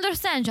don't you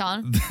understand,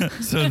 John?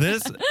 So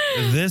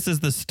this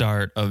is the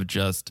start of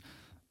just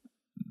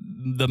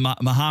the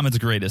Muhammad's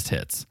greatest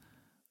hits.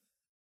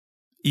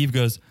 Eve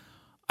goes,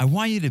 I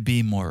want you to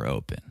be more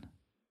open.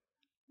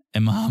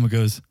 And Muhammad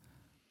goes,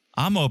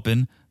 I'm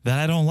open that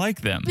I don't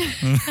like them.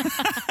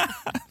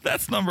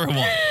 That's number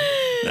one.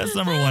 That's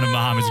number one of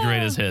Muhammad's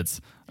greatest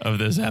hits of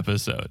this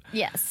episode.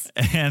 Yes.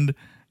 And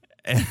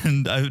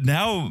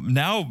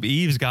now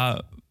Eve's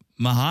got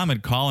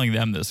Muhammad calling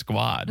them the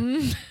squad,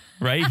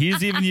 right?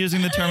 He's even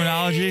using the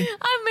terminology.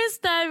 I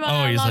missed that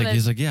one.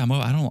 He's like, yeah,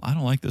 I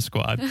don't like the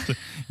squad. Like,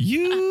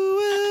 you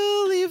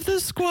will leave the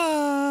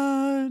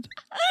squad.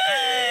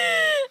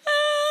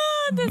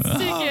 That's too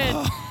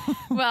good.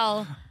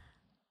 Well,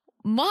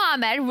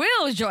 Mohammed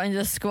will join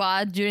the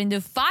squad during the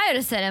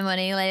fire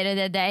ceremony later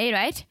that day,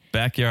 right?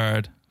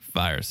 Backyard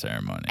fire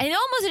ceremony. And it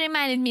almost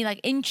reminded me, like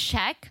in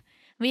Czech,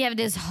 we have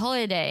this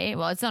holiday.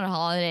 Well, it's not a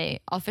holiday,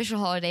 official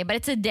holiday, but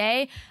it's a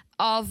day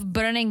of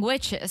burning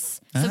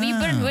witches. So we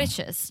burn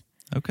witches.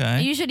 Okay.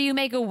 And usually you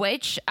make a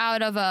witch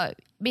out of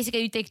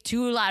basically you take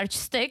 2 large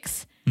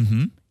sticks,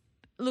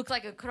 look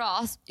like a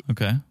cross.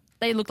 Okay.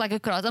 They look like a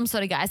cross. I'm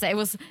sorry, guys. I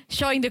was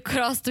showing the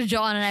cross to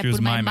John and I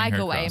put my mic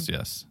away. Cross,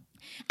 yes.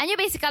 And you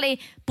basically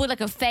put like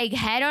a fake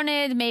head on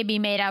it, maybe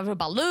made out of a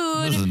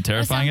balloon. This isn't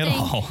terrifying at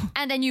all.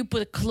 And then you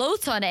put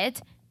clothes on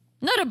it.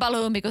 Not a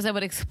balloon because it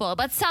would explode,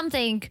 but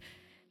something.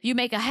 You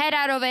make a head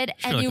out of it.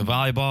 Sure, and like a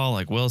volleyball,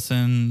 like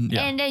Wilson.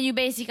 Yeah. And then you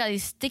basically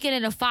stick it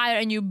in a fire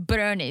and you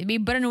burn it. We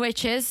burn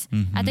witches.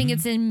 I think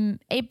it's in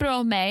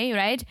April, May,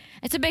 right?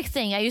 It's a big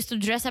thing. I used to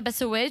dress up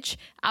as a witch.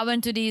 I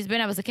went to these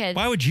when I was a kid.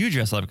 Why would you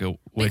dress up like a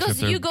witch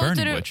Because if you they're go to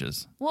burning the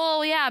witches?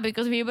 Well, yeah,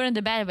 because we burn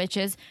the bad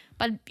witches.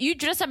 But you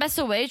dress up as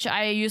a witch.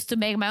 I used to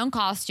make my own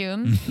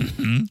costume,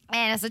 and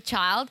as a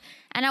child,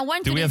 and I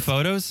went. Do we have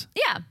photos?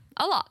 Yeah,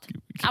 a lot.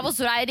 I was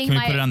riding. Can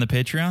we put it on the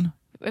Patreon?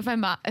 If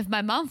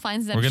my mom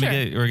finds them,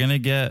 we're gonna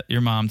get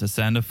your mom to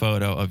send a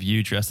photo of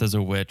you dressed as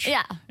a witch.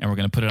 Yeah, and we're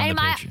gonna put it on the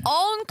Patreon. My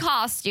own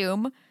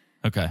costume.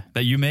 Okay,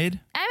 that you made?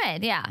 I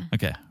made, yeah.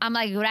 Okay. I'm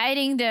like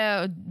riding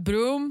the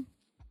broom.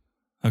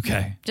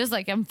 Okay. Just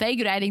like I'm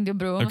fake riding the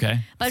broom.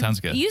 Okay. But sounds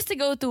good. Used to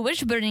go to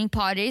witch burning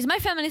parties. My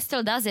family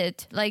still does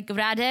it. Like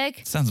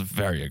Radek. Sounds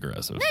very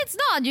aggressive. No, it's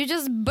not. You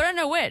just burn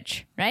a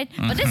witch, right?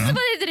 But this is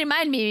what it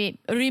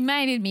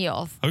reminded me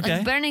of. Okay.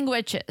 Like burning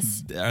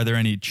witches. Are there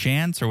any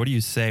chants or what do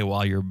you say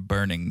while you're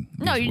burning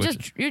these No, you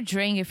witches? you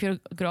drink if you're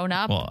grown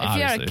up. Well, if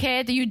you're a obviously.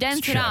 kid, you dance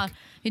It's around. Czech.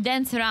 You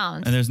dance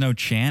around. And there's no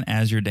chant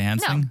as you're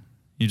dancing? No.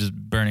 You're just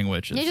burning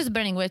witches. You're just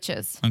burning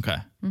witches. Okay.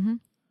 Mm-hmm.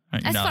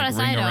 Right, As not far like as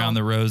ring I know. around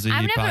the rosy,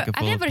 I've pocket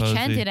full never of posy.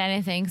 chanted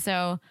anything,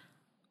 so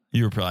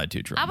You were probably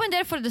too drunk. I went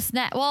there for the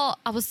snack. Well,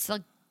 I was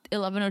like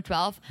 11 or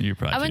 12. You were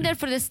probably I went too- there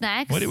for the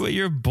snacks. What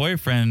your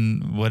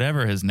boyfriend,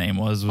 whatever his name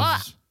was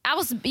I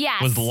was,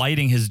 yes. was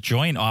lighting his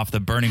joint off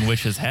the burning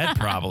wish's head,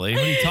 probably.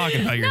 What are you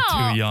talking about? You're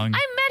too young. I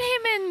met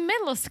him in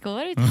middle school.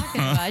 What are you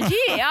talking about?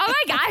 Gee, oh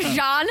my gosh,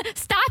 John,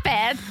 stop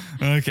it.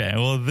 Okay,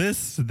 well,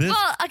 this.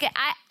 Well, okay,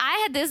 I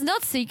had this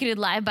not secret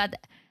life, but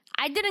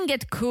I didn't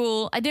get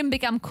cool. I didn't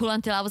become cool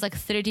until I was like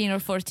 13 or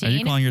 14. Are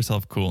you calling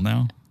yourself cool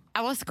now?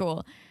 I was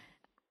cool.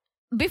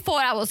 Before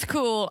I was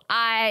cool,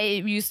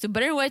 I used to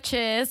burn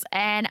witches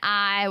and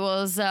I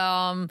was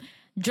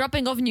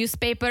dropping off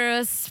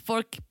newspapers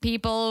for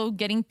people,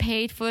 getting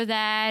paid for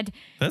that.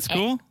 That's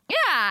cool.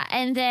 Yeah,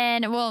 and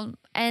then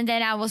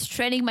I was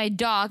training my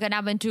dog, and I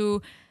went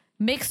to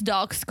mixed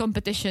dogs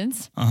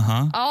competitions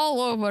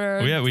all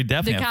over. Yeah, we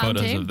definitely the have county.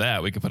 photos of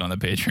that. We could put on the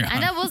Patreon.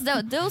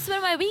 And those were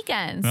my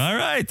weekends. All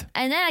right.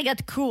 And then I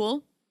got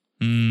cool.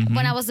 Mm-hmm.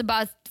 When I was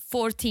about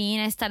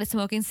 14, I started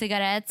smoking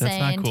cigarettes. That's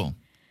and not cool.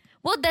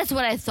 Well, that's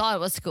what I thought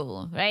was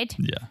cool, right?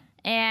 Yeah.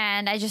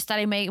 And I just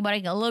started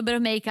wearing a little bit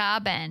of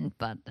makeup,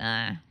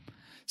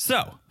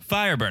 So,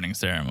 fire burning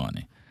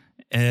ceremony.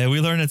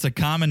 We learned it's a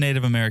common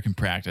Native American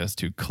practice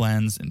to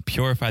cleanse and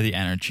purify the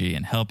energy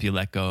and help you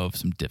let go of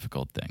some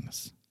difficult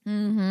things.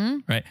 Mm-hmm.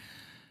 Right?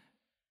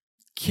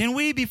 Can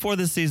we, before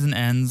the season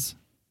ends,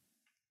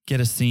 get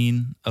a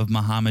scene of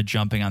Muhammad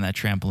jumping on that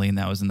trampoline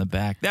that was in the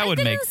back? That would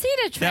didn't see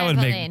the That would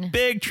make trampoline.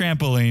 big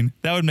trampoline.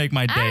 That would make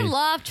my day. I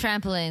love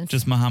trampolines.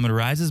 Just Muhammad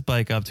rides his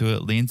bike up to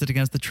it, leans it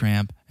against the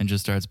tramp, and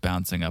just starts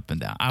bouncing up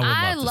and down.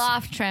 I love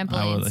love to see.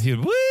 trampolines. He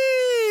would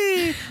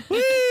wee,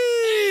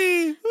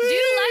 wee. Do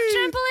you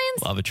like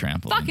trampolines? Love a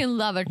trampoline. Fucking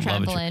love a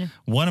trampoline.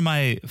 One of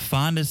my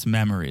fondest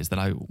memories that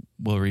I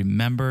will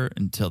remember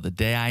until the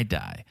day I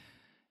die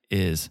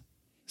is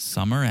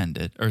summer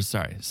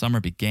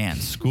began,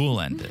 school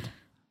ended.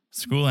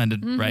 School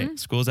ended, right?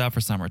 School's out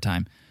for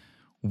summertime.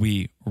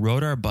 We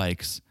rode our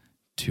bikes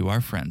to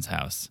our friend's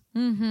house,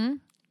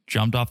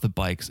 jumped off the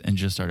bikes, and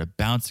just started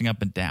bouncing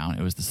up and down.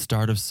 It was the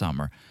start of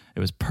summer. It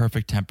was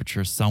perfect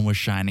temperature. Sun was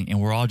shining,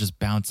 and we're all just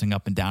bouncing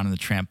up and down on the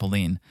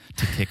trampoline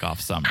to kick off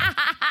summer.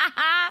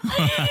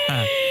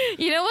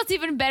 You know what's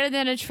even better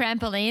than a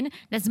trampoline?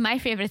 That's my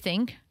favorite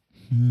thing.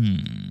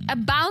 A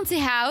bouncy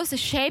house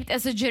shaped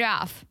as a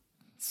giraffe.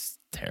 It's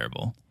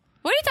terrible.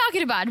 What are you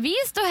talking about? We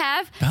used to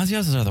have... Bouncy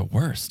houses are the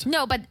worst.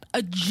 No, but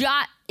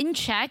in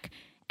Czech,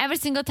 every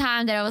single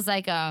time there was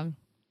like a...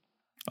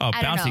 Oh,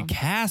 I don't bouncy know.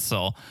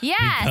 castle. Yes.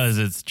 Because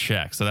it's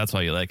Czech, so that's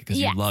why you like it, because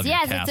you love your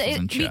castles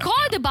in Czech. we call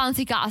it the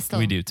bouncy castle.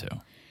 We do too.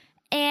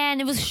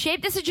 And it was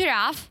shaped as a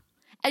giraffe,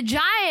 a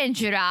giant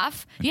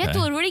giraffe. You had to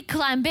Okay. really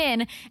climb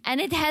in, and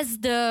it has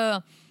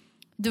the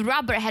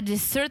rubber had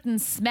this certain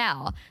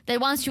smell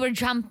that once you were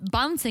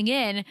bouncing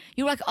in,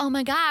 you were like, oh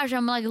my gosh,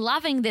 I'm like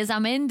loving this.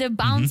 I'm in the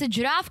bouncy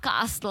giraffe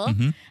castle.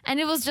 And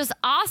it was just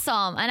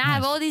awesome. And I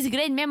have all these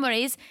great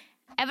memories.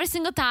 Every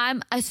single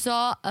time I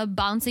saw a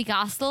bouncy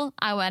castle,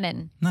 I went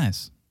in.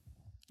 Nice.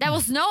 There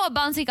was no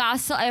bouncy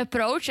castle I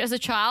approached as a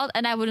child,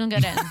 and I wouldn't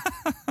get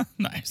in.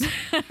 Nice.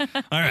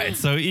 All right.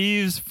 So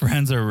Eve's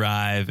friends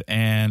arrive,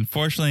 and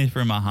fortunately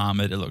for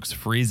Muhammad, it looks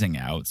freezing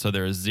out. So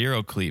there is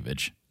zero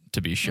cleavage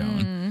to be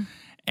shown.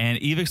 And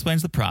Eve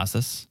explains the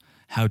process,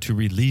 how to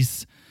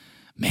release,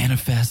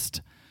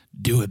 manifest,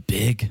 do it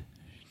big.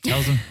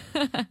 Tells him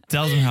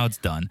how it's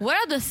done. Where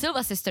are the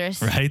Silva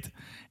sisters? Right?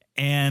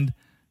 And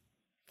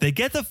they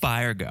get the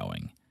fire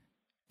going.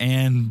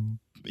 And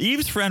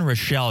Eve's friend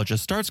Rochelle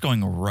just starts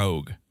going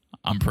rogue.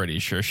 I'm pretty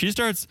sure she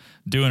starts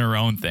doing her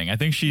own thing. I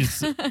think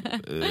she's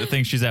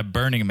at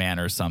Burning Man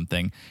or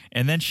something.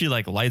 And then she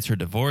like lights her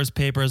divorce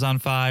papers on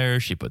fire.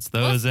 She puts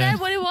those Was in.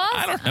 that what it was?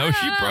 I don't know.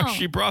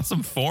 She brought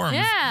some forms.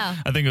 Yeah.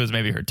 I think it was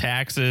maybe her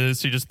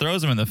taxes. She just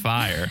throws them in the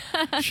fire.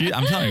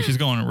 I'm telling you, she's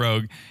going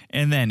rogue.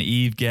 And then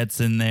Eve gets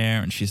in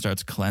there and she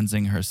starts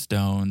cleansing her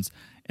stones.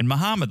 And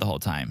Muhammad the whole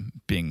time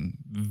being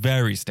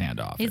very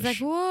standoffish. He's like,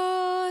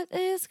 what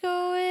is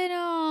going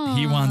on?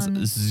 He wants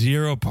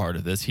zero part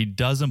of this. He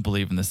doesn't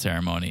believe in the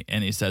ceremony,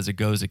 and he says it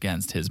goes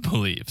against his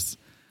beliefs.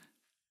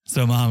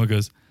 So Muhammad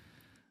goes,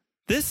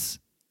 this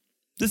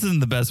isn't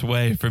the best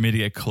way for me to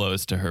get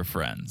close to her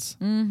friends.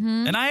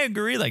 And I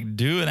agree, like,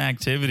 do an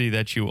activity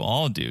that you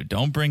all do.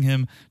 Don't bring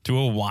him to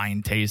a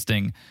wine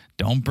tasting.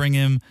 Don't bring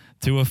him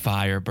to a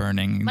fire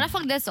burning. But I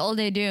think that's all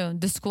they do,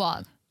 the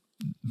squad.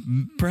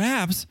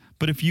 Perhaps,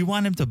 but if you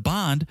want him to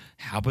bond,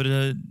 how about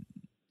an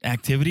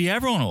activity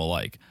everyone will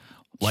like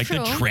the True.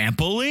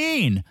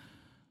 trampoline?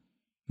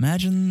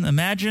 Imagine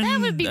That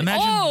would be the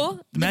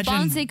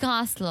bouncy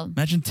castle.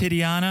 Imagine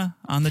Tidiana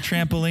on the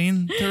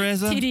trampoline,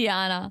 Teresa.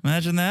 Tidiana.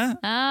 Imagine that.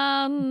 No,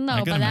 I can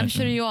but I'm imagine.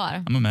 sure you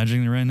are. I'm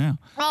imagining it right now.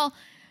 Well,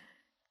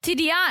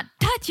 Tatiana.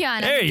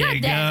 There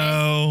you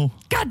go.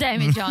 God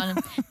damn it, John.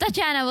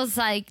 Tatiana was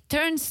like,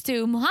 turns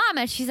to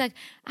Muhammad. She's like,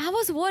 I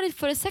was worried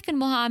for a second,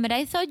 Muhammad.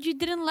 I thought you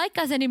didn't like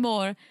us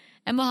anymore.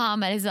 And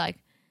Muhammad is like,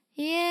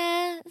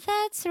 yeah,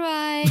 that's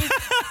right.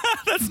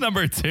 That's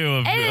number 2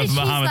 of she's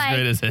Muhammad's like,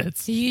 greatest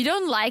hits. You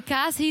don't like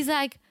us? He's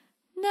like,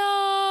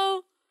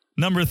 no.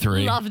 Number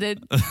 3. Loved it.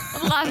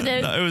 Loved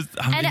it. No, it was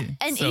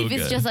And so Eve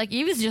is good. just like,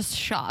 Eve is just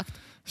shocked.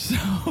 So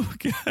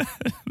good.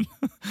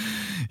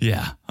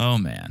 Yeah. Oh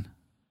man.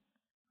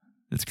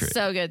 It's crazy.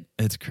 So good.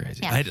 It's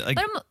crazy. Yeah.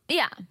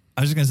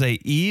 I was just gonna say,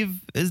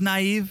 Eve is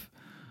naive.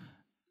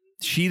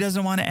 She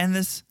doesn't want to end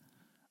this.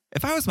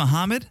 If I was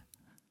Muhammad,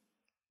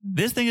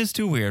 this thing is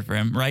too weird for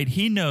him, right?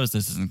 He knows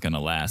this isn't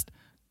gonna last.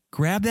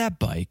 Grab that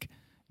bike,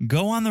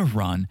 go on the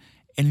run,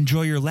 and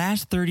enjoy your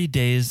last 30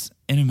 days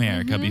in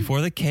America before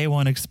the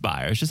K1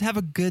 expires. Just have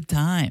a good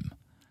time.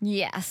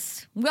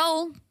 Yes.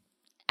 Well,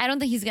 I don't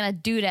think he's going to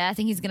do that. I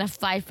think he's going to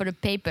fight for the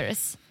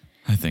papers.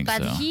 I think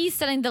But so. he's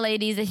telling the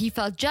ladies that he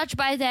felt judged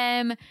by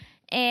them.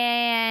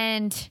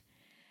 And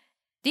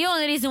the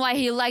only reason why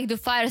he liked the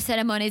fire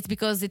ceremony is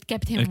because it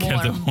kept him It warm.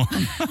 kept him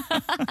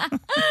warm.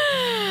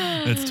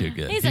 That's too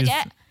good. He's like,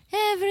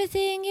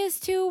 everything is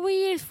too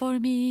weird for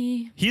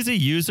me. He's a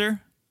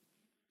user,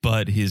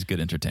 but he's good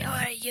entertainment.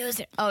 You're a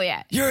user. Oh,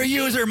 yeah. You're a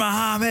user,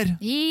 Muhammad.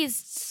 He's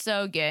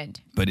so good.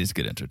 But he's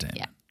good entertainment.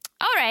 Yeah.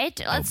 All right.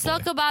 Let's boy.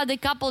 talk about the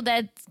couple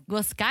that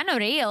was kind of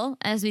real,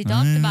 as we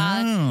talked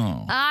about.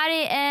 Oh.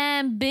 Ari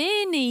and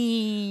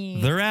Benny.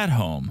 They're at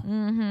home.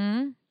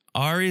 Mm-hmm.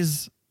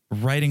 Ari's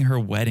writing her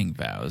wedding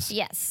vows.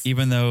 Yes.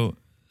 Even though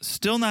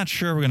still not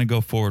sure we're going to go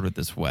forward with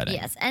this wedding.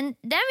 Yes. And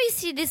then we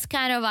see this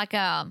kind of like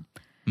a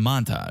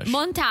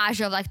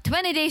Montage. of like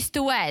 20 days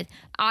to wed.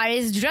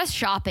 Ari's dress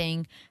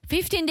shopping.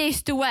 15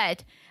 days to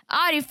wed.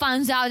 Ari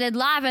finds out that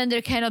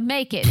Lavender cannot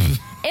make it.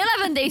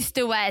 11 days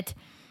to wed.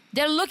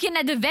 They're looking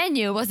at the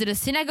venue. Was it a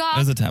synagogue? It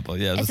was a temple.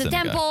 Yeah, it was It's a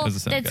synagogue. temple It was a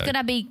synagogue. that's going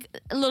to be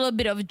a little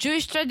bit of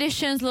Jewish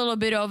traditions, a little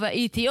bit of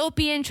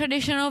Ethiopian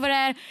tradition over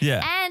there.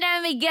 Yeah. And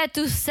then we get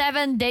to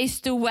 7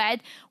 days to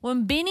wed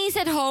when Benny's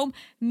at home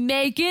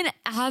making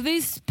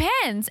Avi's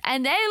pants.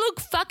 And they look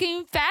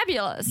fucking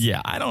fabulous.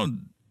 Yeah,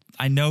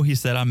 I know he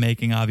said I'm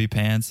making Avi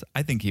pants.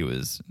 I think he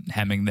was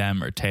hemming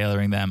them or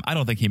tailoring them. I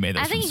don't think he made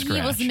those I think from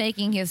scratch. he was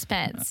making his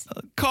pants.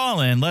 Call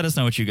in. Let us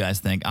know what you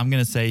guys think. I'm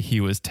going to say he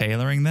was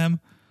tailoring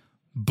them.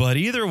 But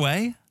either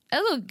way,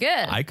 It looked good.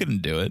 I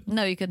couldn't do it.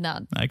 No, you could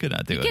not. I could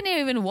not do You it. can't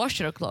even wash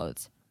your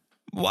clothes.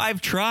 Well,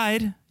 I've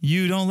tried.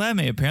 You don't let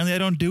me. Apparently, I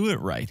don't do it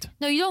right.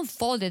 No, you don't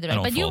fold it right.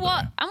 don't But you fold it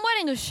right. I'm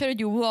wearing a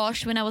shirt you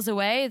washed when I was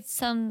away. It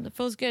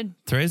feels good.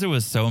 Teresa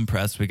was so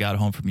impressed. We got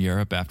home from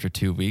Europe after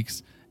 2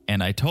 weeks.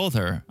 And I told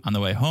her on the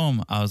way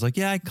home, I was like,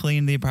 yeah, I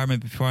cleaned the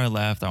apartment before I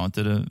left. I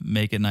wanted to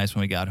make it nice when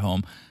we got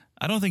home.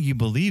 I don't think you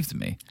believed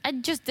me. I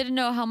just didn't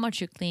know how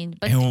much you cleaned.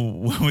 But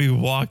And when we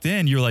walked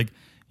in, you were like,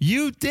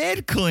 you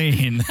did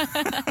clean.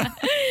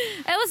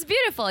 it was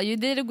beautiful. You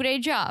did a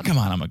great job. Come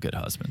on, I'm a good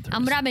husband. Teresa.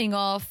 I'm rubbing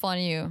off on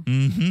you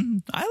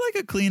I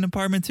like a clean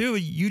apartment too.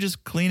 You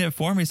just clean it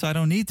for me so I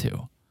don't need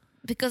to.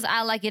 because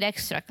I like it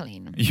extra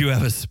clean. You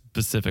have a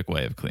specific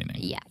way of cleaning.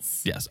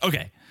 Yes. Yes.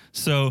 Okay.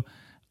 So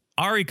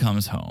Ari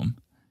comes home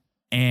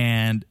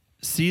and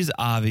sees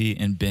Avi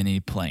and Benny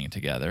playing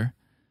together,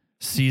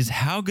 sees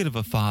how good of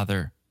a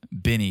father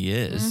Benny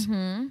is.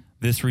 Mm-hmm.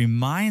 This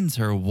reminds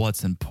her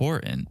what's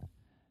important.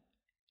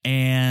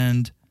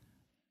 And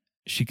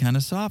she kind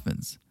of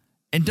softens.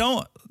 And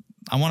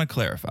I want to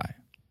clarify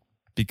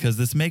because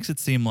this makes it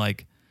seem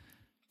like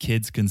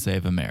kids can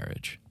save a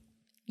marriage.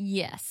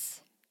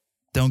 Yes.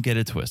 Don't get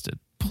it twisted.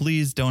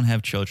 Please don't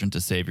have children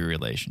to save your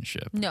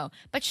relationship. No.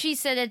 But she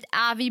said that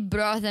Avi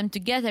brought them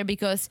together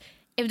because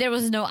if there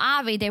was no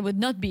Avi, they would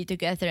not be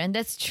together. And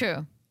that's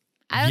true.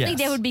 I don't think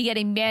they Yes. would be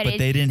getting married But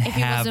they didn't if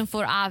it wasn't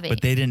for Avi.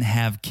 But they didn't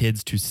have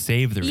kids to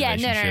save the Yeah,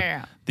 no, no, relationship. no,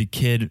 no. The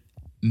kid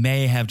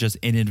may have just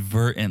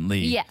inadvertently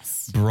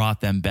Yes.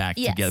 brought them back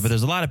Yes. together. But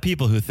there's a lot of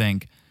people who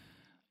think,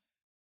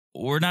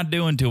 we're not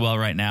doing too well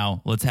right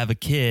now. Let's have a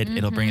kid.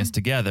 It'll bring Mm-hmm. us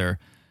together.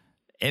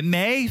 It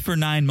may for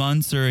 9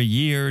 months or a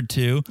year or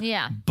two.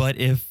 Yeah. But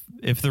if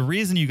the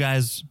reason you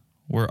guys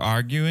were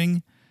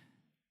arguing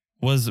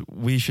was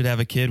we should have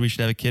a kid,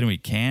 and we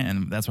can't,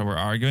 and that's why we're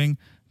arguing,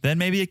 then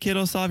maybe a kid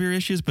will solve your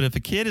issues. But if a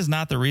kid is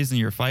not the reason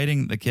you're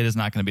fighting, the kid is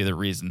not going to be the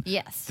reason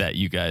Yes. that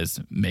you guys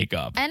make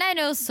up. And I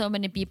know so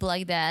many people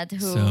like that who...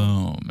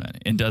 So many.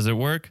 And does it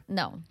work?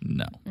 No.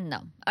 No.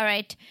 No. All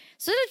right.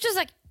 So they're just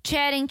like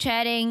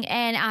chatting,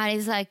 and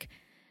Ari's like,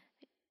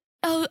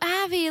 oh,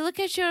 Avi, look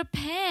at your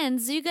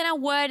pants. You're going to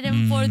wear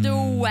them for the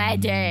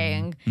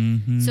wedding.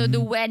 So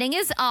the wedding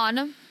is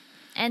on,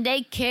 and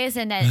they kiss,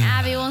 and then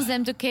Avi wants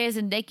them to kiss,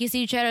 and they kiss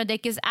each other. They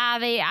kiss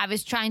Avi.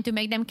 Avi's trying to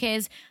make them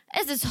kiss.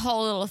 It's this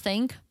whole little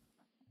thing.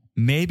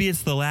 Maybe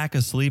it's the lack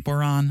of sleep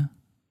we're on.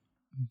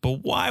 But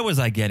why was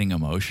I getting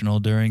emotional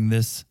during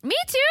this? Me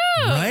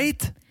too.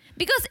 Right?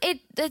 Because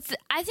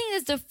I think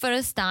it's the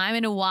first time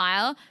in a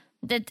while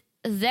that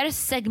their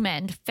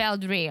segment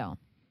felt real.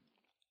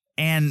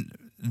 And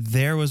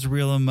there was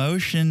real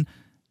emotion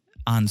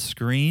on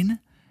screen.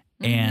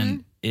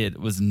 And it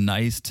was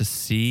nice to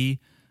see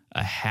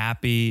a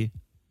happy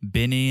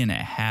Benny and a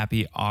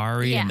happy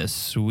Ari Yeah. and the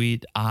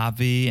sweet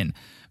Avi. And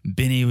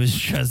Benny was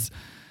just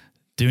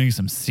doing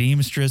some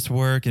seamstress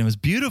work. And it was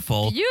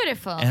beautiful.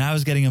 Beautiful. And I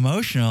was getting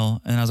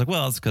emotional. And I was like,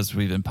 well, it's because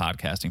we've been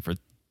podcasting for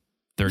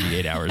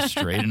 38 hours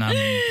straight. And I'm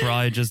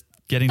probably just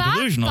getting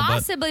delusional.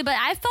 Possibly, but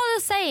I felt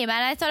the same,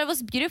 and I thought it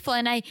was beautiful.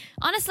 And I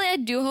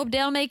do hope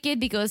they'll make it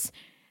because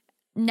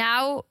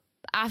now,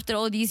 after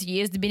all these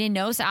years, Benny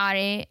knows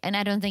Ari, and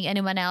I don't think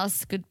anyone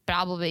else could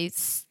probably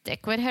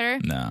stick with her.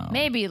 No.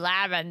 Maybe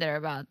Lavender,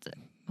 but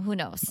who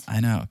knows?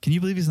 I know. Can you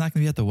believe he's not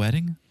going to be at the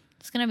wedding?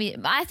 It's gonna be.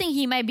 I think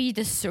he might be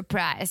the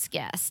surprise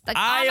guest. Like,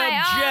 I oh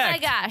my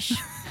object.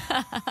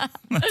 gosh.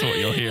 That's what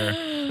you'll hear.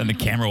 Then the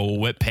camera will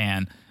whip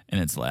pan, and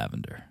it's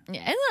Lavender.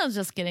 Yeah, I was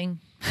just kidding.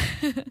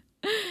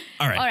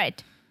 All right. All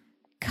right.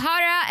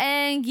 Cara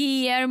and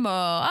Guillermo.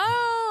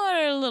 Oh,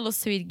 our little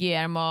sweet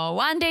Guillermo.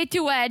 1 day to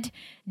wed.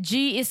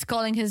 G is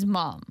calling his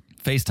mom.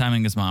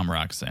 FaceTiming his mom,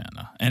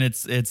 Roxana. And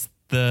it's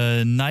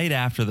the night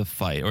after the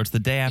fight, or it's the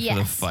day after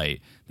the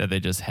fight that they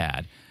just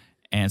had.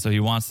 And so he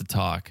wants to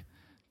talk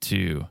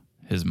to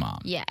his mom.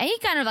 Yeah, and he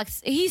kind of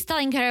he's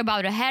telling her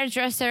about a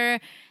hairdresser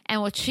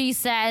and what she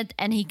said,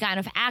 and he kind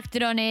of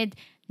acted on it,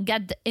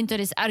 got into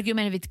this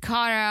argument with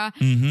Kara.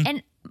 Mm-hmm.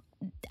 And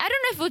I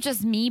don't know if it was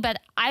just me, but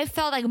I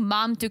felt like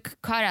mom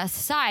took Kara's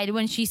side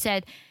when she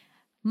said,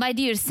 my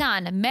dear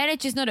son,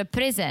 marriage is not a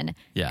prison.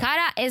 Yeah.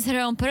 Kara is her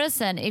own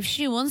person. If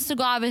she wants to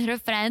go out with her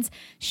friends,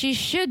 she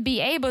should be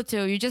able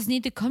to. You just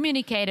need to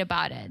communicate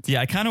about it. Yeah,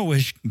 I kind of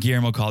wish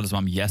Guillermo called his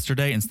mom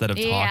yesterday instead of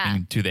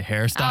talking to the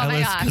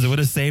hairstylist, because it would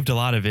have saved a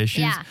lot of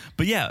issues. Yeah.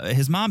 But yeah,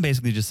 his mom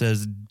basically just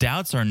says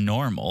doubts are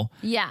normal.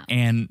 Yeah.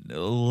 And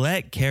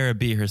let Kara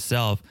be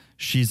herself.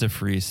 She's a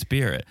free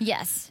spirit.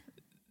 Yes.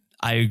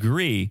 I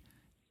agree.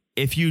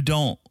 If you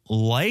don't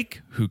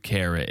like who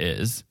Kara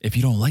is, if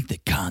you don't like the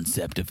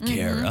concept of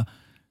Kara,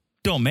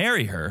 don't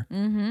marry her.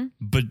 Mm-hmm.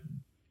 But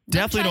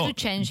definitely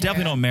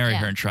don't marry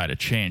her and try to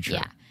change her.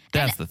 Yeah.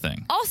 That's the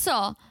thing.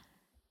 Also,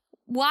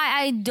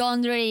 why I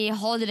don't really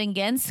hold it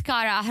against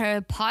Kara, her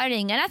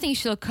partying, and I think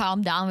she'll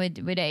calm down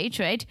with age,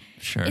 right?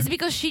 Sure. It's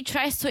because she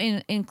tries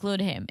to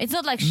include him. It's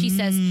not like she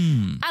says,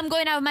 I'm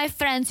going out with my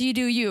friends, you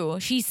do you.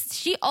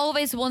 She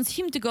always wants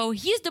him to go.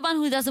 He's the one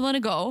who doesn't want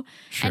to go.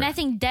 Sure. And I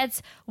think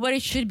that's where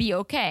it should be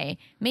okay.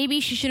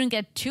 Maybe she shouldn't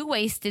get too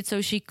wasted so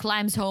she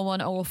climbs home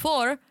on all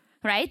four,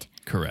 right?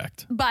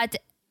 Correct. But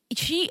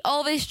she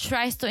always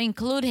tries to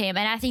include him.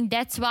 And I think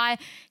that's why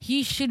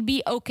he should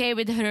be okay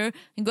with her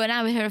going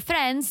out with her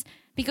friends,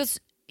 because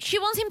she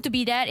wants him to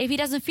be there. If he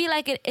doesn't feel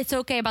like it, it's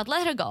okay, but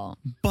let her go.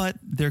 But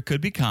there could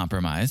be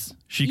compromise.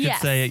 She could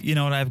say, you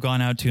know what, I've gone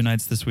out 2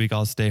 nights this week.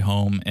 I'll stay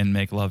home and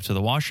make love to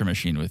the washer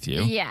machine with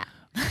you. Yeah.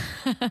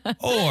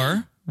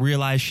 Or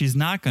realize she's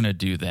not going to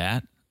do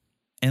that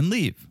and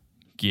leave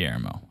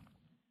Guillermo.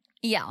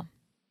 Yeah.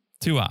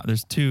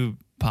 There's 2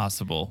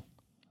 possible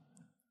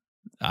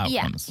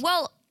outcomes. Yeah.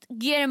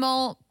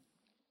 Well,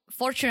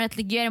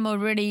 fortunately, Guillermo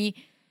really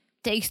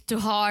takes to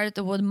heart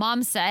what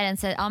mom said and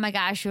said, oh my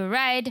gosh, you're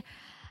right.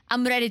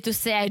 I'm ready to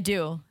say I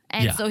do.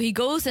 And so he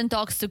goes and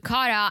talks to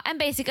Kara and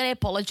basically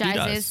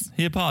apologizes.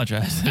 He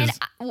apologizes. And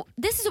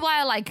this is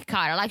why I like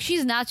Kara. Like,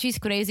 she's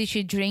crazy,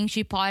 she drinks,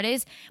 she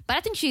parties, but I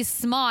think she's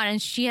smart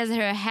and she has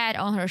her head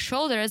on her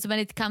shoulders when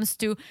it comes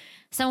to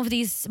some of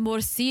these more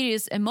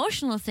serious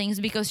emotional things,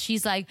 because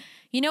she's like,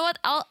 you know what,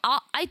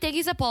 I take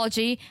his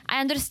apology.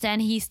 I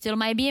understand he still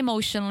might be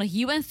emotional.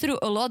 He went through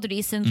a lot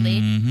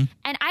recently. Mm-hmm.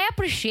 And I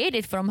appreciate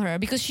it from her,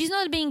 because she's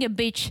not being a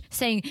bitch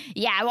saying,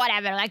 yeah,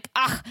 whatever, like,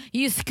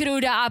 you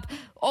screwed up.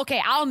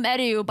 Okay, I'll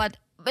marry you, but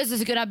this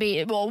is gonna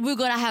be, we're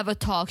gonna have a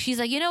talk. She's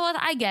like, you know what,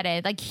 I get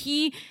it. Like,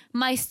 he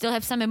might still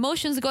have some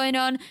emotions going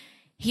on.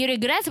 He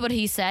regrets what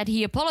he said.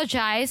 He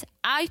apologized.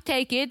 I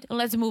take it.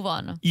 Let's move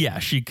on. Yeah,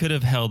 she could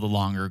have held a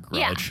longer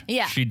grudge.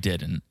 Yeah. She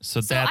didn't. So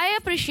I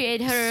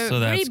appreciate her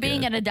really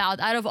being an adult.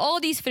 Out of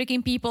all these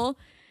freaking people,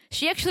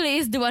 she actually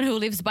is the one who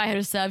lives by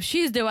herself.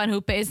 She's the one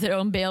who pays her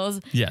own bills.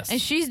 Yes. And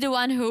she's the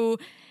one who,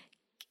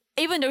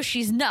 even though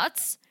she's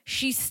nuts,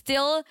 she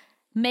still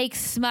makes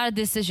smart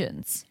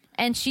decisions.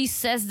 And she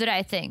says the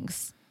right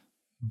things.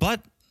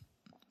 But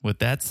with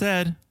that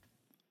said,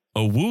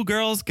 a woo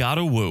girl's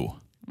gotta woo.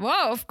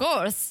 Whoa, of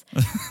course.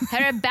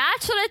 Her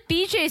bachelorette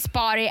PJs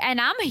party, and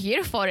I'm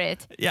here for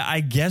it. Yeah, I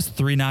guess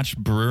 3 Notch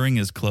Brewing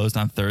is closed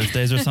on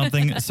Thursdays or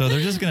something, so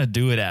they're just going to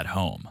do it at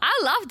home.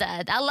 I love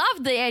that. I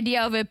love the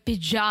idea of a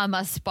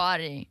pajamas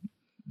party.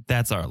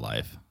 That's our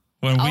life.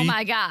 Oh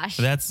my gosh.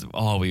 That's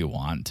all we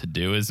want to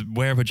do is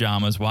wear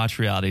pajamas, watch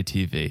reality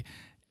TV.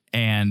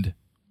 And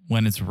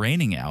when it's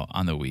raining out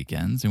on the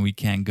weekends and we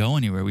can't go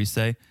anywhere, we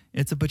say,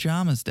 it's a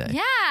pajamas day.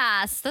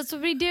 Yes, that's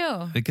what we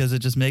do. Because it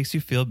just makes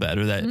you feel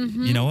better that,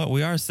 you know what,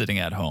 we are sitting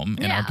at home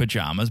in our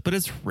pajamas, but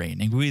it's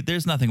raining.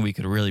 There's nothing we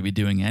could really be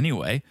doing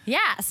anyway.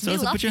 Yes, so we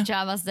love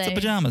pajamas day. It's a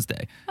pajamas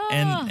day. Oh.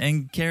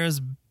 And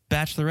Kara's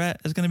bachelorette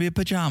is going to be a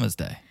pajamas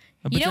day.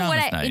 You know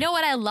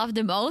what I love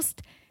the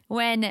most?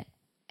 When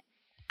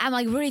I'm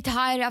like really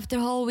tired after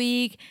a whole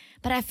week,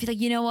 but I feel like,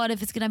 you know what,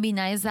 if it's going to be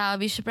nice out,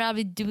 we should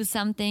probably do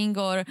something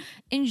or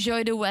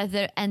enjoy the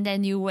weather. And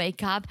then you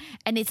wake up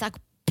and it's like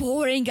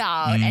pouring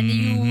out and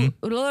you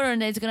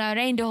learn it's going to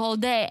rain the whole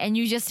day and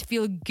you just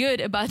feel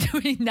good about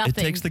doing nothing. It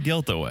takes the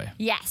guilt away.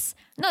 Yes.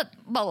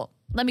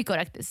 Let me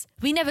correct this.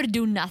 We never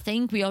do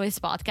nothing. We always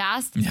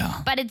podcast.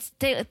 Yeah. But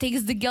it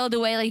takes the guilt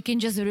away. Like, you can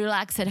just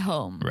relax at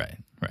home. Right.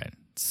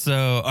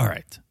 So, all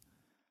right.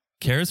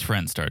 Kara's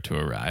friends start to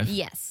arrive.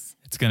 Yes.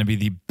 It's going to be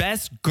the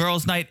best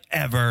girls' night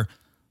ever.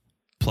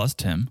 Plus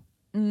Tim.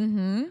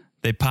 Mm-hmm.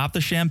 They pop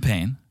the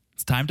champagne.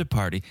 It's time to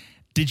party.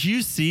 Did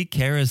you see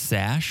Kara's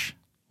sash?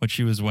 What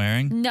she was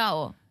wearing?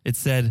 No. It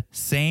said,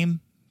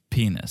 same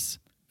penis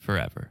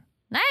forever.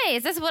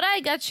 Nice. That's what I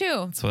got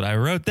you. That's what I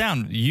wrote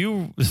down.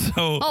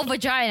 Oh,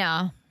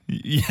 vagina.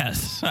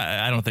 Yes.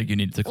 I don't think you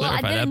need to clarify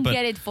that. Well, I didn't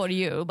get it for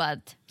you,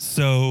 but.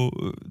 So,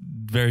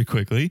 very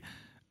quickly,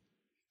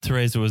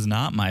 Teresa was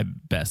not my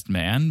best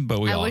man, but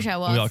we I all wish I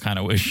was. We all kind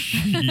of wish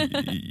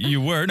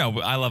you were. No,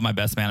 I love my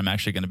best man. I'm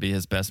actually going to be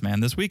his best man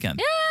this weekend.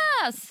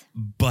 Yes.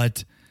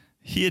 But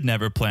he had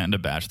never planned a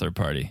bachelor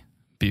party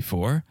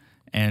before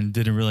and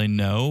didn't really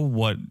know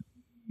what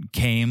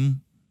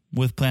came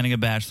with planning a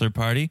bachelor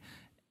party.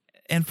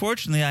 And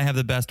fortunately, I have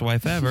the best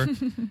wife ever,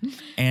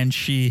 and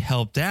she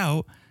helped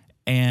out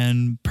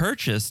and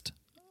purchased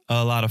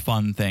a lot of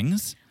fun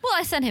things. Well,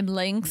 I sent him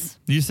links.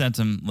 You sent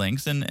some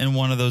links, and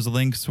one of those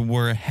links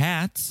were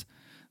hats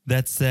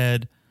that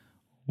said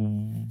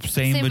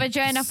same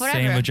vagina forever.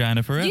 Same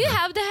vagina forever. Do you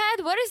have the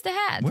hat? Where is the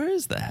hat? Where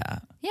is the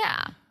hat?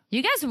 Yeah.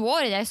 You guys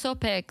wore it. I saw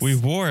pics. We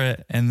wore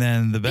it, and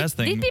then the best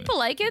thing... Did people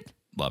like it?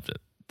 Loved it.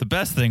 The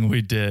best thing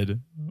we did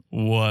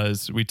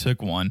was we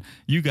took one.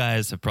 You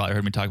guys have probably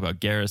heard me talk about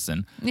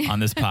Garrison on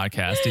this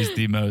podcast. He's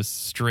the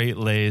most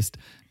straight-laced,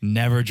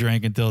 never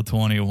drank until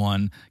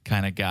 21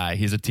 kind of guy.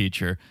 He's a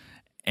teacher.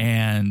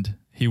 And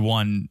he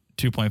won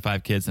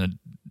 2.5 kids and a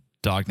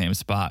dog named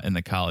Spot in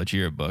the college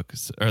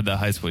yearbooks or the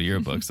high school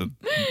yearbooks. So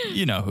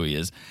you know who he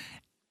is.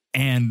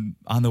 And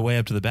on the way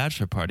up to the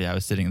bachelor party, I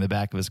was sitting in the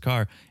back of his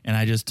car, and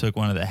I just took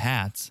one of the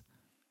hats,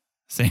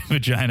 same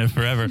vagina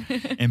forever,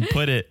 and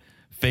put it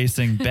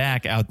facing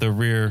back out the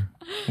rear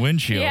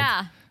windshield.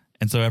 Yeah.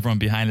 And so everyone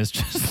behind us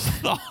just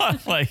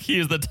thought like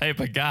he's the type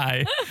of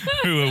guy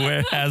who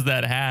has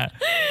that hat.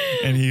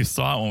 And he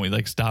saw it when we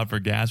like stopped for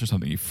gas or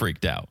something. He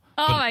freaked out.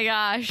 Oh my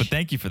gosh. But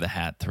thank you for the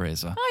hat,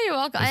 Teresa. Oh, you're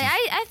welcome.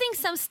 I think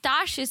some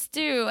stashes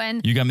too,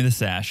 and You got me the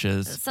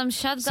sashes. some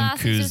shot some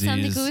glasses or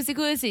something. koozies.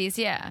 Koozies,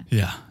 yeah.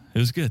 Yeah, it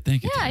was good.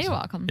 Thank you. Yeah, Teresa. you're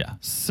welcome. Yeah.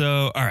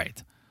 So, all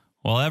right.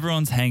 While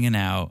everyone's hanging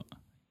out,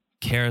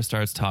 Kara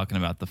starts talking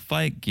about the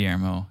fight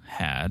Guillermo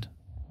had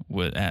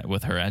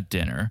with her at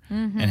dinner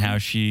and how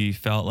she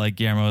felt like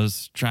Guillermo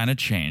was trying to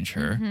change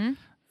her.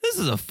 This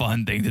is a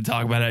fun thing to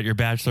talk about at your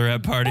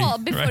bachelorette party. Well,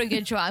 before right? you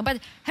get drunk. But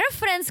her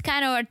friends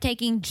kind of are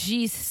taking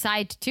G's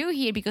side too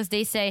here because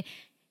they say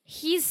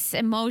he's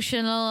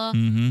emotional.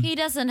 He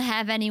doesn't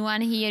have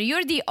anyone here.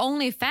 You're the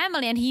only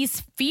family, and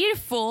he's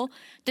fearful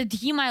that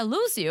he might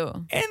lose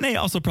you. And they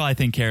also probably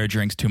think Kara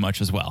drinks too much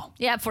as well.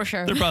 Yeah, for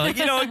sure. They're probably like,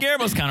 you know what,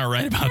 Guillermo's kind of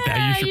right about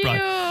that. You should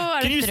probably.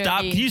 are Can you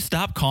stop? dirty. Can you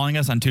stop calling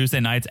us on Tuesday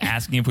nights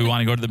asking if we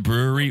want to go to the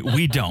brewery?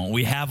 We don't.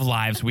 We have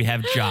lives. We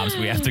have jobs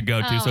we have to go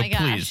to. Oh So my gosh,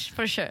 please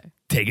for sure.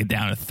 take it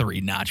down to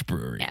 3-notch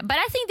brewery. Yeah, but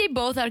I think they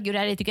both are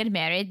ready to get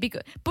married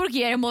because poor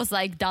Guillermo's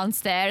like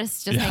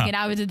downstairs just Yeah. hanging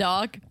out with the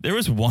dog. There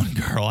was one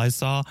girl I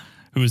saw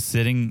who was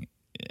sitting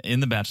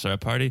in the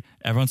bachelorette party.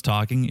 Everyone's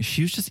talking.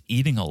 She was just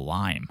eating a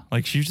lime.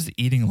 Like she was just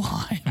eating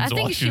limes. I while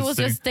think she was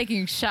sitting just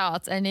taking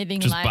shots and eating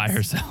just limes. by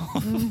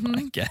herself.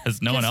 I guess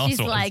no one else She's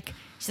was. like,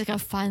 I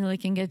finally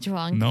can get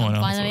drunk. No one I'm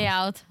else finally was.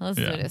 out. Let's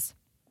Yeah. do this.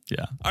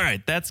 Yeah. All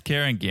right. That's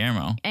Kara and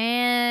Guillermo.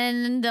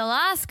 And the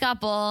last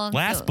couple.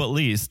 Last but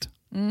least,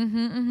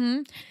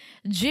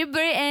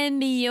 Jibri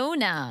and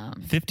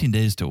Miona. 15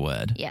 days to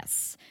wed.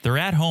 Yes. They're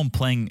at home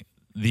playing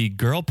the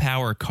Girl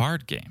Power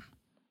card game.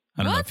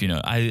 I don't know What? if you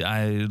know.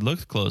 I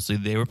looked closely.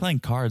 They were playing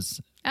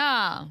cards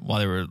Oh. while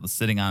they were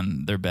sitting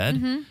on their bed.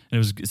 And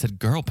it said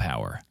Girl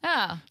Power.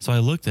 Oh. So I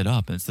looked it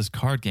up, and it's this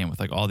card game with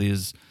like all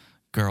these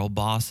girl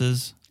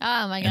bosses.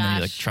 Oh my And then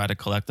you like gosh. try to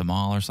collect them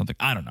all or something.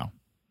 I don't know.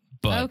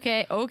 But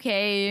Okay.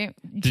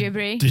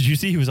 Jibri. did you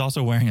see he was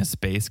also wearing a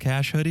Space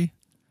Cash hoodie?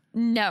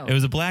 No. It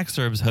was a Black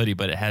Serbs hoodie,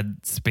 but it had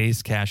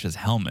Space Cash's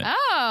helmet.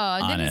 Oh,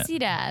 on didn't it. see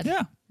that.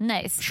 Yeah.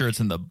 Nice. I'm sure it's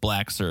in the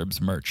Black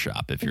Serbs merch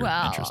shop if you're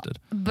Well, interested.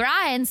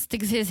 Brian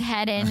sticks his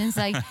head in and is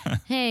like,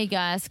 "Hey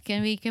guys,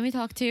 can we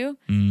talk too?"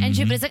 Mm-hmm. And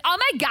Jibri's like, "Oh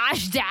my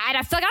gosh, Dad,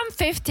 I feel like I'm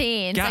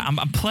 15." It's God, like,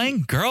 I'm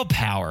playing Girl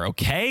Power,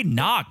 okay?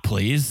 Knock,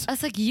 please. I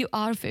was like, "You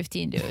are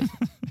 15, dude."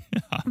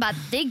 But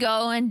they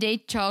go and they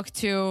talk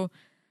to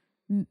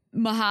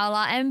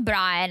Mahala and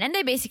Brian, and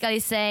they basically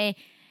say,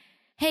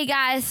 "Hey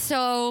guys,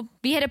 so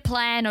we had a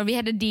plan or we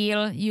had a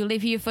deal. You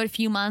live here for a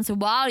few months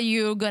while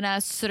you're gonna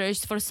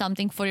search for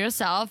something for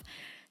yourself.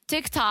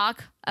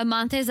 TikTok, a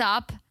month is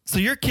up." So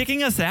you're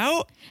kicking us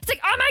out? It's like,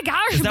 "Oh my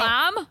gosh, Is that-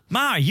 Mom."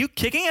 Ma, are you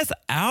kicking us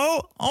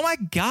out? Oh my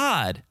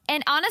God.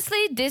 And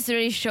honestly, this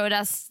really showed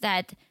us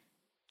that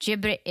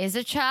Jibri is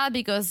a child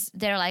because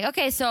they're like,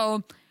 "Okay,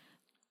 so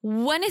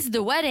when is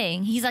the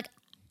wedding?" He's like,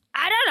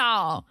 "I don't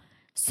know."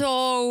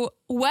 "So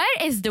where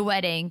is the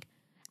wedding?"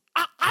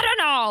 I don't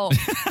know.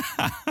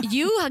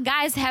 You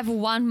guys have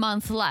 1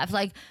 month left.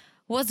 Like,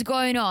 what's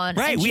going on?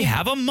 Right, And we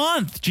have a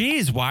month.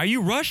 Jeez, why are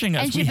you rushing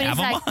us? And We Jibri's have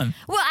a like, month.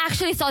 "Well,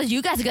 actually, thought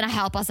you guys are gonna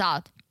help us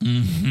out."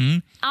 Mm-hmm.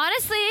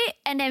 Honestly,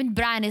 and then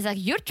Brian is like,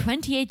 "You're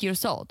 28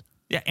 years old."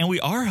 Yeah, and we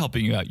are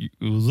helping you out.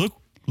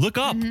 Look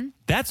up. Mm-hmm.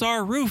 That's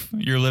our roof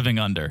you're living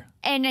under.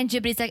 And then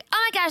Jibri's like,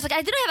 "Oh my gosh, like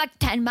I didn't have like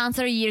 10 months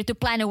or a year to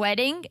plan a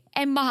wedding."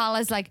 And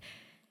Mahala's like,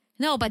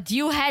 "No, but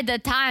you had the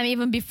time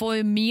even before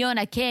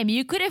Miona came.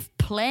 You could have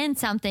planned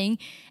something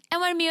And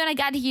when Miona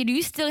got here,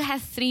 you still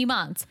had 3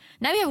 months.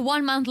 Now you have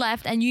 1 month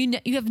left and you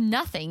have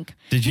nothing.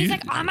 He's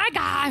like, oh my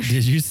gosh.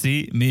 Did you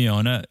see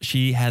Miona?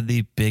 She had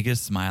the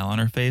biggest smile on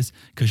her face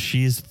because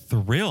she is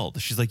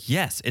thrilled. She's like,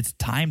 yes, it's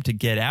time to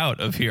get out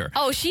of here.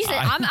 Oh, she said,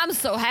 I'm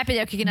so happy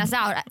they're kicking us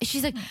out.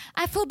 She's like,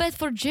 I feel bad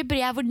for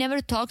Jibri. I would never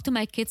talk to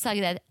my kids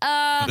like that.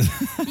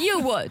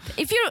 You would.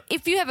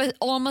 If you have an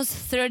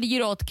almost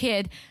 30-year-old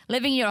kid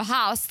living in your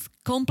house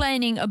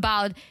complaining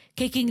about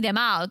kicking them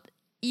out,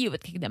 you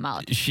would kick them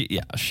out. She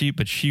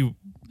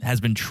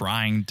has been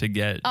trying to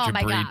get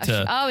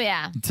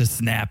Jibri to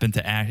snap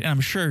into action. And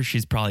I'm sure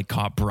she's probably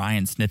caught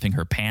Brian sniffing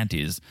her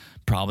panties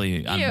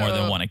probably on more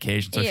than one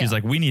occasion. So she's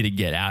like, we need to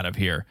get out of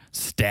here.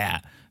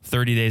 Stat.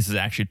 30 days is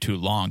actually too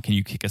long. Can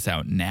you kick us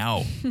out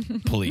now,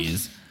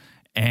 please?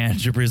 And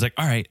Jibri's like,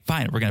 all right,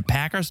 fine. We're going to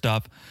pack our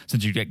stuff.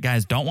 Since you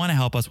guys don't want to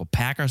help us, we'll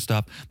pack our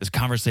stuff. This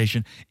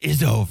conversation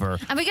is over.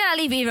 And we're going to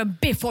leave even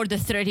before the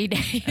 30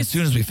 days. As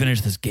soon as we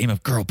finish this game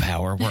of girl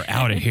power, we're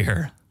out of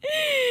here.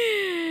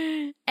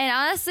 And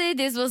honestly,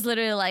 this was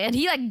literally like, and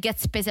he like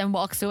gets pissed and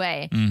walks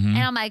away. And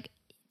I'm like,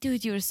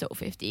 dude, you're so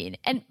 15.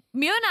 And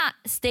Miona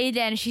stayed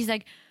there and she's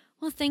like,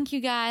 well, thank you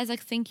guys.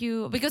 Like, thank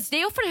you. Because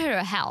they offered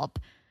her help.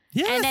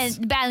 Yes. And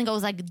then Ben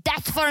goes like,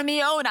 that's for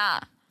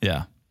Miona.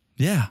 Yeah.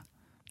 Yeah.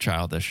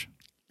 Childish.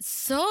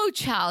 So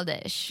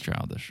childish.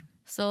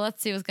 So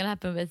let's see what's going to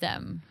happen with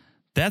them.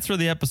 That's where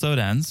the episode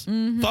ends.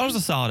 Thought it was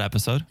a solid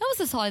episode. That was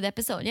a solid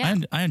episode, yeah.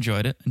 I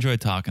enjoyed it. Enjoyed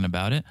talking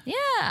about it.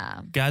 Yeah.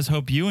 Guys,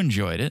 hope you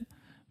enjoyed it.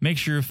 Make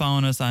sure you're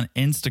following us on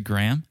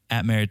Instagram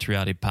at Married to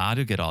Reality Pod.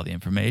 You'll get all the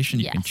information.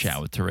 You can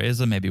chat with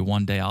Teresa. Maybe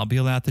one day I'll be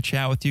allowed to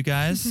chat with you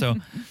guys. So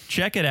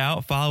check it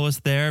out. Follow us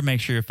there. Make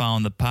sure you're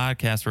following the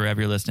podcast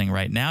wherever you're listening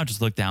right now. Just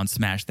look down,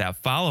 smash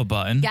that follow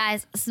button.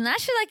 Guys,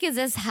 smash it like it's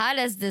as hot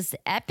as this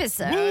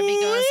episode.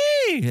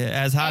 Woo-wee! Because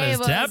as hot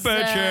as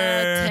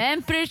temperature.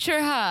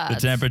 Temperature hot.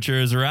 The temperature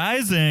is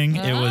rising.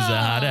 It was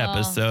a hot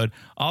episode.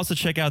 Also,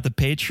 check out the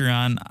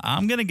Patreon.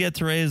 I'm going to get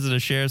Teresa to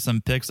share some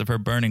pics of her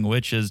burning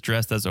witches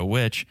dressed as a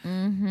witch.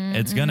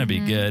 It's going to be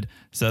good.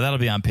 So that'll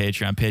be on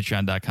Patreon,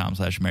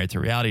 patreon.com/married to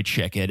reality.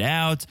 Check it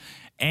out.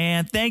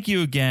 And thank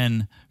you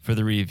again for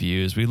the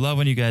reviews. We love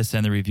when you guys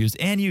send the reviews,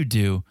 and you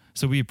do.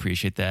 So we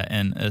appreciate that.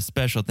 And a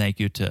special thank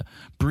you to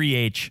Bree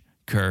H.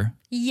 Kerr.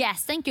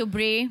 Yes, thank you,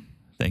 Bree.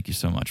 Thank you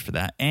so much for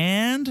that.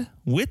 And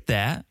with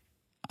that,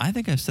 I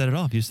think I've said it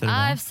all. Have you said it all?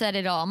 I've said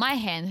it all. My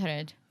hand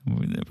hurt.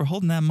 We're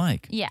holding that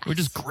mic. Yes. We're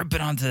just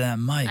gripping onto that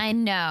mic. I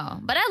know.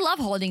 But I love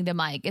holding the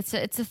mic. It's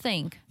a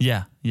thing.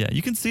 Yeah.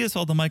 You can see us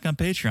hold the mic on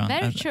Patreon.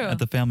 Very true. At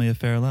the Family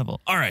Affair level.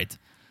 All right.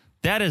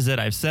 That is it.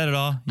 I've said it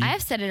all. I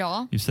have said it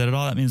all. You've said it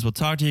all. That means we'll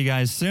talk to you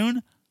guys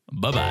soon.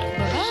 Bye-bye.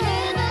 Bye-bye.